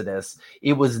Exodus,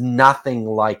 it was nothing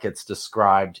like it's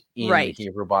described in the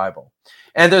Hebrew Bible.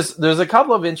 And there's a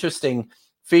couple of interesting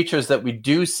features that we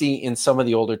do see in some of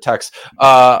the older texts.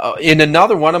 In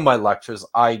another one of my lectures,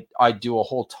 I do a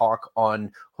whole talk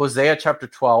on Hosea chapter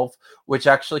 12, which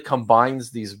actually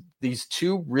combines these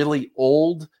two really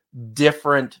old,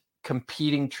 different,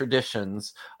 competing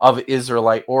traditions of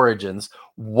Israelite origins,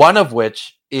 one of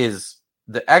which is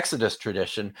the Exodus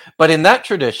tradition. But in that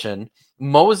tradition,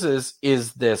 Moses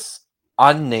is this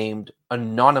unnamed,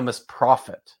 anonymous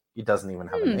prophet. He doesn't even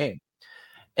have a name.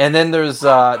 And then there's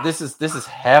this is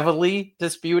heavily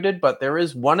disputed, but there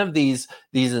is one of these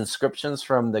inscriptions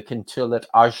from the Kintilet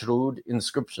Ajrud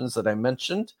inscriptions that I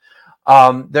mentioned.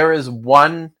 There is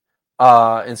one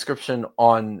inscription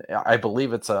on, I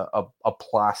believe it's a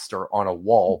plaster on a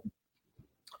wall.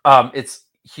 It's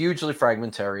hugely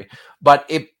fragmentary, but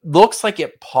it looks like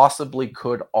it possibly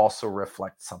could also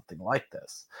reflect something like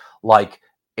this, like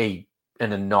an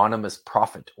anonymous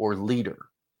prophet or leader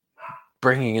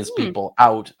bringing his people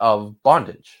out of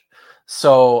bondage.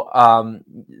 So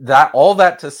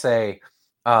that to say,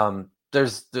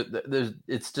 there's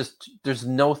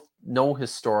no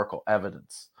historical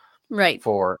evidence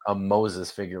for a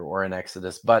Moses figure or an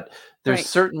Exodus, but there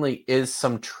certainly is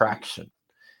some traction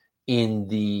in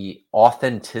the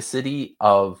authenticity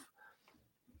of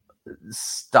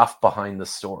stuff behind the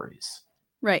stories.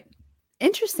 Right.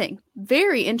 Interesting.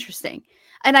 Very interesting.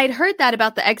 And I'd heard that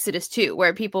about the Exodus too,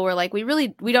 where people were like,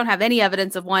 we don't have any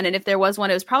evidence of one. And if there was one,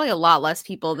 it was probably a lot less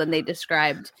people than they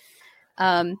described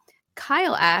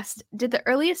Kyle asked, did the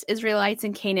earliest Israelites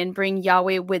in Canaan bring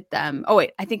Yahweh with them? Oh,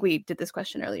 wait, I think we did this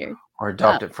question earlier. Or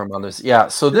adopt it from others. Yeah.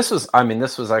 So this was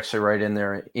actually right in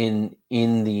there in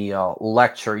the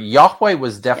lecture. Yahweh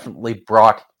was definitely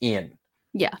brought in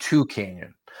to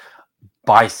Canaan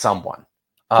by someone,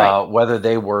 whether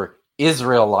they were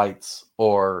Israelites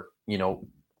or,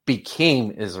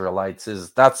 became Israelites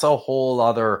that's a whole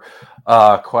other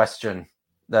question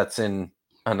that's in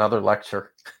another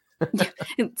lecture.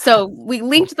 So we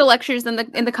linked the lectures in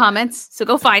the comments, so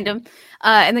go find them.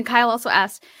 And then Kyle also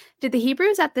asked, did the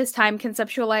Hebrews at this time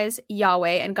conceptualize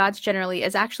Yahweh and gods generally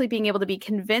as actually being able to be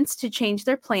convinced to change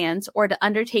their plans or to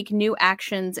undertake new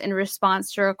actions in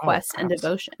response to requests and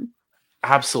devotion?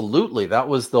 Absolutely. That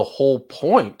was the whole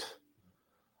point.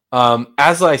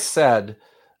 As I said,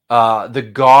 the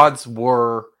gods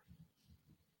were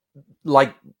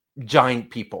like giant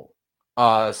people,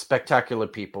 spectacular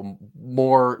people.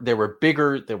 They were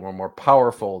bigger, they were more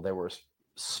powerful, they were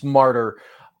smarter.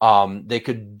 They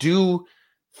could do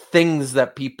things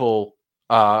that people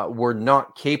were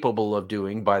not capable of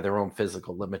doing by their own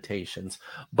physical limitations,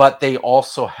 but they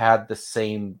also had the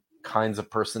same kinds of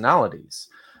personalities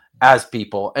as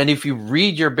people. And if you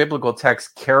read your biblical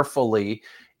text carefully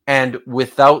and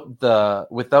without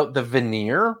the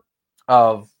veneer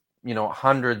of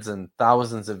hundreds and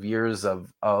thousands of years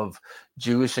of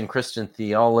Jewish and Christian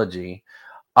theology,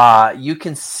 you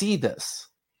can see this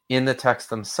in the text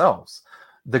themselves.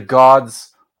 The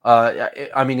gods,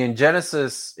 in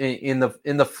Genesis, in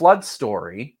the flood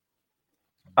story,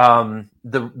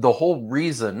 the whole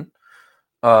reason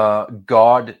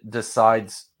God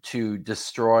decides to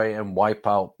destroy and wipe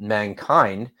out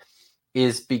mankind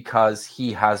is because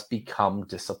he has become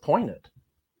disappointed.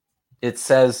 It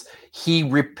says he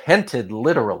repented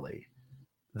literally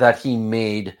that he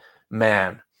made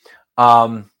man.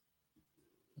 I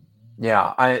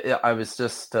was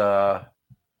just so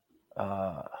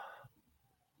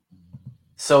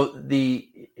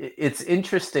it's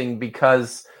interesting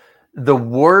because the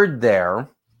word there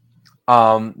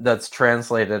that's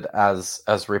translated as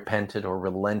repented or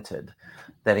relented,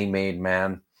 that he made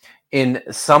man, in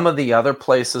some of the other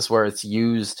places where it's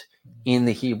used in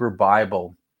the Hebrew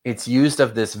Bible, it's used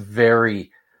of this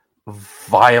very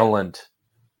violent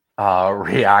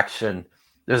reaction.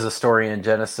 There's a story in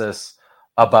Genesis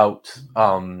about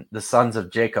the sons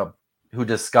of Jacob who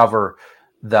discover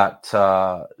that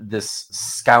this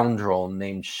scoundrel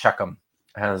named Shechem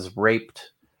has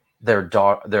raped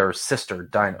their sister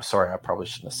Dinah. Sorry, I probably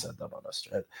shouldn't have said that on us.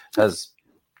 Has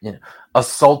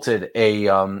assaulted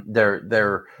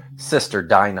their sister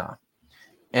Dinah,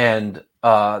 and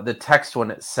the text,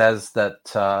 when it says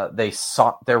that they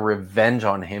sought their revenge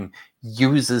on him,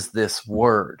 uses this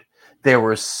word. They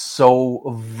were so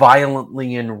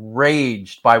violently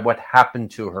enraged by what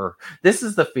happened to her. This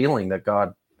is the feeling that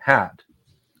God had,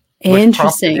 which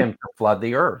prompted him to flood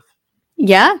the earth.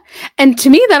 Yeah. And to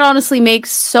me, that honestly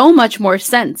makes so much more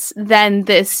sense than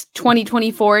this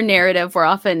 2024 narrative we're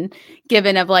often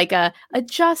given of like a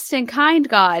just and kind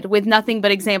God with nothing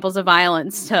but examples of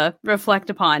violence to reflect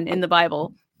upon in the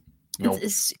Bible. Nope.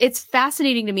 It's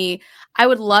fascinating to me. I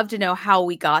would love to know how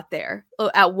we got there,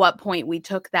 at what point we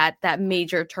took that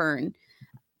major turn.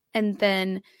 And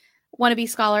then Wannabe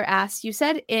Scholar asks, you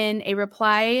said in a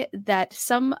reply that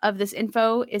some of this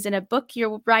info is in a book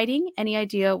you're writing. Any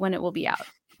idea when it will be out?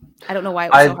 I don't know why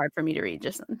it was so hard for me to read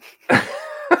just then.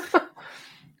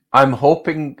 I'm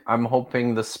hoping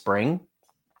the spring.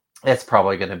 It's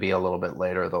probably going to be a little bit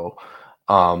later though.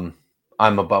 I'm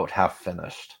about half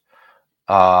finished.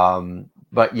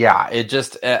 But yeah, it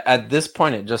just at this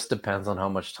point it just depends on how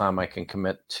much time I can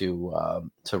commit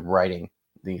to writing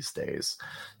these days.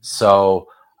 So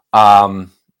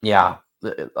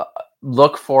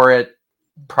look for it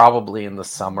probably in the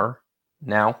summer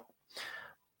now.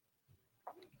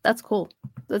 That's cool.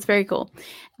 That's very cool.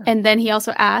 And then he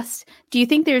also asked, do you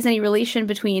think there's any relation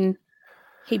between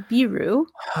Hebiru,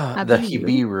 the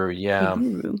Hebiru, yeah,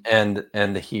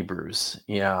 and the Hebrews,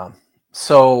 yeah.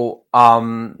 So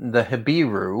the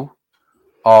Hebiru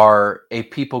are a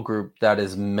people group that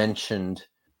is mentioned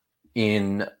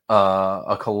in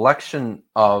a collection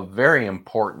of very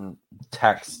important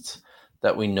texts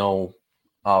that we know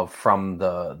of from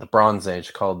the Bronze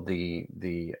Age called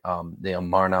the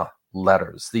Amarna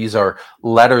letters. These are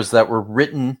letters that were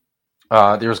written.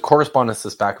 There's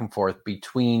correspondences back and forth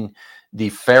between the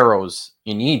pharaohs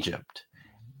in Egypt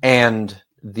and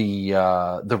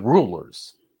the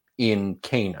rulers in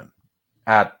Canaan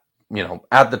at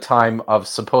at the time of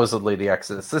supposedly the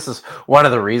Exodus. This is one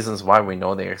of the reasons why we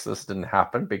know the Exodus didn't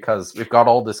happen, because we've got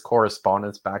all this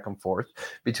correspondence back and forth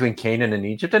between Canaan and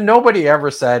Egypt, and nobody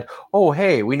ever said, "Oh,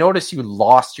 hey, we noticed you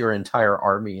lost your entire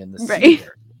army in the sea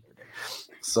there."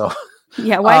 So,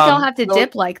 yeah, why y'all have to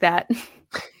dip like that?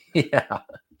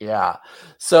 Yeah.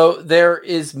 So there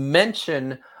is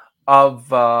mention of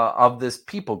this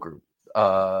people group,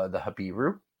 the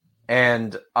Habiru,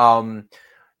 and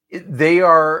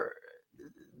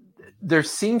there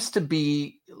seems to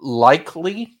be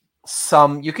likely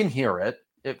some, you can hear it.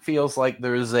 It feels like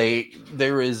there is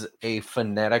a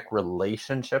phonetic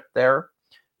relationship there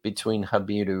between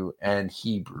Habiru and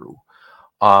Hebrew.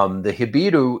 The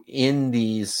Habiru in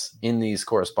these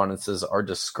correspondences are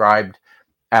described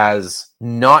as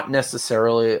not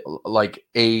necessarily like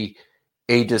a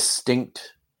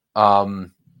distinct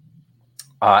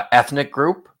ethnic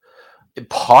group,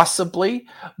 possibly,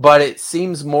 but it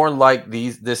seems more like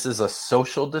this is a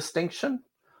social distinction,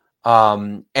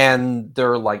 and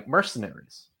they're like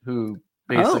mercenaries who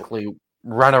basically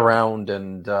run around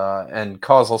and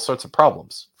cause all sorts of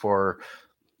problems for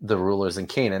the rulers in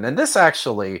Canaan. And this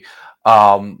actually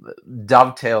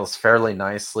dovetails fairly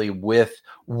nicely with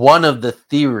one of the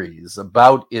theories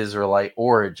about Israelite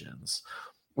origins,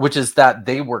 which is that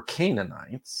they were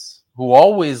Canaanites who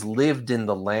always lived in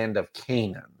the land of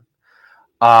Canaan.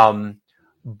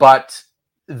 But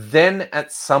then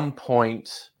at some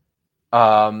point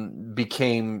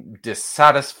became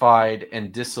dissatisfied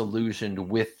and disillusioned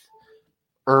with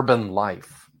urban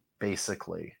life,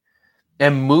 basically,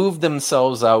 and moved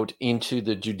themselves out into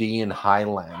the Judean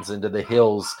highlands, into the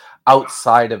hills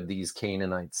outside of these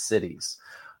Canaanite cities.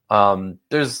 And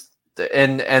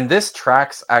this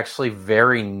tracks actually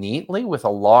very neatly with a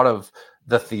lot of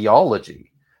the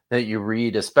theology that you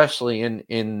read, especially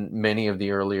in many of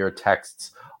the earlier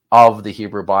texts of the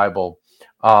Hebrew Bible.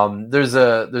 There's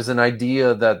an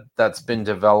idea that's been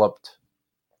developed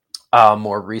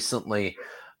more recently,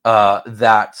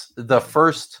 that the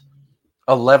first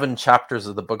 11 chapters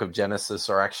of the book of Genesis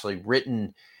are actually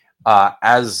written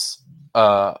as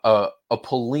a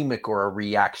polemic or a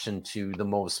reaction to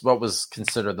what was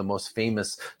considered the most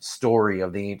famous story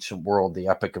of the ancient world, the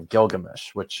Epic of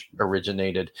Gilgamesh, which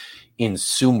originated in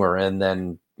Sumer, and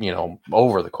then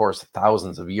over the course of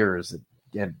thousands of years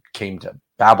it came to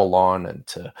Babylon and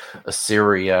to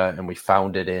Assyria, and we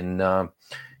found it in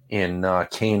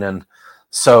Canaan.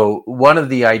 So one of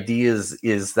the ideas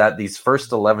is that these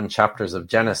first 11 chapters of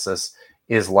Genesis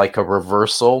is like a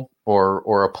reversal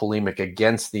or a polemic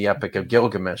against the Epic of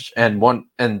Gilgamesh. And one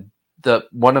of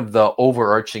the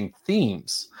overarching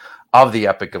themes of the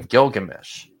Epic of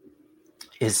Gilgamesh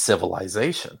is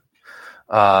civilization.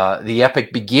 The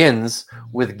epic begins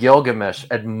with Gilgamesh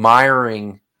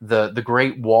admiring the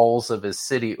great walls of his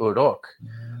city Uruk,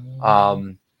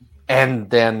 and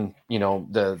then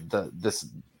this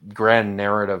grand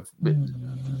narrative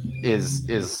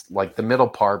is like the middle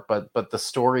part, but the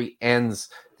story ends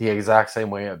the exact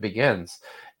same way it begins.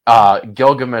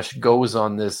 Gilgamesh goes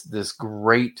on this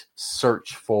great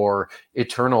search for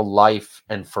eternal life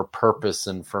and for purpose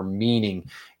and for meaning,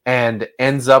 and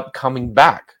ends up coming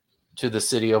back to the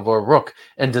city of Uruk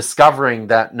and discovering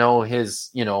that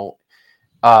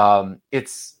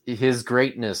it's his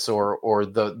greatness or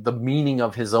the meaning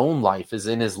of his own life is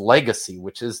in his legacy,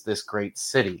 which is this great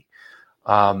city.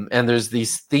 And there's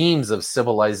these themes of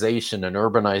civilization and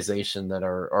urbanization that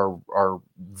are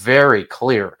very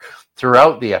clear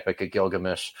throughout the Epic of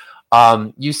Gilgamesh.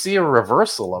 You see a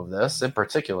reversal of this, in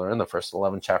particular, in the first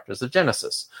 11 chapters of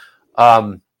Genesis.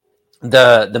 The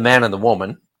man and the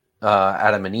woman,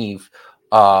 Adam and Eve,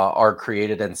 are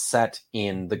created and set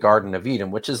in the Garden of Eden,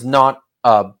 which is not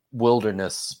a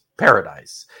wilderness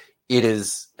paradise. It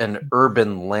is an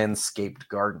urban landscaped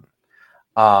garden.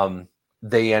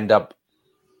 They end up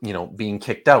being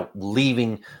kicked out,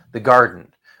 leaving the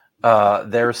garden.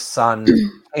 Their son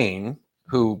Cain,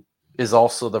 who is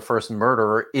also the first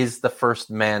murderer, is the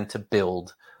first man to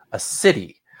build a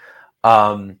city.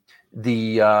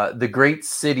 The great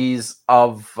cities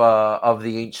of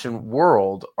the ancient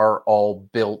world are all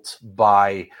built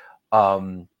by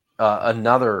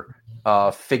another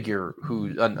figure,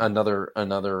 another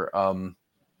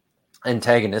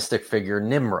antagonistic figure,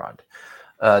 Nimrod.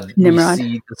 Nimrod. We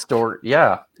see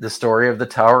the story of the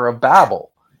Tower of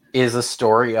Babel is a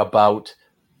story about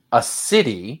a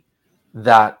city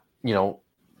that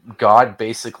God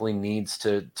basically needs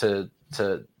to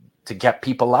get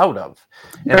people out of.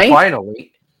 And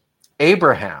finally,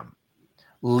 Abraham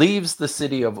leaves the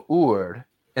city of Ur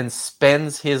and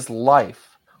spends his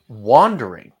life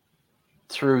wandering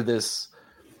through this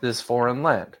foreign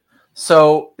land.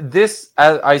 So this,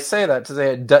 I say that to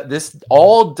say, this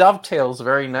all dovetails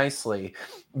very nicely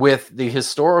with the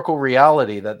historical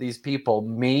reality that these people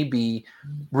maybe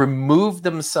removed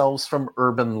themselves from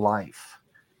urban life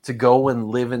to go and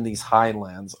live in these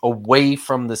highlands away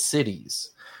from the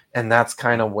cities. And that's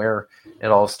kind of where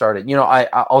it all started. You know,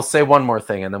 I'll say one more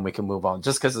thing and then we can move on,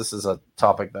 just because this is a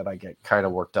topic that I get kind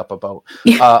of worked up about.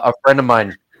 A friend of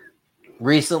mine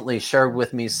recently shared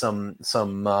with me some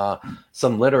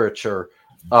literature,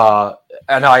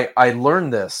 and I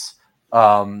learned this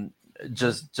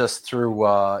just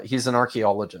through. He's an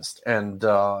archaeologist, and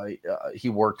he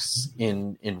works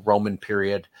in Roman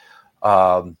period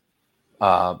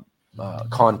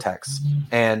context.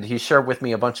 And he shared with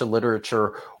me a bunch of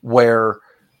literature where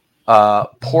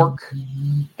pork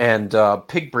and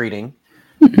pig breeding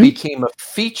became a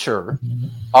feature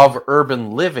of urban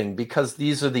living because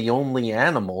these are the only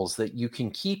animals that you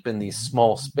can keep in these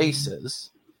small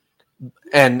spaces,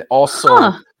 and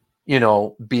also, you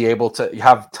know, be able to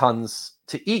have tons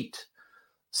to eat.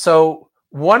 So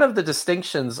one of the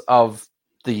distinctions of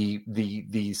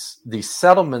these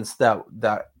settlements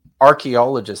that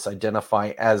archaeologists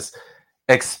identify as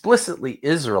explicitly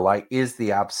Israelite is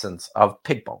the absence of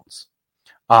pig bones.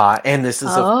 And this is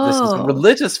a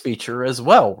religious feature as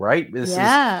well, right? This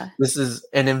is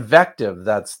an invective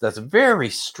that's very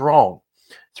strong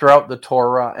throughout the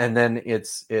Torah, and then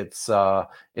it's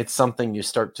something you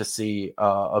start to see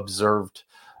observed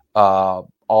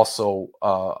also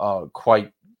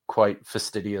quite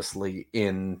fastidiously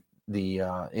in the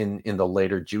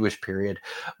later Jewish period.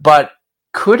 But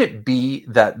could it be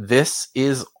that this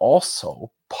is also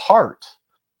part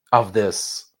of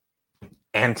this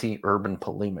anti-urban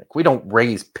polemic? We don't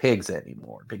raise pigs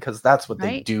anymore because that's what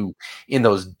they do in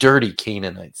those dirty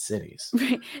Canaanite cities.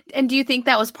 Right. And do you think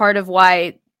that was part of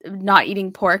why not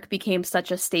eating pork became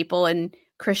such a staple in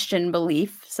Christian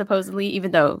belief, supposedly,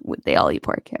 even though they all eat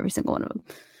pork, every single one of them?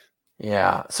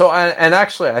 Yeah. So, and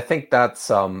actually, I think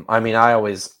that's, I mean, I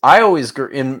always grew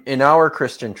in our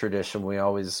Christian tradition, we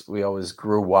always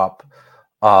grew up,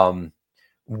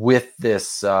 with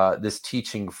this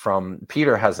teaching from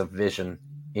Peter. Has a vision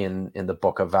in the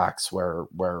book of Acts where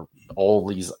all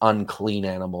these unclean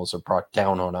animals are brought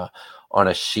down on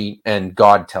a sheet, and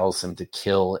God tells him to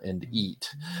kill and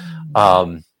eat.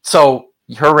 So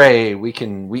hooray, we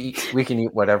can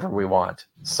eat whatever we want.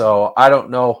 So I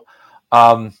don't know.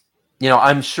 You know,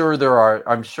 I'm sure there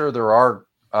are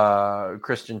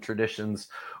Christian traditions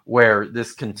where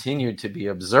this continued to be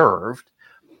observed.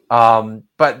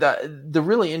 But the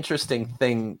really interesting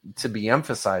thing to be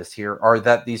emphasized here are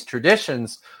that these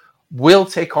traditions will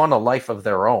take on a life of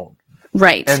their own.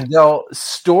 Right. And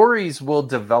stories will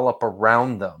develop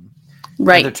around them.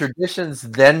 Right. And the traditions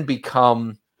then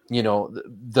become, you know,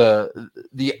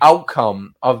 the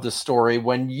outcome of the story,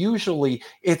 when usually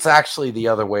it's actually the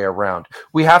other way around.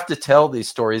 We have to tell these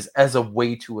stories as a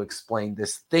way to explain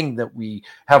this thing that we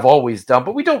have always done,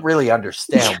 but we don't really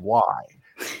understand why.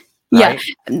 Right?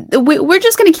 Yeah, we're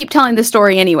just going to keep telling the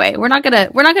story anyway. We're not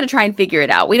gonna try and figure it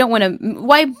out. We don't want to.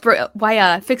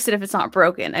 Why fix it if it's not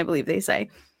broken? I believe they say.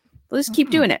 We'll just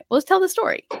keep doing it. We'll just tell the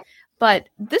story. But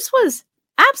this was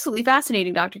absolutely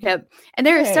fascinating, Dr. Kipp. And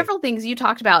there are several things you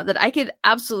talked about that I could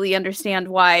absolutely understand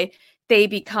why they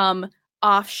become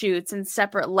offshoots and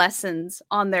separate lessons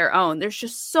on their own. There's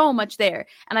just so much there.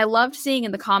 And I loved seeing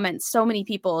in the comments so many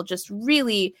people just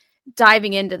really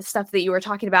diving into the stuff that you were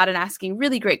talking about and asking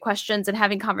really great questions and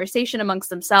having conversation amongst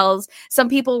themselves. Some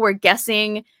people were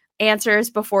guessing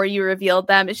answers before you revealed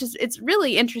them. It's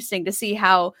really interesting to see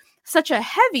how such a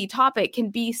heavy topic can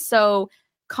be so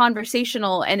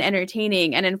conversational and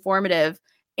entertaining and informative,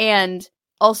 and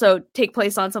also take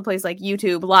place on some place like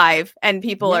YouTube Live, and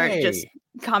people are just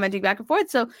commenting back and forth.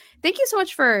 So thank you so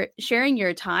much for sharing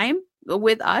your time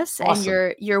with us. Awesome.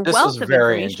 And your this wealth was of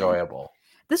very information. Enjoyable.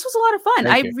 This was a lot of fun.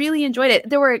 I really enjoyed it.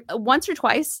 There were once or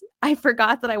twice I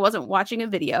forgot that I wasn't watching a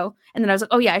video, and then I was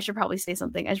like, "Oh yeah, I should probably say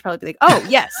something. I should probably be like, oh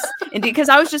yes, indeed," because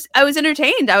I was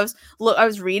entertained. I was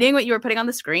reading what you were putting on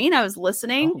the screen. I was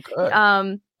listening.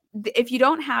 Oh, good. If you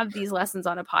don't have these lessons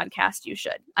on a podcast, you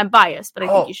should. I'm biased, but I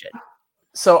think you should.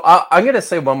 So I'm going to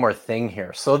say one more thing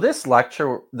here. So this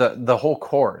lecture, the whole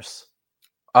course,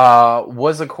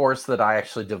 was a course that I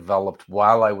actually developed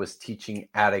while I was teaching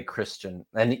at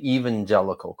an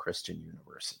evangelical Christian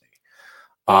university.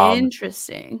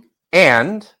 Interesting.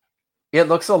 And it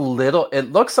looks a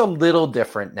little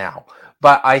different now,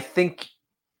 but I think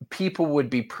people would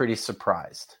be pretty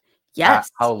surprised at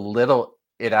how little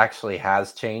it actually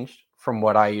has changed from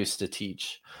what I used to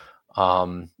teach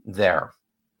there.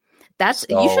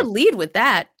 You should lead with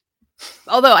that.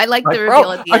 Although I like the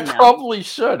reveal at the end. I probably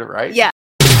should, right? Yeah.